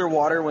conserve their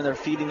water when they're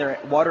feeding their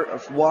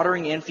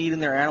watering and feeding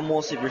their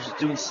animals. If you're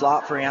doing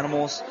slop for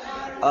animals,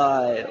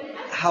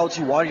 how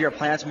to water your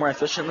plants more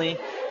efficiently,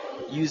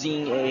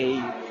 using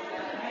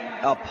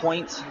a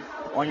point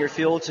on your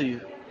field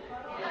to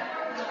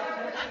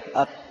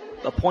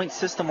a point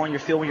system on your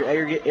field when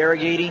you're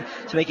irrigating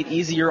to make it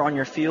easier on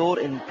your field,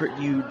 and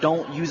you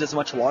don't use as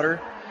much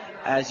water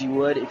as you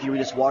would if you were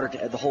just watered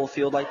the whole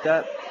field like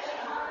that.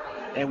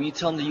 And we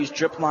tell them to use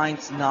drip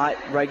lines, not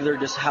regular,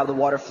 just have the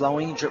water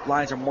flowing. Drip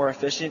lines are more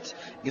efficient,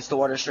 gets the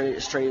water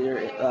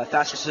straighter,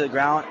 faster to the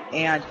ground,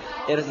 and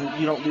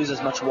you don't lose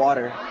as much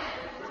water.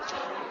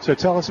 So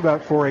tell us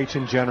about 4-H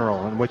in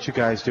general and what you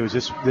guys do. Is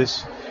this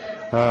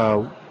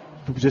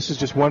is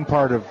just one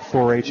part of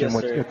 4-H and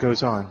what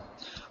goes on?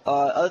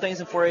 Other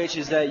things in 4-H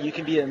is that you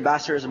can be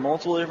ambassadors of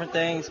multiple different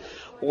things,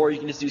 or you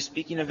can just do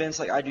speaking events.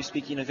 Like I do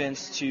speaking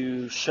events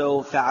to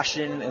show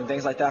fashion and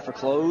things like that for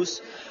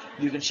clothes.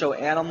 You can show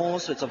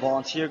animals, so it's a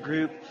volunteer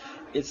group.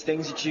 It's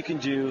things that you can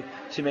do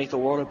to make the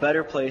world a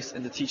better place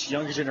and to teach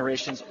younger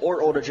generations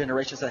or older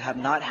generations that have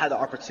not had the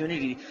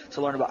opportunity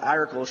to learn about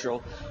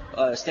agricultural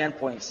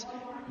standpoints.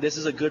 This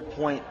is a good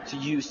point to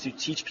use to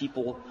teach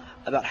people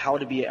about how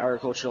to be an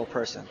agricultural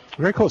person.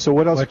 Very cool. So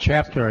what else? What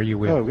chapter are you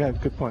with? Oh, yeah,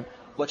 good point.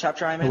 What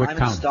chapter I'm in? I'm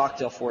in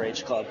Stockdale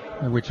 4-H Club.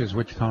 Which is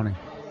which county?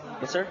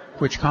 Yes, sir?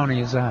 Which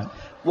county is that?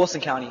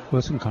 Wilson County.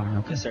 Wilson County,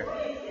 okay. Yes, sir.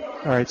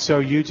 All right, so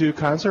you do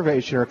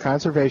conservation. You're a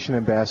conservation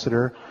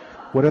ambassador.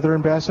 What other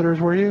ambassadors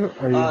were you?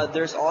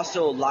 There's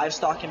also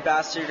livestock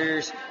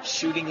ambassadors,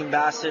 shooting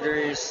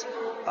ambassadors,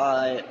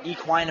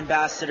 equine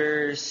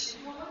ambassadors,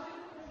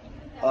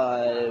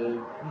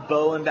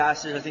 bow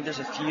ambassadors. I think there's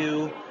a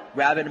few.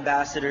 Rabbit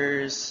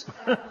ambassadors.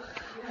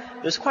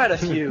 There's quite a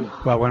few.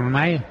 Well, when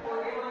my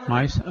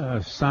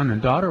son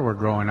and daughter were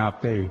growing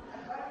up, they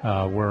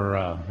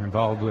were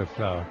involved with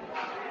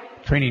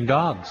training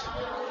dogs.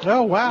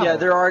 Oh, wow. Yeah,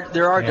 there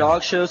are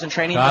dog shows and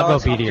training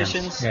dogs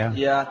competitions.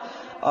 Yeah.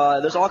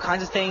 There's all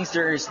kinds of things.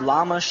 There's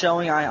llama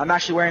showing. I'm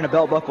actually wearing a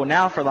belt buckle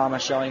now for llama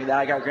showing that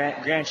I got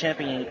grand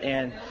champion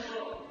and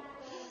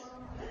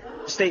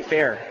state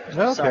fair.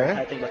 Okay. Sorry, I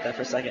had to think about that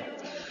for a second.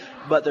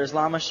 But there's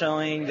llama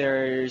showing.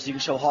 You can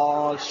show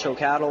hogs, show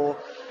cattle.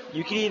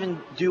 You can even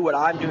do what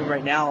I'm doing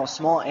right now,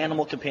 small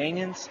animal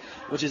companions,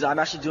 which is I'm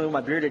actually doing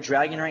my bearded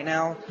dragon right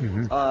now.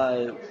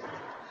 Mm-hmm.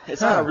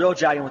 It's not a real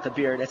dragon with a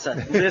beard. It's a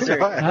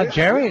lizard.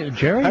 Jerry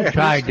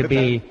tried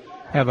to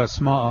have a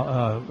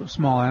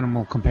small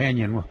animal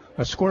companion,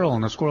 a squirrel,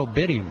 and a squirrel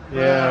bit him.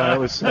 Yeah, that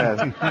was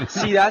sad.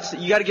 See, you got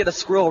to get a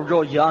squirrel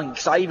real young,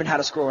 because I even had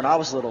a squirrel when I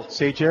was little.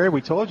 See, Jerry,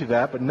 we told you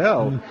that, but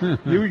no,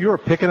 you were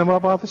picking them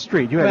up off the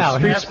street. You had a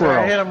street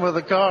squirrel. I hit them with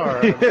a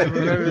car.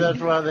 Maybe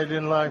that's why they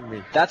didn't like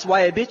me. That's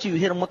why I bit you.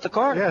 Hit them with the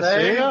car. Yeah,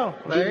 there you go.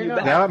 There you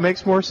go. Now it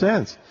makes more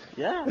sense.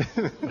 Yeah.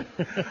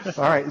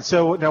 All right.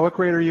 So now, what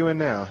grade are you in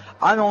now?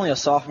 I'm only a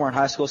sophomore in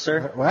high school,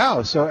 sir.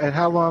 Wow. So, and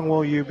how long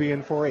will you be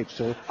in 4-H?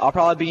 So I'll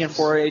probably be in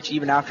 4-H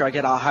even after I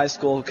get out of high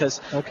school, because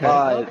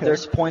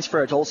there's points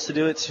for adults to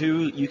do it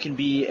too. You can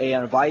be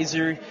an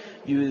advisor.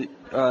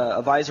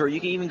 Advisor. You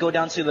can even go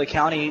down to the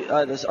county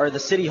or the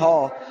city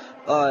hall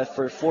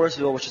for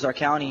Floresville, which is our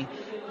county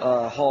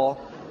hall,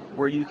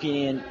 where you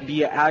can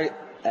be an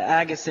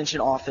ag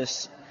extension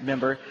office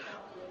member.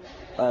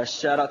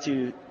 Shout out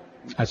to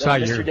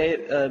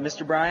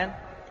Mr. Brian.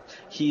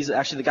 He's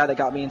actually the guy that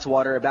got me into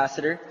water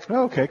ambassador.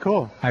 Oh, okay,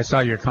 cool. I saw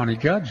your county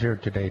judge here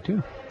today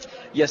too.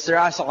 Yes, sir.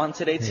 I saw him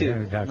today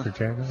too. Yeah, Dr.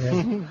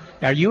 Jago.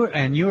 Yeah.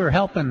 You were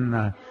helping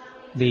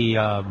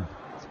the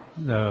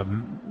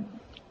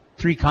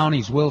 3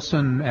 counties,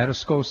 Wilson,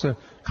 Atascosa,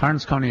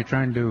 Karnes County, are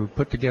trying to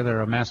put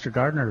together a Master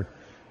Gardener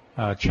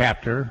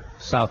chapter,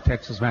 South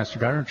Texas Master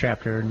Gardener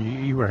chapter,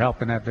 and you were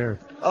helping that there.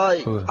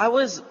 I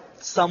was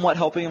somewhat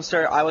helping them,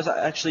 sir. I was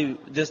actually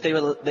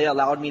they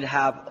allowed me to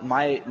have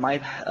my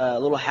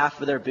little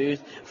half of their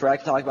booth for I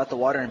could talk about the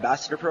Water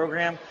Ambassador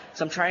program.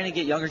 So I'm trying to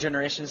get younger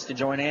generations to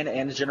join in,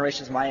 and the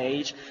generations my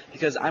age,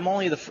 because I'm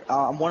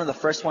one of the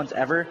first ones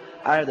ever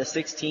out of the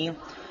 16.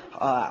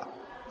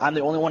 I'm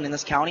the only one in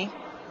this county.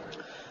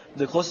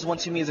 The closest one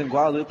to me is in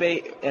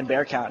Guadalupe and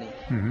Bexar County.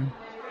 Mm-hmm.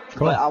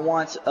 Cool. But I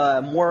want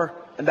more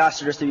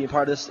ambassadors to be a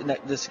part of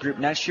this group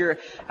next year.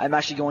 I'm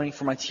actually going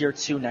for my tier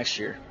 2 next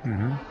year.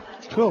 Mm-hmm.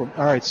 Cool.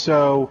 All right.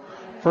 So,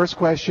 first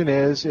question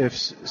is,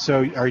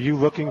 are you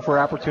looking for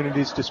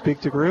opportunities to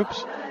speak to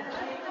groups?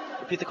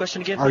 Repeat the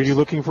question again, please. Are you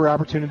looking for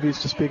opportunities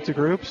to speak to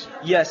groups?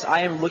 Yes, I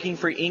am looking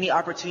for any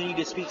opportunity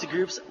to speak to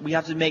groups. We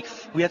have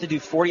to do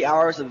 40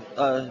 hours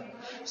of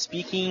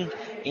speaking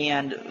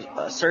and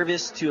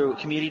service to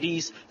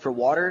communities for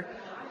water.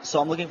 So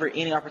I'm looking for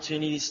any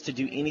opportunities to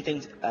do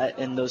anything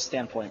in those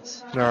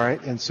standpoints. All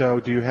right. And so,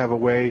 do you have a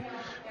way?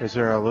 Is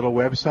there a little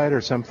website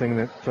or something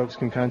that folks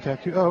can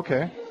contact you? Oh,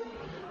 okay.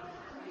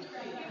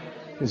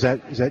 Is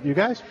that you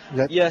guys?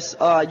 Yes,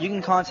 you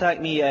can contact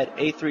me at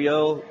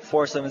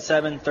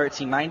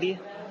 830-477-1390.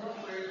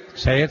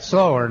 Say it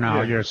slower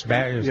now. You're as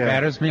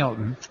bad as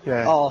Milton.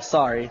 Yeah. Oh,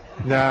 sorry.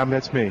 No,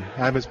 that's me.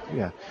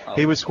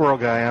 He was Squirrel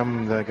Guy.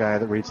 I'm the guy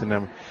that reads the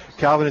number.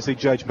 Calvin is the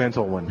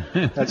judgmental one.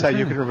 That's how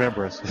you can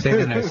remember us. Say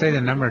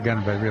the number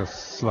again, but real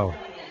slow.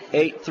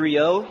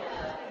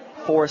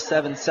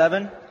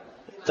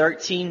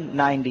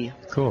 830-477-1390.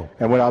 Cool.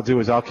 And what I'll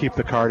do is I'll keep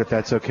the card if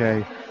that's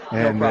okay.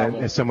 And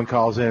problem. if someone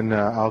calls in,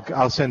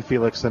 I'll send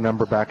Felix the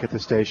number back at the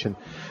station.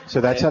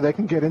 So that's how they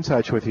can get in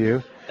touch with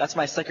you. That's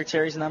my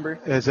secretary's number.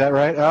 Is that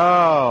right?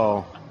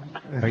 Oh.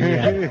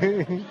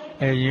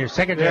 And your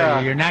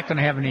secretary, you're not going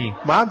to have any.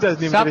 Mom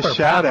doesn't even get a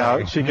shout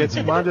probably.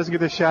 out. Mom doesn't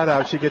get a shout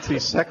out. She gets the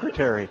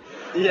secretary.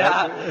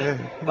 Yeah,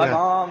 my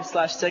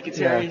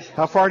mom/secretary. Yeah.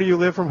 How far do you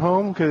live from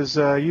home? Because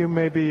are you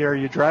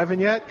driving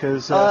yet?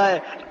 Because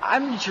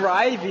I'm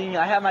driving.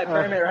 I have my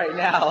permit right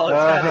now.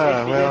 It's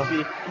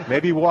kinda iffy.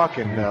 Maybe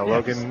walking,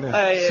 Logan.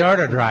 Sort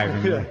of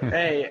driving.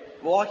 Hey,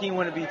 walking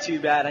wouldn't be too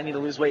bad. I need to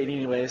lose weight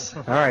anyways.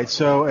 All right.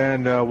 So,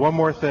 and one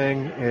more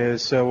thing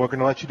is, we're going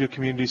to let you do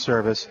community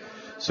service.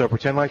 So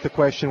pretend like the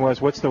question was,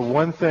 what's the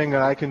one thing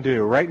that I can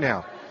do right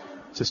now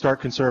to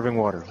start conserving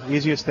water?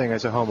 Easiest thing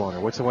as a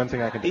homeowner. What's the one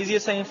thing I can do?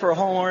 Easiest thing for a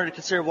homeowner to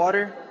conserve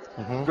water,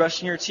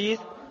 brushing your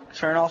teeth,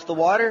 turn off the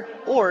water,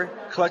 or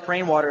collect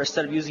rainwater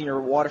instead of using your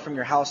water from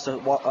your house to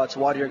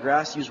water your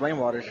grass. Use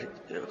rainwater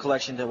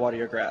collection to water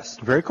your grass.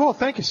 Very cool.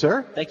 Thank you,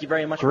 sir. Thank you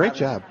very much. Great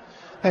job.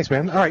 Thanks,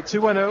 man. All right,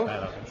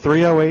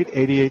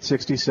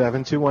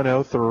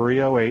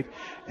 210-308-8867,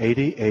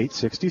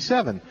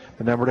 210-308-8867.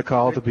 The number to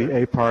call to be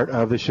a part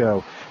of the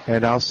show.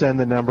 And I'll send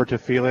the number to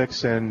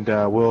Felix, and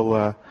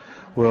we'll,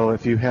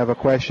 if you have a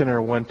question or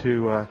want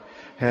to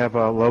have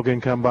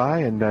Logan come by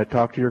and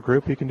talk to your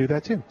group, you can do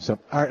that too. So,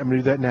 all right, I'm going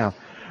to do that now. All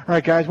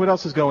right, guys, what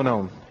else is going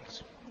on?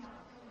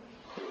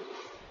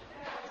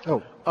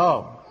 Oh.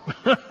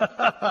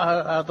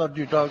 I thought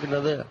you were talking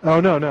to them. Oh,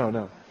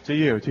 no. To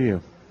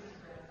you.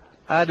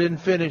 I didn't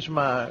finish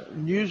my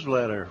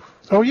newsletter.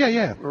 Oh,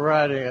 yeah.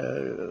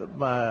 Writing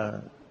my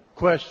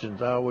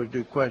questions. I always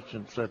do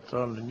questions that's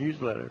on the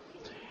newsletter.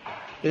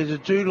 Is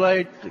it too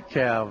late,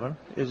 Calvin?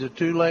 Is it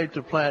too late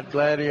to plant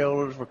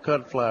gladiolas for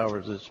cut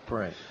flowers this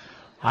spring?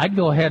 I'd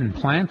go ahead and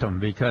plant them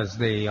because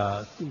they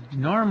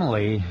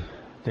normally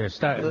they're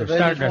starting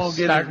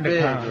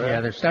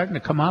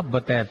to come up,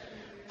 but that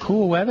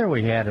cool weather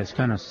we had has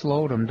kind of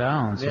slowed them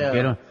down.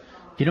 So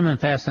get them in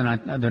fast.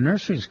 And the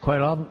nurseries, a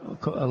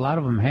lot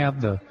of them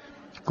have the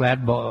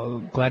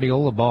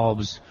gladiola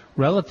bulbs,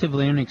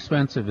 relatively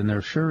inexpensive, and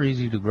they're sure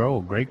easy to grow.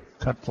 Great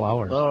cut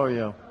flowers. Oh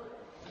yeah,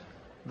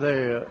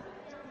 they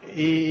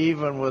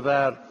even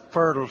without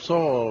fertile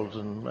soils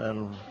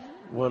and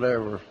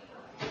whatever,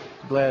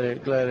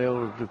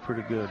 gladiolas do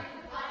pretty good,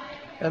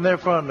 and they're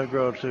fun to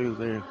grow too.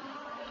 They're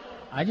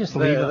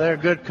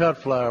good cut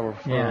flower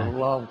for a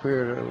long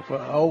period.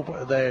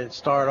 They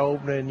start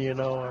opening,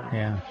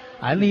 And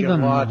I leave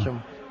them. Watch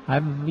them.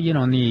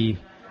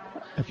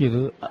 If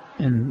you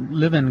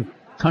live in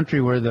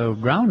country where the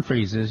ground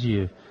freezes,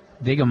 you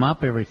dig them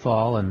up every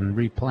fall and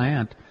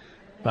replant.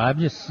 But I've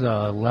just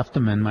left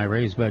them in my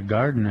raised bed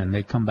garden, and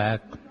they come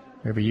back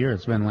every year.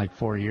 It's been like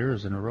 4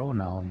 years in a row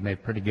now, and they're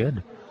pretty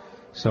good.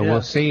 So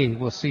we'll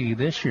see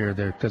this year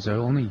there, because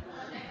only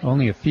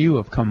a few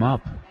have come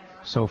up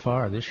so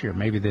far this year.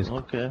 Maybe this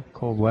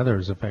cold weather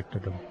has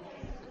affected them.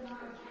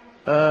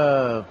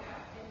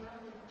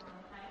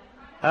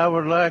 I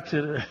would like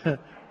to,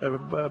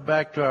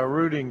 back to our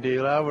rooting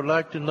deal, I would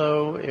like to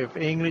know if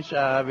English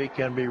ivy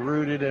can be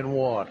rooted in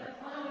water.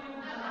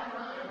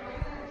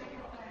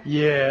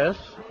 Yes,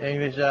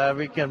 English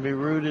ivy can be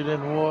rooted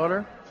in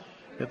water.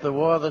 If the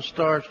water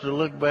starts to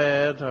look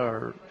bad,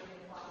 or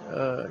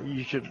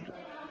you should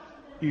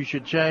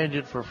change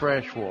it for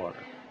fresh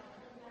water.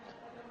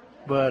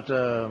 But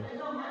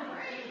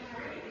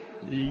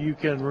you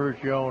can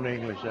root your own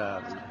English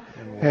ivy.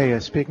 Hey,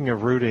 speaking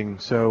of rooting,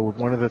 so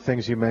one of the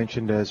things you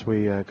mentioned as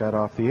we got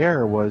off the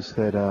air was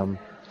that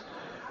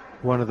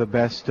one of the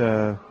best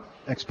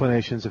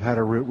explanations of how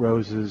to root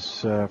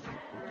roses. A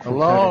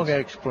long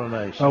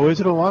explanation. Oh, is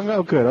it a long?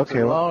 Oh, good. Okay.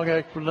 It's a long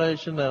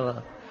explanation and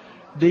a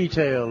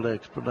detailed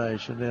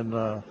explanation in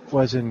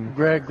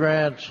Greg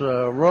Grant's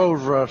New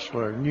Rose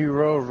Rustler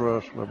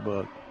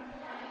book.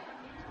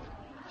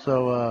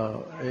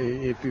 So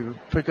if you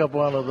pick up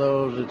one of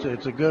those,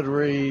 it's a good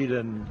read,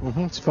 and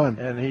it's fun.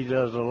 And he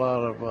does a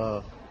lot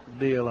of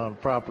deal on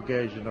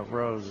propagation of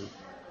roses.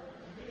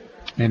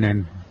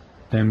 And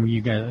then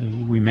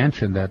we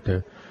mentioned that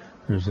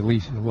there's at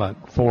least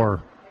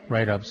 4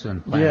 write-ups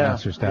in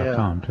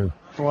PlantMasters.com too.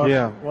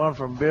 One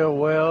from Bill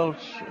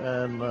Welch,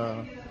 and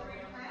I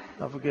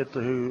forget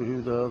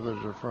who the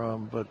others are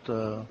from, but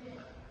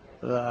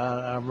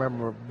I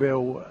remember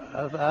Bill.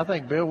 I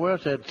think Bill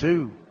Welch had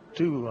two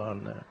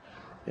on there,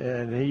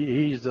 and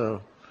he's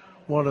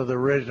one of the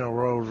original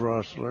Rose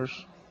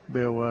Rustlers.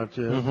 Bill Welch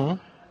is,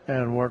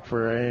 and worked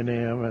for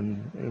A&M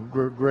and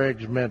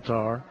Greg's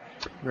mentor.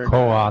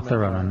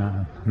 Co-author on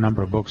a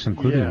number of books,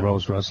 including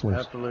Rose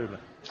Rustlers. Absolutely.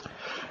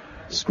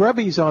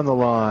 Scrubby's on the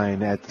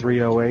line at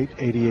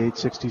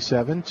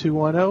 308-8867,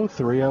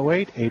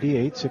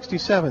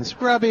 210-308-8867.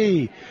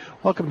 Scrubby,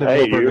 welcome to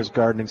Milberger's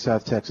Gardening,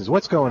 South Texas.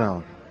 What's going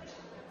on?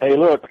 Hey,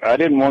 look, I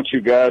didn't want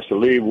you guys to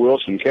leave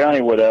Wilson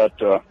County without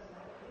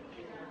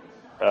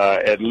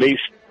at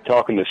least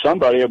talking to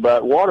somebody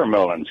about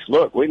watermelons.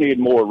 Look, we need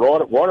more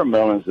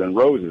watermelons than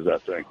roses, I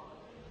think.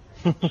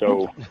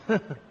 So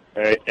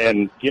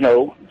And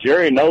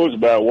Jerry knows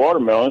about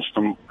watermelons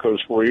because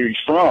where he's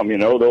from,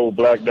 the old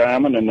Black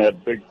Diamond and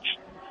that big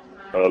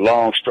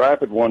long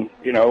striped one,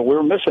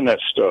 we're missing that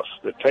stuff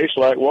that tastes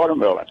like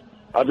watermelon.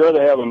 I'd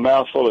rather have a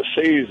mouthful of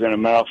seeds than a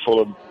mouthful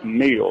of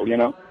meal,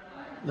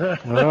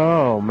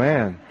 Oh,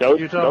 man.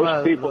 You're talking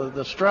about people.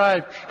 The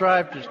striped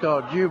is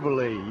called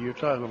Jubilee. You're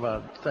talking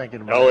about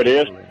thinking about. Oh, it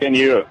Jubilee.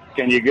 is?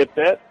 Can you get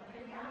that?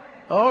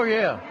 Oh,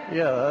 yeah.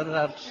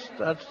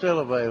 That's still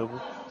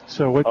available.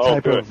 So what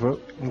type of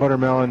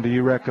watermelon do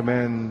you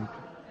recommend?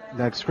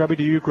 Like, Scrubby,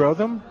 do you grow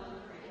them?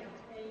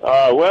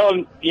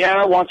 Well,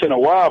 yeah, once in a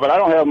while, but I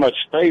don't have much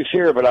space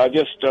here, but I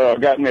just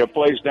got me a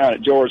place down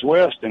at George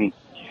West, and,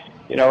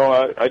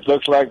 it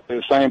looks like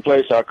the same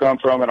place I come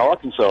from in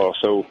Arkansas,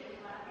 so,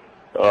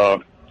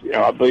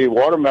 I believe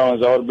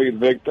watermelons ought to be the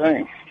big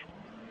thing.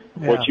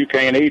 Yeah. What you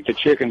can't eat, the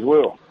chickens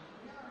will.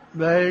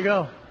 There you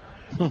go.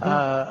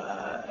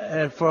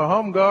 And for a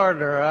home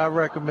gardener, I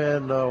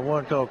recommend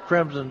one called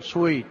Crimson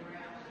Sweet,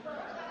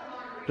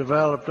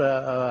 developed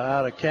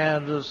out of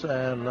Kansas,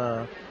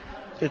 and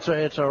it's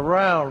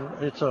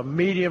a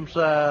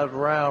medium-sized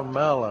round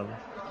melon.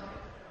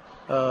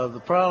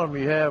 The problem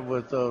you have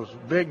with those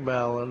big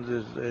melons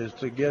is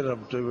to get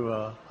them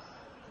to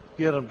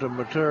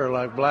mature,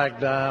 like Black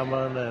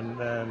Diamond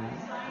and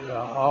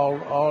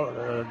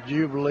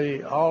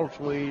Jubilee. All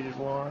Sweet is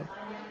one.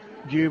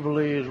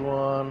 Jubilee is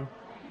one.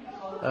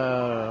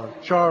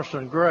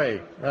 Charleston Gray,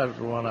 that's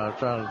the one I was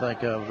trying to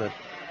think of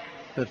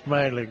that's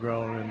mainly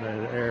grown in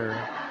that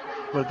area.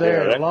 But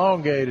they're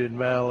elongated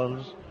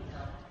melons,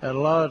 and a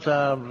lot of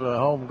times a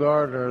home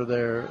gardener,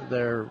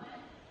 they're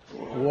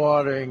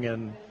watering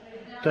and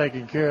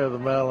taking care of the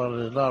melon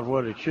is not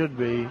what it should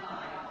be,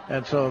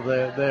 and so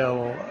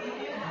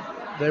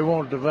they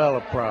won't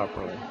develop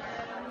properly.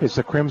 Is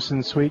the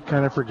Crimson Sweet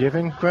kind of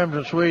forgiving?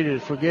 Crimson Sweet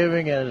is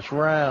forgiving, and it's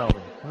round.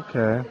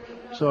 Okay.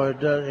 So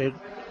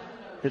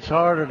it's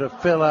harder to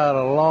fill out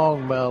a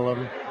long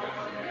melon,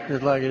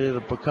 just like it is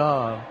a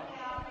pecan,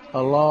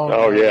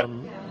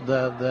 melon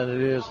than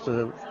it is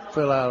to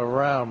fill out a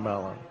round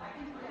melon.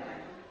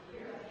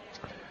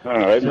 Oh,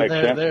 that makes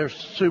sense. They're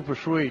super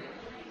sweet.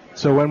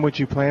 So when would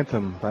you plant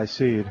them by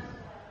seed?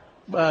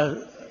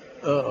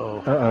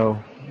 Uh-oh.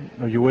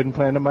 Oh, you wouldn't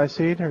plant them by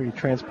seed, or you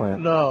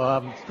transplant? No,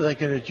 I'm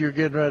thinking that you're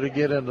getting ready to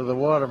get into the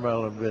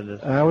watermelon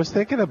business. I was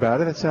thinking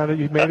about it.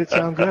 You made it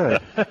sound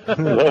good.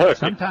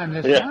 Sometime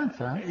this month,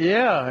 huh?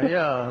 Yeah.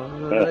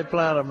 They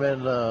plant them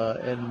in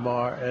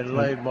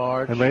late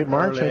March. In late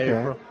March, early okay.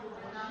 April.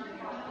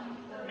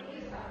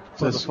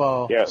 For the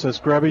fall. Yeah. So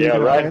Scrubby, you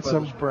can plant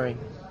some spring.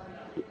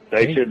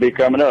 They should be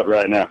coming up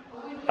right now.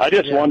 I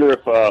just wonder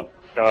if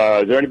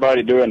is there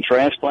anybody doing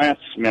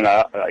transplants? I mean,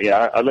 I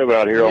live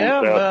out here on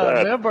the south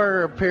side.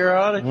 Milberger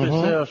periodically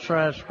sells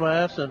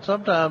transplants, and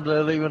sometimes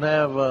they'll even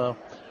have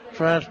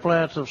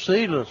transplants of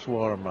seedless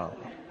watermelon.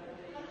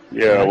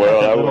 Yeah,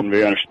 well, I wouldn't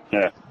be interested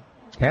in that.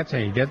 Cat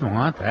said he didn't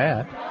want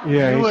that.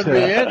 Yeah, you wouldn't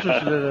be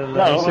interested in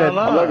that. No,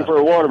 I'm looking for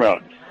a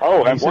watermelon.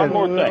 Oh, and one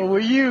more thing. Will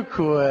you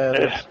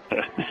quit?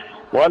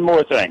 One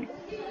more thing.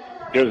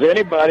 Does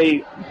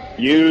anybody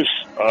use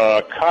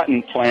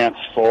cotton plants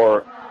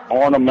for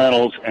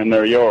ornamentals in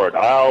their yard?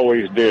 I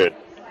always did.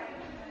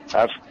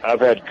 I've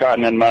had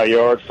cotton in my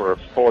yard for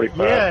 45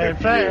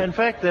 years. In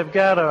fact, they've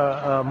got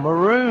a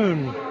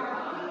maroon.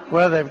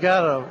 Well, they've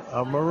got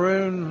a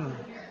maroon.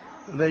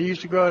 They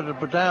used to grow it in the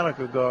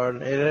botanical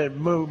garden. It had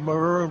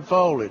maroon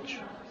foliage.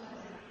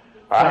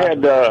 I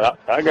got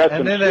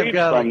some seeds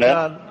from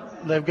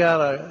that. They've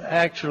got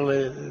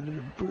actually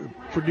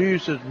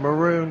produces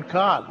maroon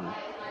cotton.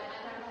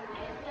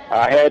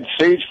 I had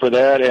seeds for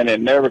that, and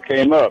it never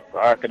came up.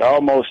 I could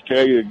almost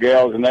tell you the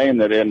gal's name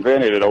that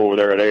invented it over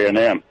there at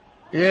A&M.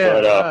 Yeah,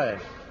 right.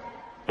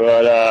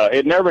 But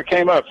it never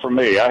came up for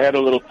me. I had a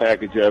little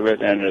package of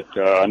it, and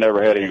I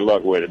never had any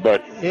luck with it.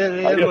 But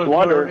I just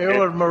wonder. It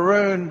was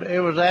maroon. It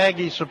was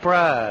Aggie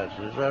Surprise.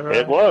 Is that right?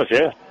 It was,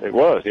 yeah. It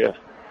was, yeah.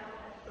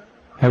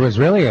 It was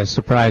really a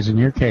surprise in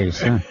your case,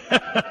 huh?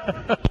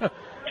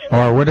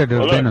 Or would it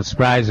have been a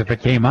surprise if it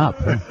came up?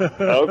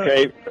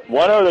 Okay.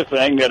 One other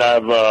thing that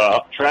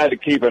I've tried to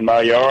keep in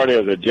my yard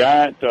is a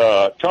giant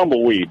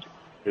tumbleweed.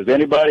 Does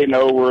anybody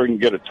know where you can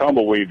get a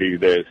tumbleweed these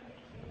days?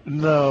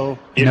 No.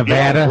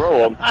 Nevada. You don't grow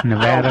them.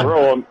 Nevada.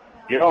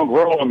 You don't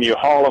grow them. You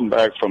haul them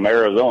back from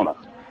Arizona.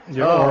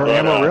 Or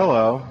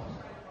Amarillo.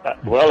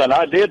 Well, and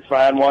I did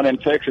find one in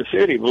Texas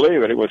City.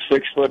 Believe it, it was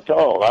 6 foot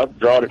tall. I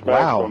brought it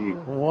back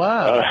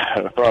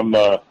from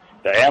the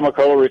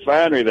Amoco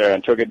refinery there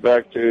and took it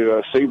back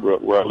to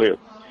Seabrook where I live.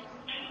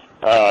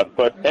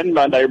 But then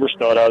my neighbors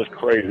thought I was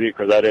crazy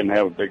because I didn't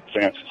have a big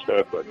fence and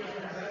stuff. But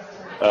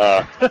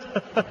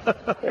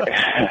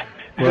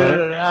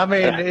I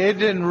mean, it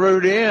didn't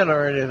root in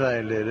or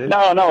anything, did it?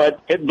 No,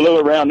 it blew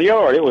around the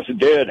yard. It was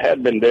dead,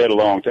 had been dead a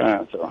long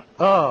time. So.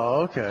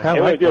 Oh, okay. I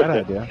like that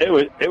idea.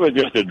 It was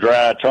just a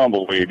dry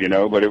tumbleweed,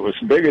 but it was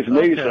as big as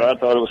me, so I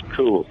thought it was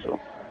cool. So.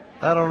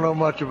 I don't know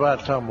much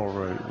about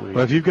tumbleweed.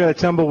 Well, if you've got a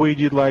tumbleweed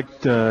you'd like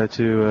to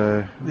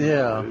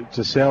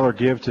sell or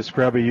give to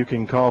Scrubby, you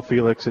can call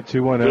Felix at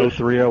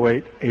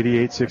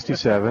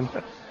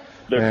 210-308-8867.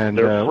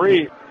 They're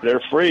free.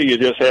 They're free. You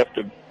just have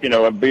to,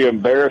 be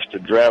embarrassed to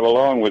drive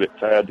along with it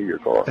tied to your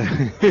car.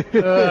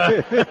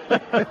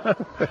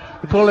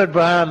 Pull it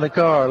behind the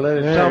car. Let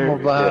it tumble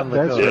behind the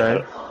car. That's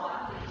right.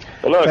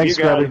 Well, look, Thanks,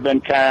 you guys Scrubby. have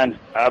been kind.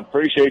 I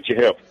appreciate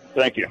your help.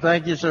 Thank you.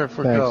 Thank you, sir,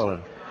 for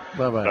calling.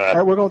 Bye-bye. All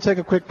right, we're going to take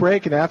a quick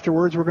break, and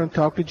afterwards we're going to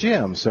talk to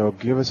Jim. So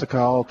give us a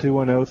call,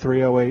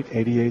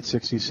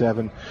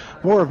 210-308-8867.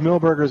 More of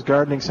Millburgers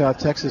Gardening South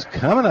Texas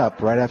coming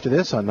up right after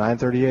this on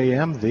 9:30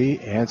 a.m. The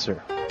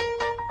Answer.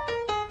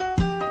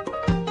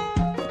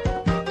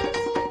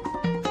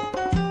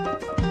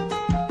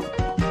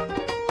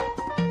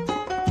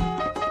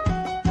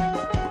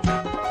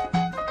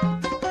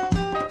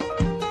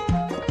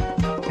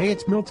 Hey,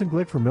 it's Milton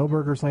Glick from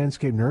Millburgers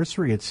Landscape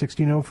Nursery at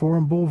 1604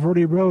 on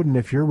Bulverde Road. And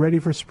if you're ready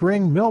for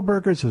spring,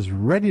 Millburgers is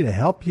ready to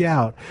help you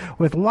out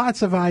with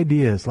lots of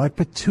ideas like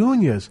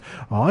petunias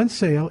on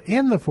sale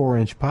in the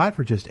 4-inch pot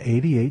for just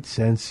 88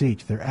 cents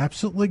each. They're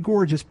absolutely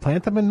gorgeous.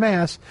 Plant them in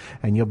mass,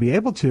 and you'll be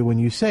able to when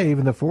you save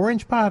in the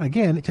 4-inch pot,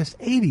 again, at just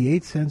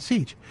 88 cents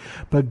each.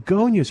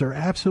 Begonias are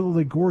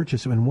absolutely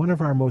gorgeous and one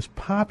of our most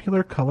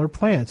popular color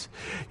plants.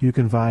 You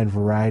can find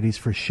varieties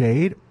for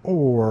shade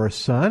or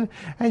sun,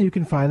 and you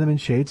can find them in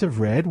shades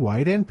of red,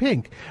 white, and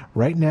pink.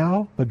 Right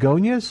now,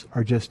 begonias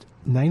are just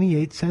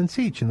 98 cents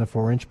each in the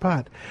 4-inch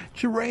pot.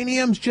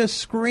 Geraniums just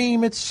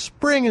scream it's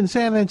spring in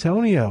San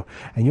Antonio,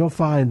 and you'll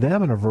find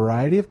them in a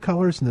variety of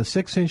colors in the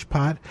 6-inch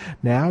pot,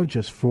 now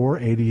just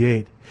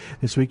 $4.88.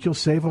 This week you'll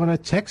save on a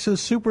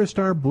Texas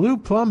Superstar Blue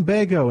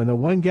Plumbago in the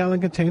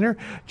 1-gallon container,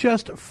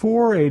 just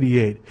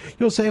 $4.88.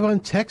 You'll save on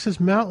Texas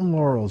Mountain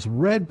Laurels,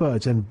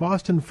 Redbuds, and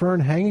Boston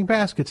Fern hanging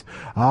baskets,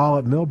 all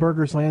at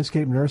Millburgers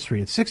Landscape Nursery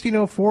at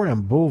 1604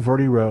 on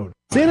Bulverde Road.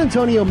 San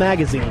Antonio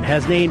Magazine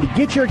has named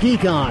Get Your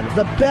Geek On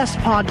the best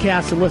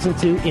podcast to listen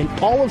to in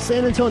all of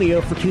San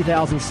Antonio for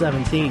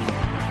 2017.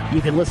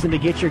 You can listen to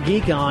Get Your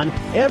Geek On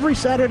every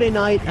Saturday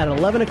night at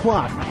 11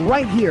 o'clock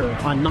right here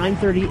on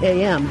 9:30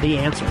 a.m. The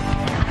Answer.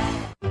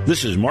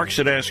 This is Mark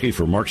Sadowski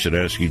for Mark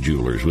Sadowski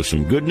Jewelers with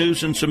some good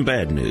news and some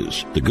bad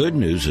news. The good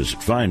news is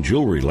that fine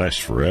jewelry lasts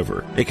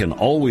forever. It can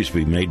always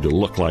be made to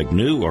look like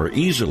new or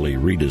easily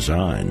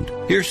redesigned.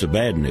 Here's the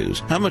bad news.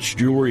 How much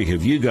jewelry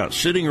have you got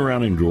sitting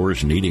around in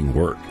drawers needing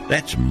work?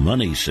 That's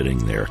money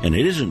sitting there, and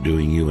it isn't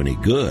doing you any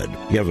good.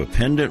 You have a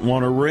pendant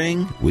want a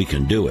ring? We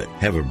can do it.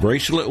 Have a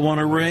bracelet want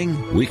a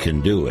ring? We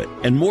can do it.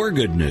 And more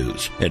good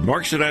news. At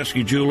Mark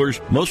Sadowski Jewelers,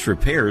 most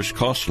repairs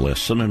cost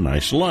less than a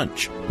nice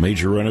lunch.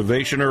 Major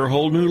renovation or a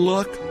whole new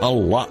look? A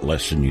lot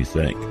less than you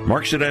think.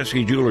 Mark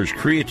Sadowski Jewelers'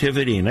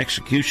 creativity and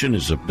execution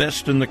is the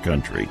best in the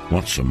country.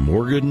 Want some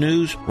more good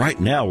news? Right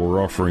now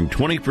we're offering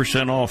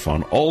 20% off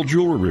on all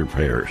jewelry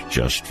repairs,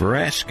 just for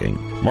asking.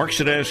 Mark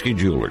Sadowski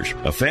Jewelers,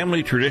 a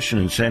family tradition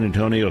in San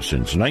Antonio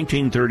since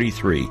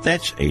 1933.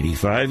 That's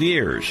 85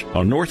 years.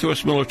 On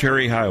Northwest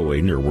Military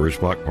Highway near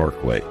Wurzbach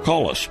Parkway.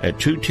 Call us at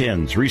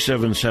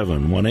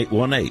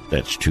 210-377-1818.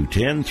 That's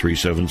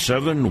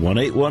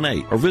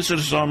 210-377-1818. Or visit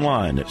us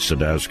online at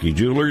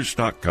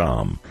SadowskiJewelers.com.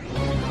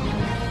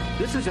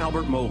 This is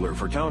Albert Mohler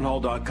for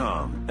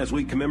Townhall.com. As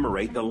we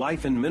commemorate the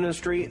life and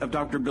ministry of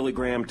Dr. Billy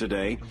Graham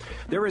today,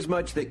 there is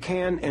much that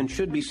can and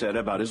should be said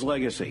about his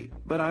legacy.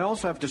 But I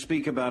also have to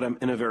speak about him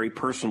in a very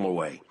personal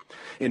way.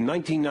 In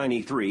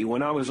 1993,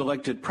 when I was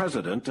elected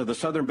president of the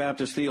Southern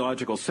Baptist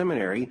Theological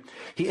Seminary,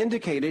 he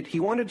indicated he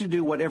wanted to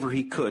do whatever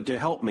he could to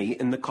help me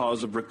in the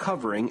cause of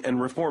recovering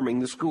and reforming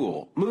the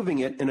school, moving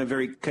it in a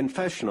very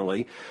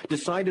confessionally,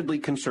 decidedly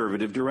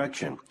conservative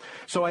direction.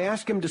 So I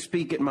asked him to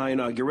speak at my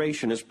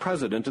inauguration as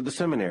president of the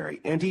seminary,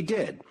 and he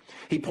did.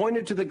 He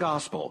pointed to the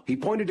gospel, he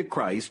pointed to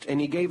Christ, and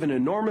he gave an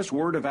enormous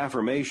word of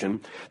affirmation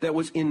that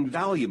was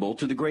invaluable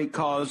to the great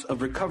cause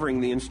of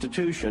recovering the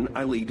institution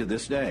I lead to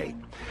this day.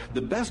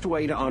 The best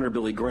way to honor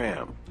Billy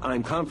Graham,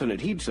 I'm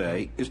confident he'd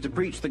say, is to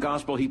preach the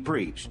gospel he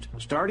preached.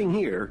 Starting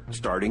here,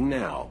 starting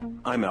now.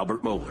 I'm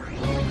Albert Mohler.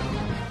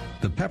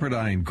 The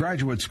Pepperdine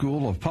Graduate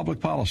School of Public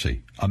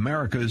Policy,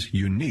 America's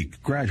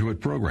unique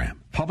graduate program.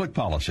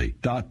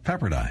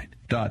 Publicpolicy.pepperdine.edu.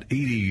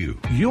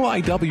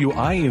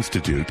 UIWI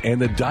Institute and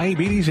the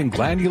Diabetes and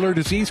Glandular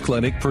Disease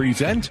Clinic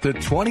present the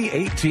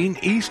 2018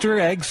 Easter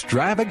Egg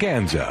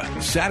Extravaganza,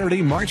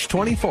 Saturday, March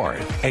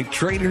 24th at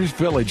Traders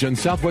Village on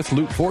Southwest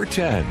Loop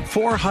 410.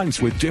 4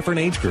 hunts with different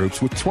age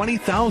groups with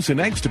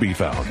 20,000 eggs to be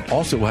found.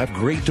 Also have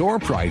great door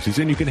prizes,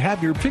 and you can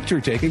have your picture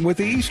taken with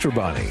the Easter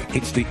Bunny.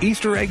 It's the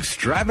Easter Egg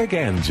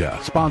Extravaganza.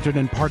 Sponsored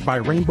in part by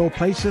Rainbow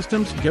Play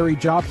Systems, Gary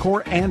Job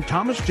Corps, and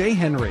Thomas J.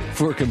 Henry.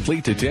 For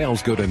complete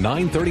details, go to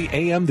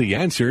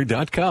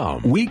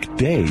 930amtheanswer.com.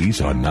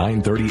 Weekdays on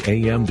 9:30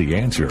 a.m. The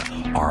Answer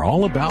are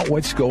all about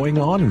what's going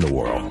on in the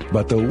world,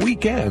 but the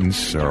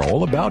weekends are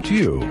all about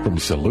you. From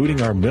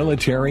saluting our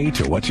military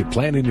to what you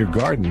plant in your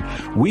garden,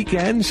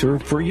 weekends are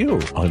for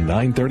you on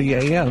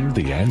 9:30 a.m.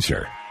 The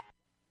Answer.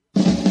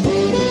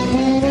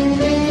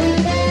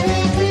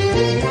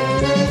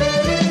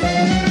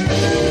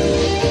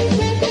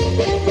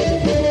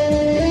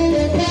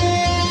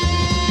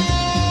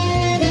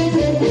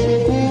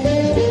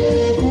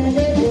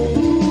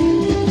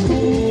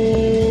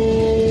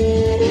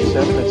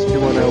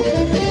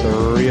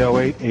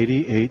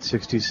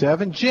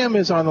 567. Jim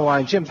is on the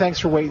line. Jim, thanks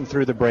for waiting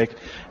through the break.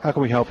 How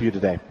can we help you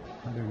today?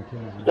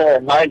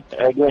 Hi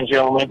again,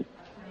 gentlemen.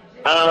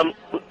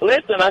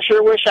 Listen, I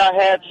sure wish I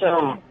had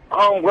some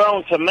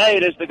homegrown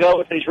tomatoes to go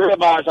with these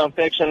ribeyes I'm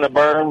fixing to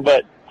burn,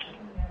 but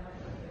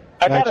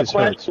I got a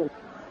question.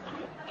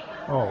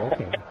 Oh,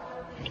 okay.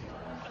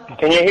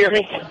 Can you hear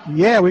me?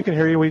 Yeah, we can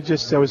hear you. We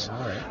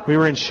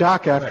were in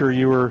shock after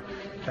you were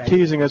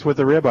teasing us with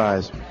the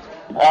ribeyes.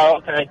 Oh,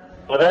 okay.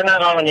 Well, they're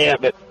not on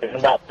yet, but in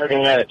about 30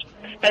 minutes.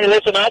 Hey,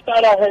 listen, I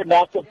thought I heard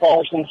Dr.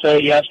 Paulson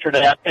say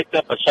yesterday I picked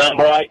up a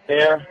Sunbright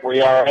there.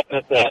 We are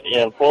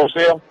in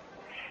Fullsville.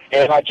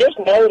 And I just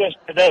noticed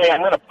today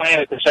I'm going to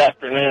plant it this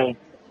afternoon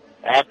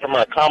after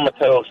my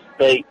comatose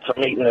state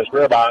from eating this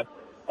ribeye.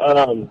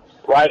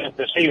 Right up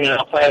this evening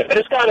I'll plant it. But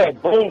it's got a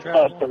bloom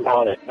cluster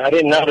on it. I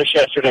didn't notice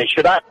yesterday.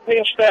 Should I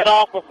pinch that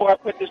off before I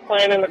put this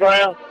plant in the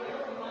ground?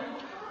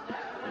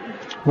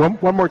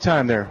 One more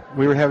time there.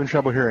 We were having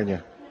trouble hearing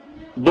you.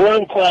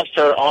 Bloom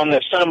cluster on the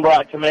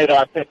Sunbright tomato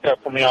I picked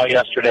up from y'all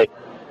yesterday.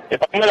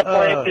 If I'm going to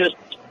plant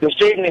this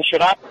evening,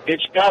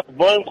 it's got the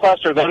bloom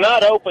cluster. They're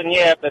not open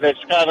yet, but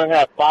it's going to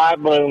have 5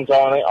 blooms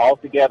on it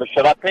altogether.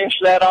 Should I pinch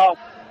that off?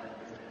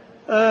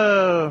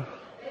 Are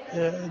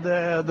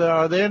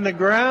they in the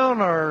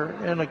ground or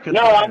in a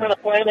container? No, I'm going to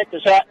plant it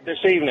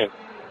this evening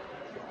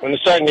when the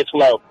sun gets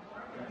low.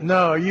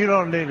 No, you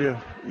don't need to.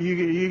 You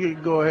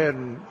can go ahead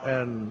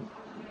and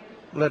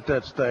let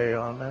that stay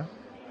on there.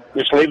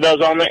 Just leave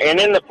those on there.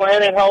 And in the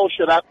planting hole,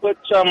 should I put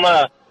some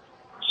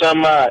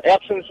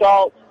Epsom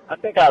salt? I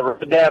think I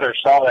read that or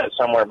saw that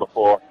somewhere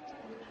before.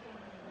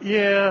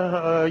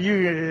 Yeah,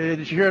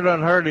 it sure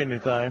doesn't hurt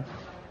anything.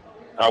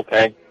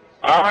 Okay.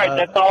 All right,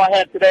 that's all I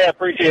had today. I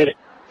appreciate it.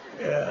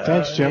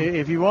 Thanks, Jim.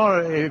 If you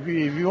want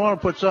to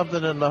put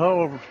something in the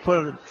hole,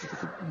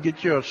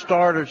 get you a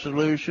starter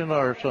solution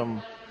or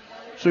some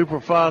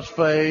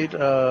superphosphate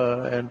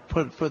and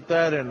put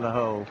that in the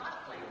hole.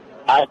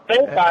 I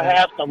think I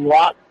have some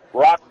rock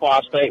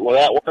phosphate. Will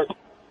that work?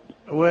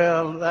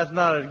 Well, that's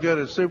not as good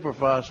as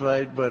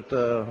superphosphate, but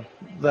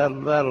that's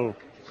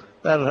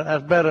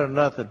better than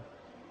nothing.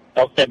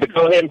 Okay, but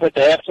go ahead and put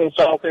the Epsom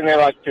salt in there,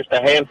 like just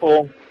a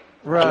handful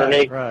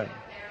underneath. Right.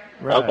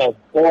 Okay,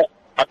 well,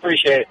 I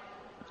appreciate it.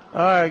 All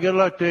right, good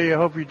luck to you. I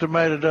hope your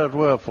tomato does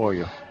well for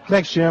you.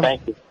 Thanks, Jim.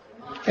 Thank you.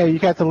 Hey, you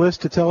got the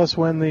list to tell us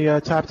when the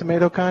top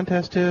tomato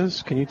contest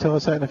is? Can you tell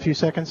us that in a few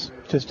seconds?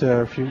 Just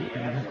a few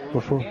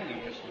before.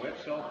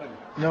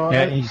 No,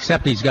 yeah,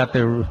 except he's got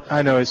the.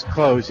 I know it's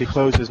closed. He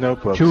closed his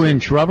notebook.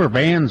 2-inch rubber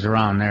bands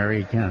around there.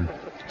 He can.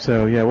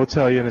 So yeah, we'll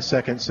tell you in a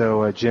second.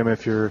 So Jim,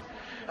 if you're.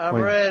 I'm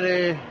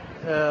ready.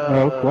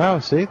 Oh wow!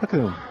 See, look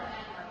at him.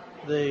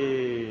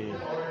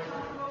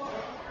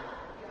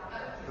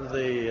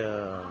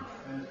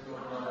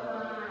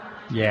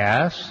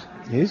 Yes.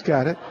 He's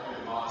got it.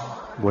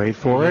 Wait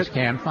for it. Just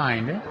can't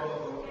find it.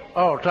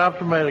 Oh, top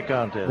tomato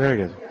contest. There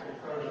it is.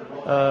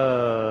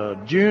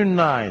 June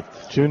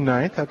 9th. June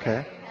 9th.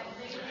 Okay.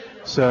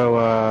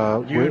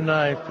 So June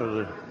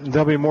 9th.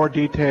 There'll be more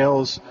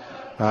details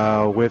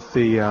with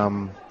the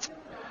on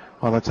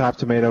the top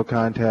tomato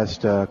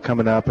contest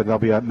coming up, and they'll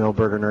be at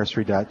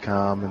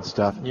millburgernursery.com and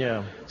stuff.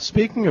 Yeah.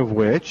 Speaking of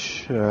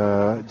which,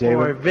 David.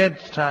 For event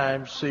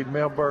times, see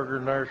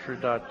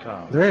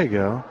millburgernursery.com. There you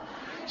go.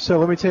 So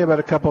let me tell you about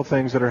a couple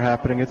things that are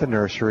happening at the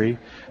nursery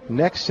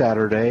next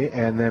Saturday,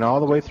 and then all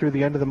the way through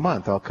the end of the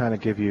month. I'll kind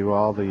of give you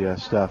all the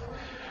stuff.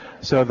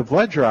 So the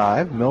blood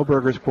drive,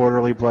 Millburgers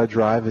Quarterly Blood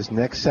Drive, is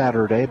next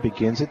Saturday. It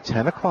begins at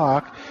 10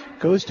 o'clock,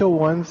 goes till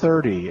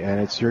 1:30, and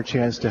it's your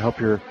chance to help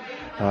your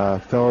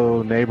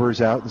fellow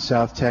neighbors out in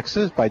South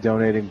Texas by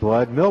donating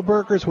blood.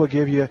 Millburgers will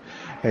give you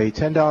a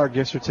 $10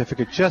 gift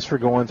certificate just for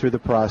going through the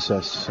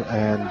process.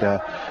 And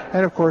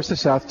of course, the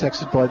South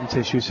Texas Blood and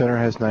Tissue Center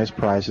has nice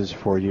prizes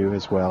for you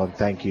as well, and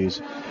thank yous.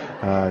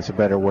 It's a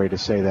better way to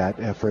say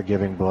that for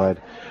giving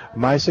blood.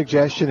 My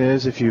suggestion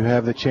is, if you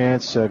have the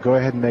chance, go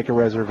ahead and make a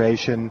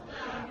reservation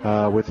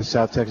with the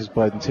South Texas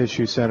Blood and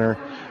Tissue Center.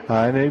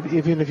 And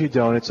even if you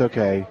don't, it's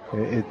okay.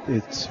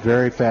 It's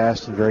very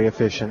fast and very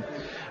efficient.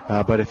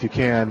 But if you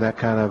can, that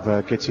kind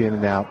of gets you in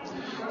and out.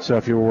 So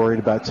if you're worried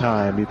about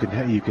time,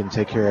 you can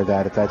take care of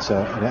that. If that's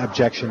an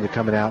objection to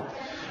coming out,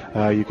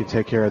 you can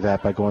take care of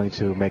that by going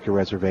to make a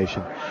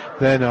reservation.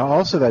 Then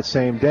also that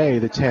same day,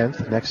 the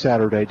 10th, next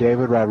Saturday,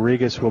 David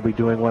Rodriguez will be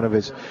doing one of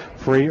his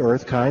free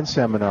Earthkind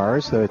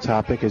seminars. The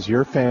topic is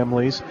Your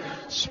Family's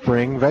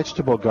Spring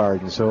Vegetable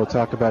Garden. So we'll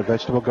talk about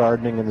vegetable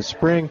gardening in the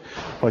spring,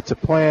 what to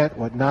plant,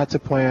 what not to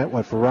plant,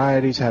 what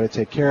varieties, how to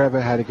take care of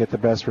it, how to get the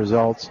best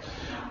results.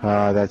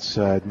 That's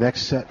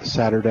next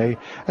Saturday.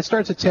 It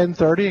starts at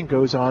 10:30 and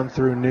goes on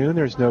through noon.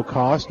 There's no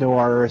cost, no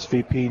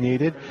RSVP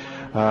needed.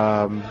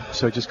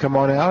 So just come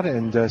on out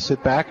and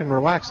sit back and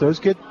relax. Those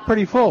get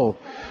pretty full,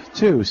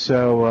 too.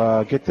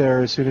 So get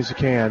there as soon as you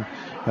can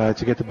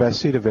to get the best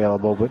seat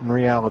available. But in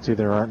reality,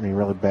 there aren't any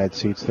really bad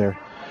seats there.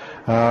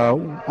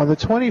 On the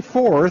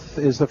 24th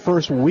is the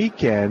first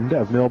weekend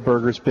of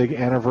Millburgers' big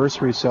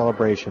anniversary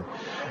celebration.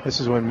 This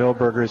is when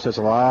Millburgers does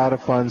a lot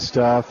of fun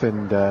stuff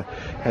and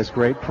has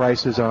great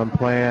prices on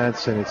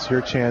plants, and it's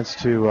your chance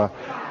to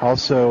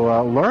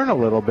also learn a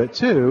little bit,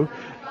 too,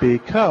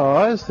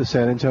 because the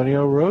San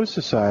Antonio Rose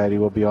Society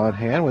will be on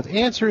hand with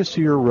answers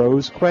to your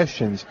rose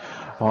questions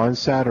on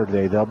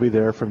Saturday. They'll be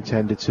there from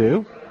 10 to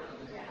 2,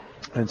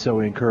 and so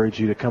we encourage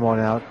you to come on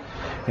out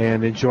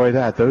and enjoy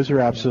that. Those are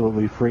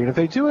absolutely free. And if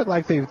they do it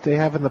like they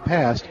have in the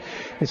past,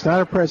 it's not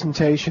a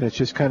presentation. It's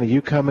just kind of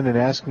you coming and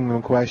asking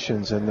them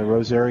questions, and the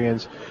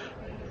Rosarians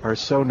are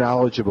so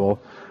knowledgeable.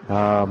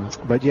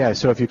 But, yeah,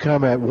 so if you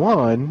come at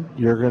 1,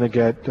 you're going to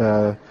get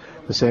the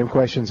same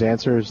questions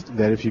answers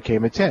that if you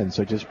came at 10.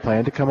 So just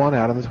plan to come on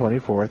out on the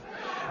 24th.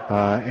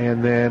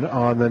 And then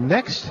on the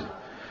next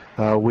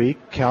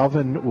week,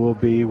 Calvin will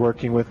be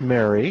working with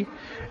Mary,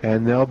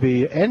 and they'll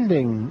be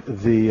ending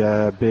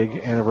the big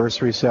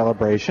anniversary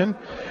celebration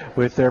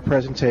with their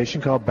presentation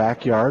called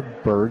Backyard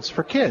Birds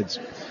for Kids.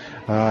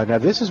 Now,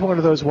 this is one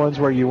of those ones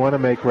where you want to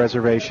make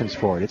reservations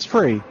for it. It's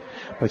free,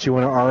 but you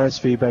want to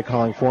RSV by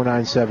calling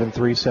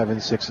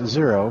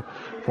 497-3760,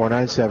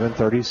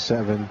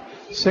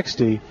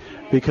 497-3760,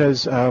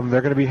 because they're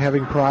going to be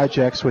having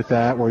projects with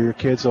that where your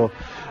kids will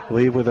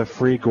leave with a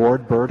free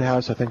gourd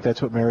birdhouse. I think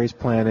that's what Mary's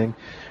planning.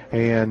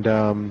 And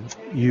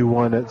you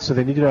want to, so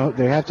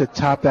they have to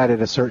top that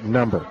at a certain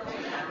number.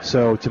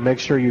 So to make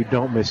sure you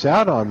don't miss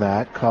out on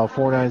that, call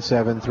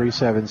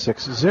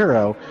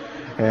 497-3760,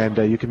 and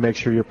you can make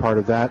sure you're part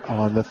of that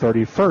on the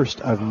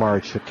 31st of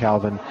March at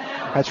Calvin.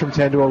 That's from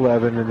 10 to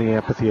 11 in the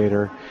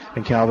amphitheater,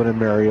 and Calvin and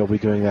Mary will be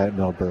doing that at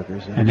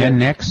Millburgers. And then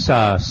next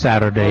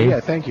Saturday,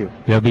 thank you.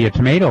 There'll be a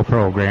tomato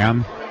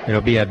program.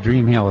 It'll be at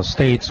Dream Hill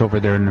Estates over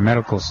there in the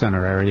medical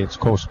center area. It's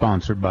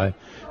co-sponsored by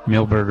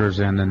Millburgers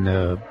and then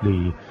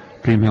the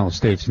Dream Hill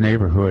Estates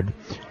neighborhood.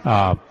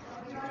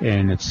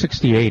 And it's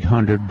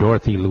 6800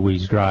 Dorothy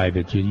Louise Drive.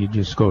 You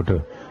just go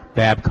to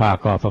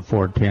Babcock off of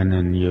 410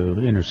 and you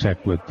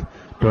intersect with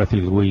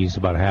Dorothy Louise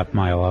about a half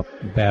mile up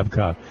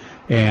Babcock.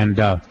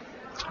 And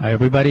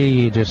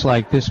everybody, just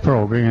like this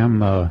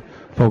program,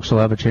 folks will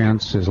have a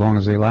chance, as long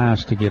as they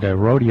last, to get a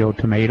rodeo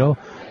tomato.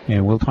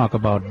 And we'll talk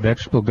about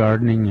vegetable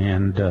gardening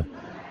and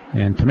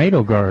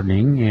tomato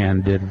gardening.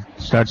 And it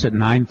starts at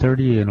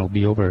 9:30 and it'll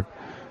be over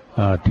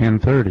at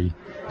 10:30.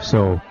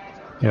 So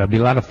it'll be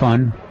a lot of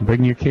fun.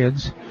 Bring your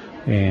kids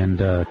and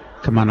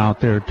come on out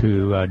there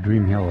to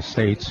Dream Hill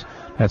Estates.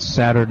 That's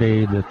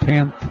Saturday the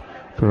 10th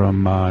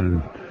from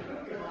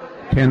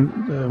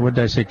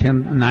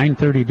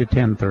 9:30 to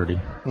 10:30.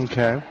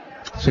 Okay.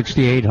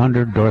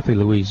 6800 Dorothy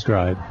Louise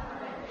Drive.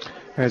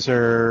 Is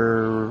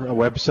there a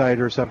website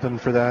or something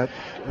for that?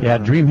 Yeah,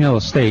 Dream Hill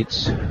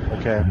Estates.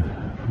 Okay.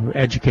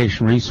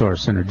 Education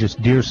Resource Center.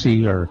 Just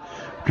Deersea or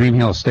Dream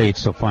Hill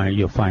Estates.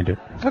 You'll find it.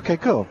 Okay,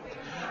 cool.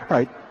 All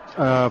right.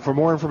 For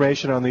more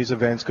information on these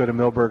events, go to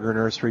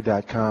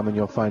millburgernursery.com and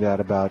you'll find out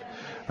about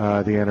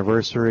the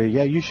anniversary.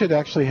 Yeah, you should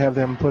actually have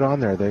them put on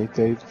there.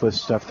 They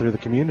list stuff through the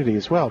community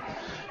as well,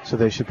 so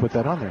they should put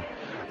that on there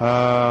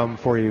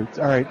for you.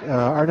 All right,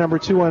 our number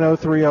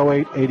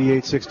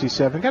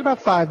 210-308-8867. Got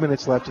about 5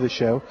 minutes left of the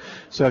show,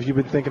 so if you've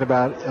been thinking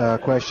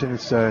about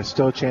questions,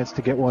 still a chance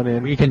to get one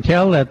in. You can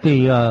tell that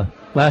the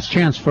Last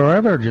Chance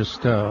Forever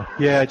just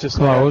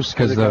closed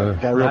because a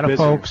lot of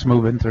folks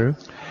moving through.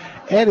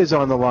 Ed is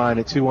on the line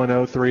at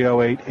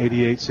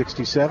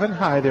 210-308-8867.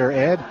 Hi there,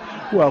 Ed.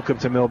 Welcome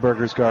to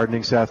Millburgers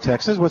Gardening, South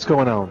Texas. What's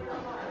going on?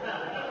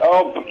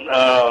 Oh,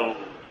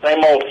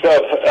 same old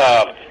stuff.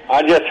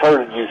 I just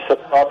heard you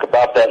talk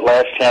about that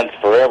Last Chance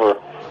Forever.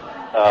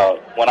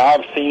 When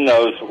I've seen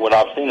those,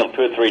 I've seen them 2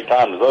 or 3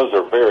 times, those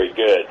are very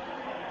good.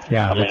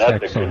 Yeah, that's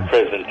excellent. A good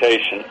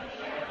presentation.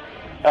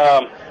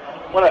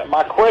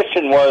 My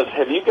question was,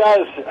 have you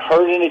guys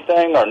heard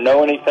anything or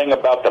know anything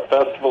about the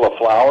Festival of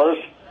Flowers?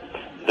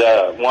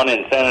 The one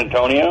in San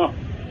Antonio?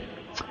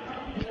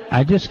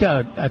 I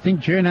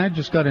think Jerry and I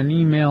just got an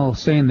email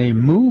saying they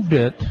moved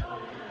it.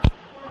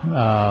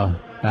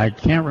 I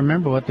can't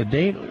remember what the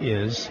date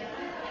is,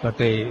 but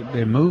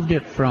they moved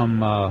it from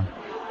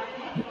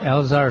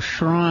Elzar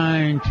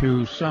Shrine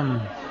to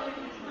some...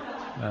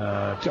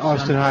 to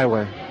Austin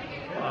Highway.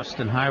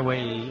 Austin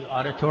Highway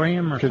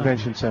Auditorium or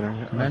Convention Center.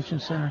 Convention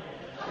Center,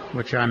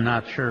 which I'm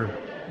not sure.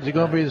 Is it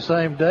going to be the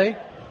same day,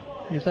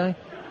 you think?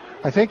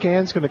 I think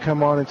Ann's going to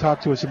come on and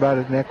talk to us about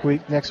it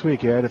next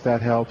week, Ed, if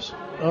that helps.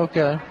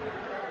 Okay.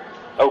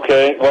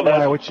 Okay. Well,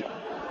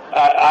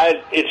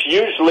 it's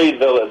usually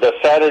the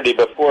Saturday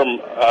before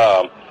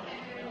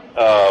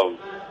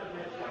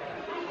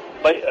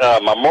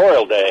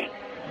Memorial Day.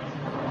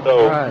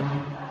 So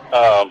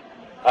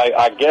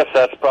I guess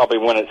that's probably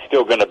when it's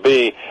still going to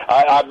be.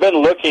 I've been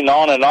looking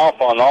on and off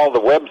on all the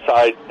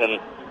websites, and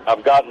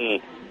I've gotten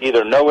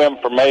either no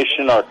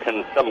information or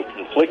some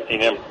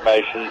conflicting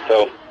information.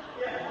 So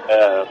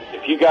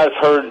if you guys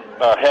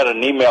had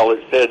an email that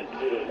said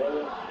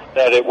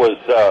that it was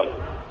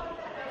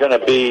going to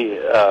be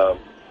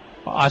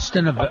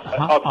Austin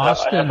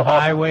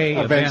Highway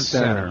Event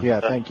Center.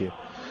 Yeah, thank you.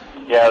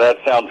 Yeah, that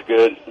sounds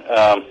good.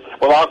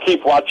 Well, I'll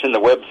keep watching the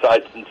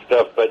websites and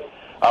stuff, but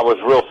I was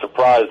real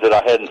surprised that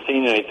I hadn't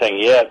seen anything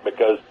yet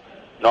because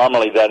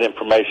normally that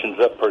information's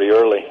up pretty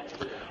early.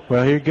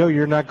 Well, here you go.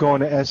 You're not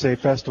going to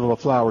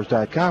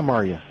safestivaloflowers.com,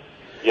 are you?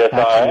 Yes,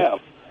 Actually, I am.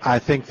 I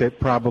think that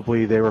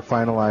probably they were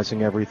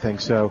finalizing everything,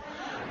 so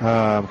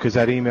because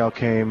that email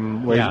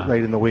came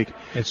late in the week.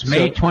 It's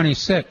May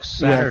 26th,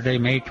 Saturday,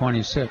 May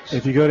 26th.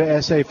 If you go to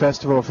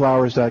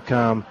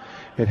safestivaloflowers.com,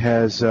 it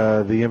has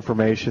the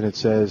information. It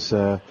says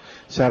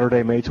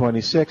Saturday, May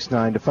 26th,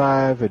 9 to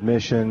 5,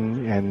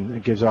 admission, and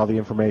it gives all the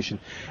information,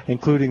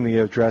 including the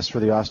address for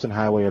the Austin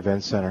Highway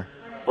Event Center.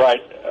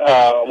 Right.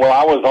 Well,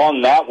 I was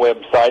on that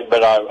website,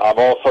 but I've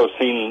also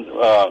seen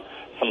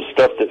some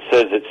stuff that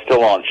says it's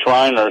still on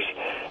Shriners.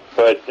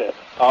 But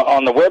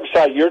on the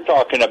website you're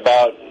talking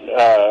about,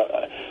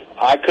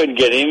 I couldn't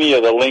get any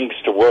of the links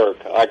to work.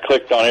 I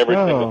clicked on every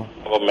single one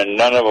of them, and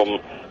none of them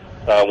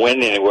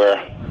went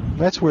anywhere.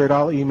 That's weird.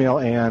 I'll email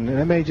Ann, and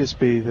it may just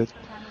be that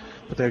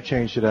they've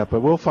changed it up,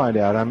 but we'll find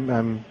out.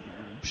 I'm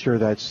sure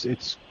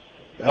it's.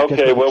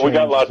 Okay. Well, we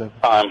got lots of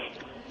time.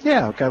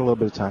 Yeah, we've got a little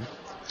bit of time.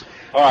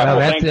 All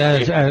right.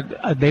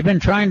 Well, they've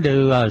been trying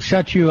to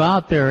shut you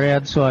out there,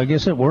 Ed. So I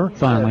guess it worked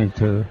finally.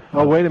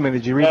 Oh, wait a minute!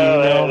 Did you read the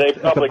email? They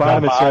At the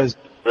bottom it says.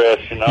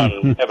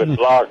 And have it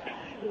blocked.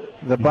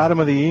 The bottom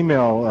of the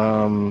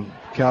email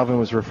Calvin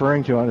was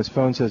referring to on his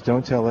phone says,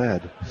 "Don't tell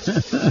Ed."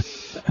 Is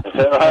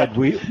that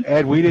right?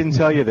 Ed, we didn't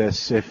tell you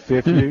this. If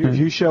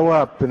you show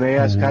up and they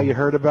ask how you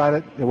heard about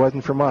it, it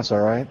wasn't from us. All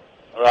right.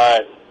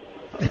 Right.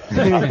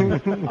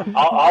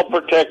 I'll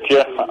protect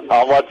you.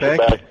 I'll watch your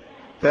back.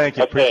 Thank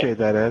you. Okay. Appreciate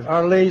that, Ed.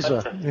 Or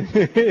Lisa.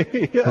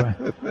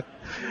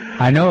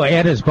 I know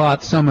Ed has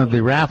bought some of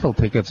the raffle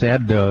tickets.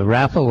 Ed, the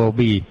raffle will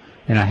be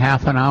in a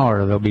half an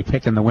hour. They'll be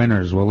picking the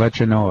winners. We'll let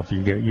you know if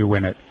you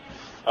win it.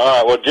 All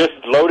right. Well, just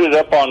load it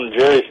up on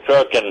Jerry's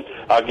truck, and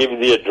I'll give you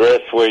the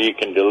address where you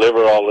can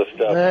deliver all this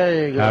stuff.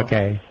 There you go.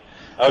 Okay.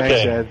 Okay.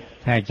 Thanks, Ed.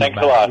 Thank you.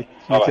 Thanks a lot.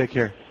 You take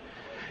care.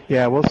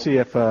 Yeah, we'll see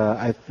if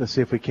let's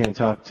see if we can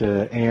talk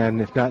to Ann.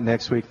 If not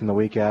next week, then the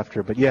week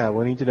after. But yeah,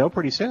 we'll need to know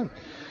pretty soon.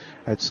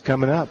 It's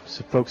coming up,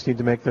 so folks need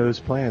to make those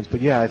plans. But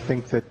yeah, I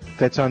think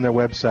that's on their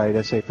website,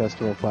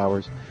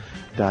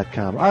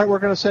 safestivaloflowers.com. All right, we're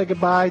going to say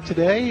goodbye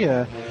today,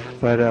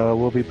 but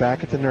we'll be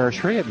back at the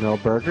nursery at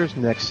Millburgers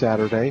next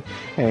Saturday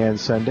and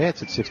Sunday.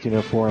 It's at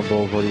 1604 on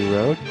Boulevardy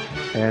Road.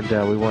 And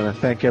we want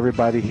to thank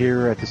everybody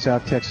here at the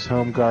South Texas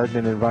Home Garden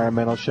and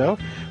Environmental Show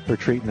for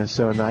treating us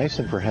so nice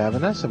and for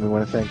having us. And we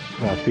want to thank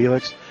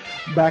Felix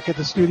back at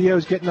the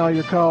studios, getting all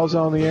your calls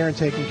on the air and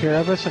taking care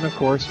of us. And, of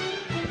course,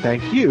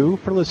 thank you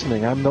for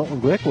listening. I'm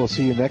Milton Glick. We'll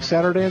see you next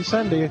Saturday and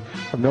Sunday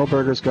from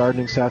Millburgers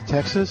Gardening, South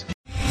Texas.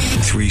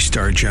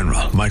 3-star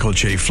General Michael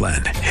J.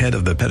 Flynn, head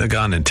of the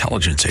Pentagon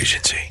Intelligence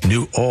Agency,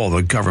 knew all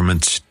the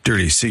government's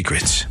dirty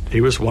secrets. He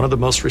was one of the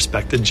most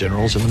respected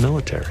generals in the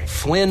military.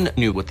 Flynn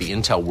knew what the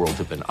intel world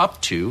had been up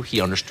to.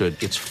 He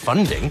understood its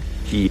funding.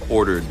 He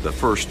ordered the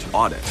first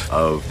audit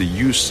of the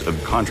use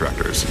of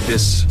contractors.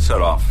 This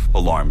set off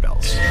alarm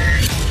bells.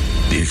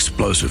 The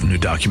explosive new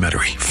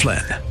documentary,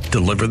 Flynn,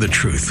 Deliver the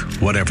Truth,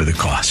 Whatever the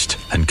Cost,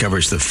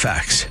 uncovers the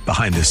facts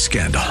behind this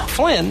scandal.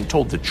 Flynn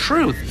told the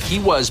truth. He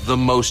was the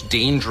most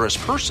dangerous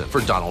person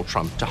for Donald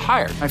Trump to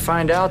hire. I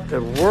find out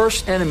the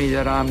worst enemy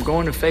that I'm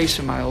going to face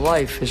in my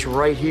life is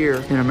right here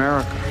in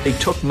America. They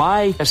took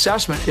my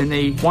assessment and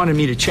they wanted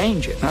me to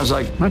change it. And I was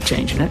like, I'm not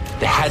changing it.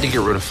 They had to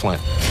get rid of Flynn.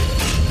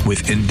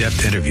 With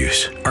in-depth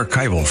interviews,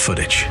 archival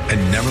footage,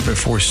 and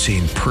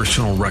never-before-seen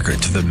personal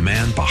records of the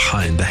man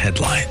behind the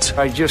headlines.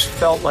 I just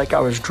felt like I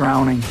was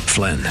drowning.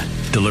 Flynn,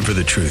 Deliver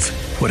the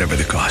Truth, Whatever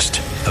the Cost.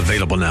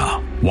 Available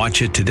now.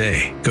 Watch it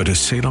today. Go to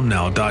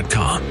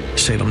salemnow.com.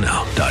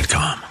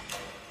 salemnow.com.